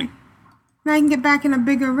back in. Now you can get back in a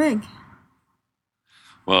bigger rig.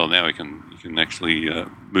 well, now he can actually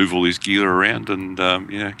move all his gear around and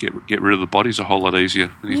get rid of the bodies a whole lot easier.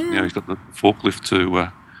 And he's got the forklift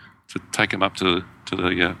to take him up to the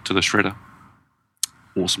shredder.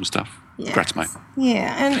 Awesome stuff. Yes. Congrats, mate.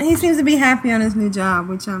 Yeah, and he seems to be happy on his new job,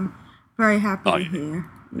 which I'm very happy to hear.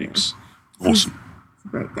 Thanks. Awesome. He's a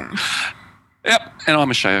great guy. Yep, and I'm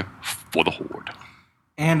Asheo for the Horde.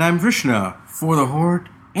 And I'm Vrishna for the Horde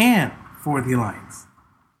and for the Alliance.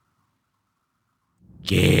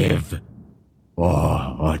 Give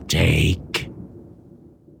or take.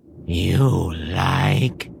 You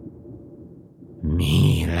like,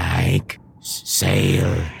 me like,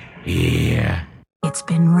 sail here. It's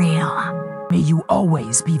been real. May you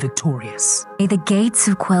always be victorious. May the gates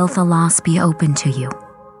of Quel'Thalas be open to you.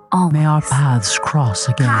 Always. May our paths cross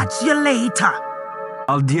again. Catch you later.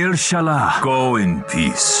 Aldir Shalah. Go in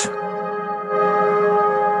peace.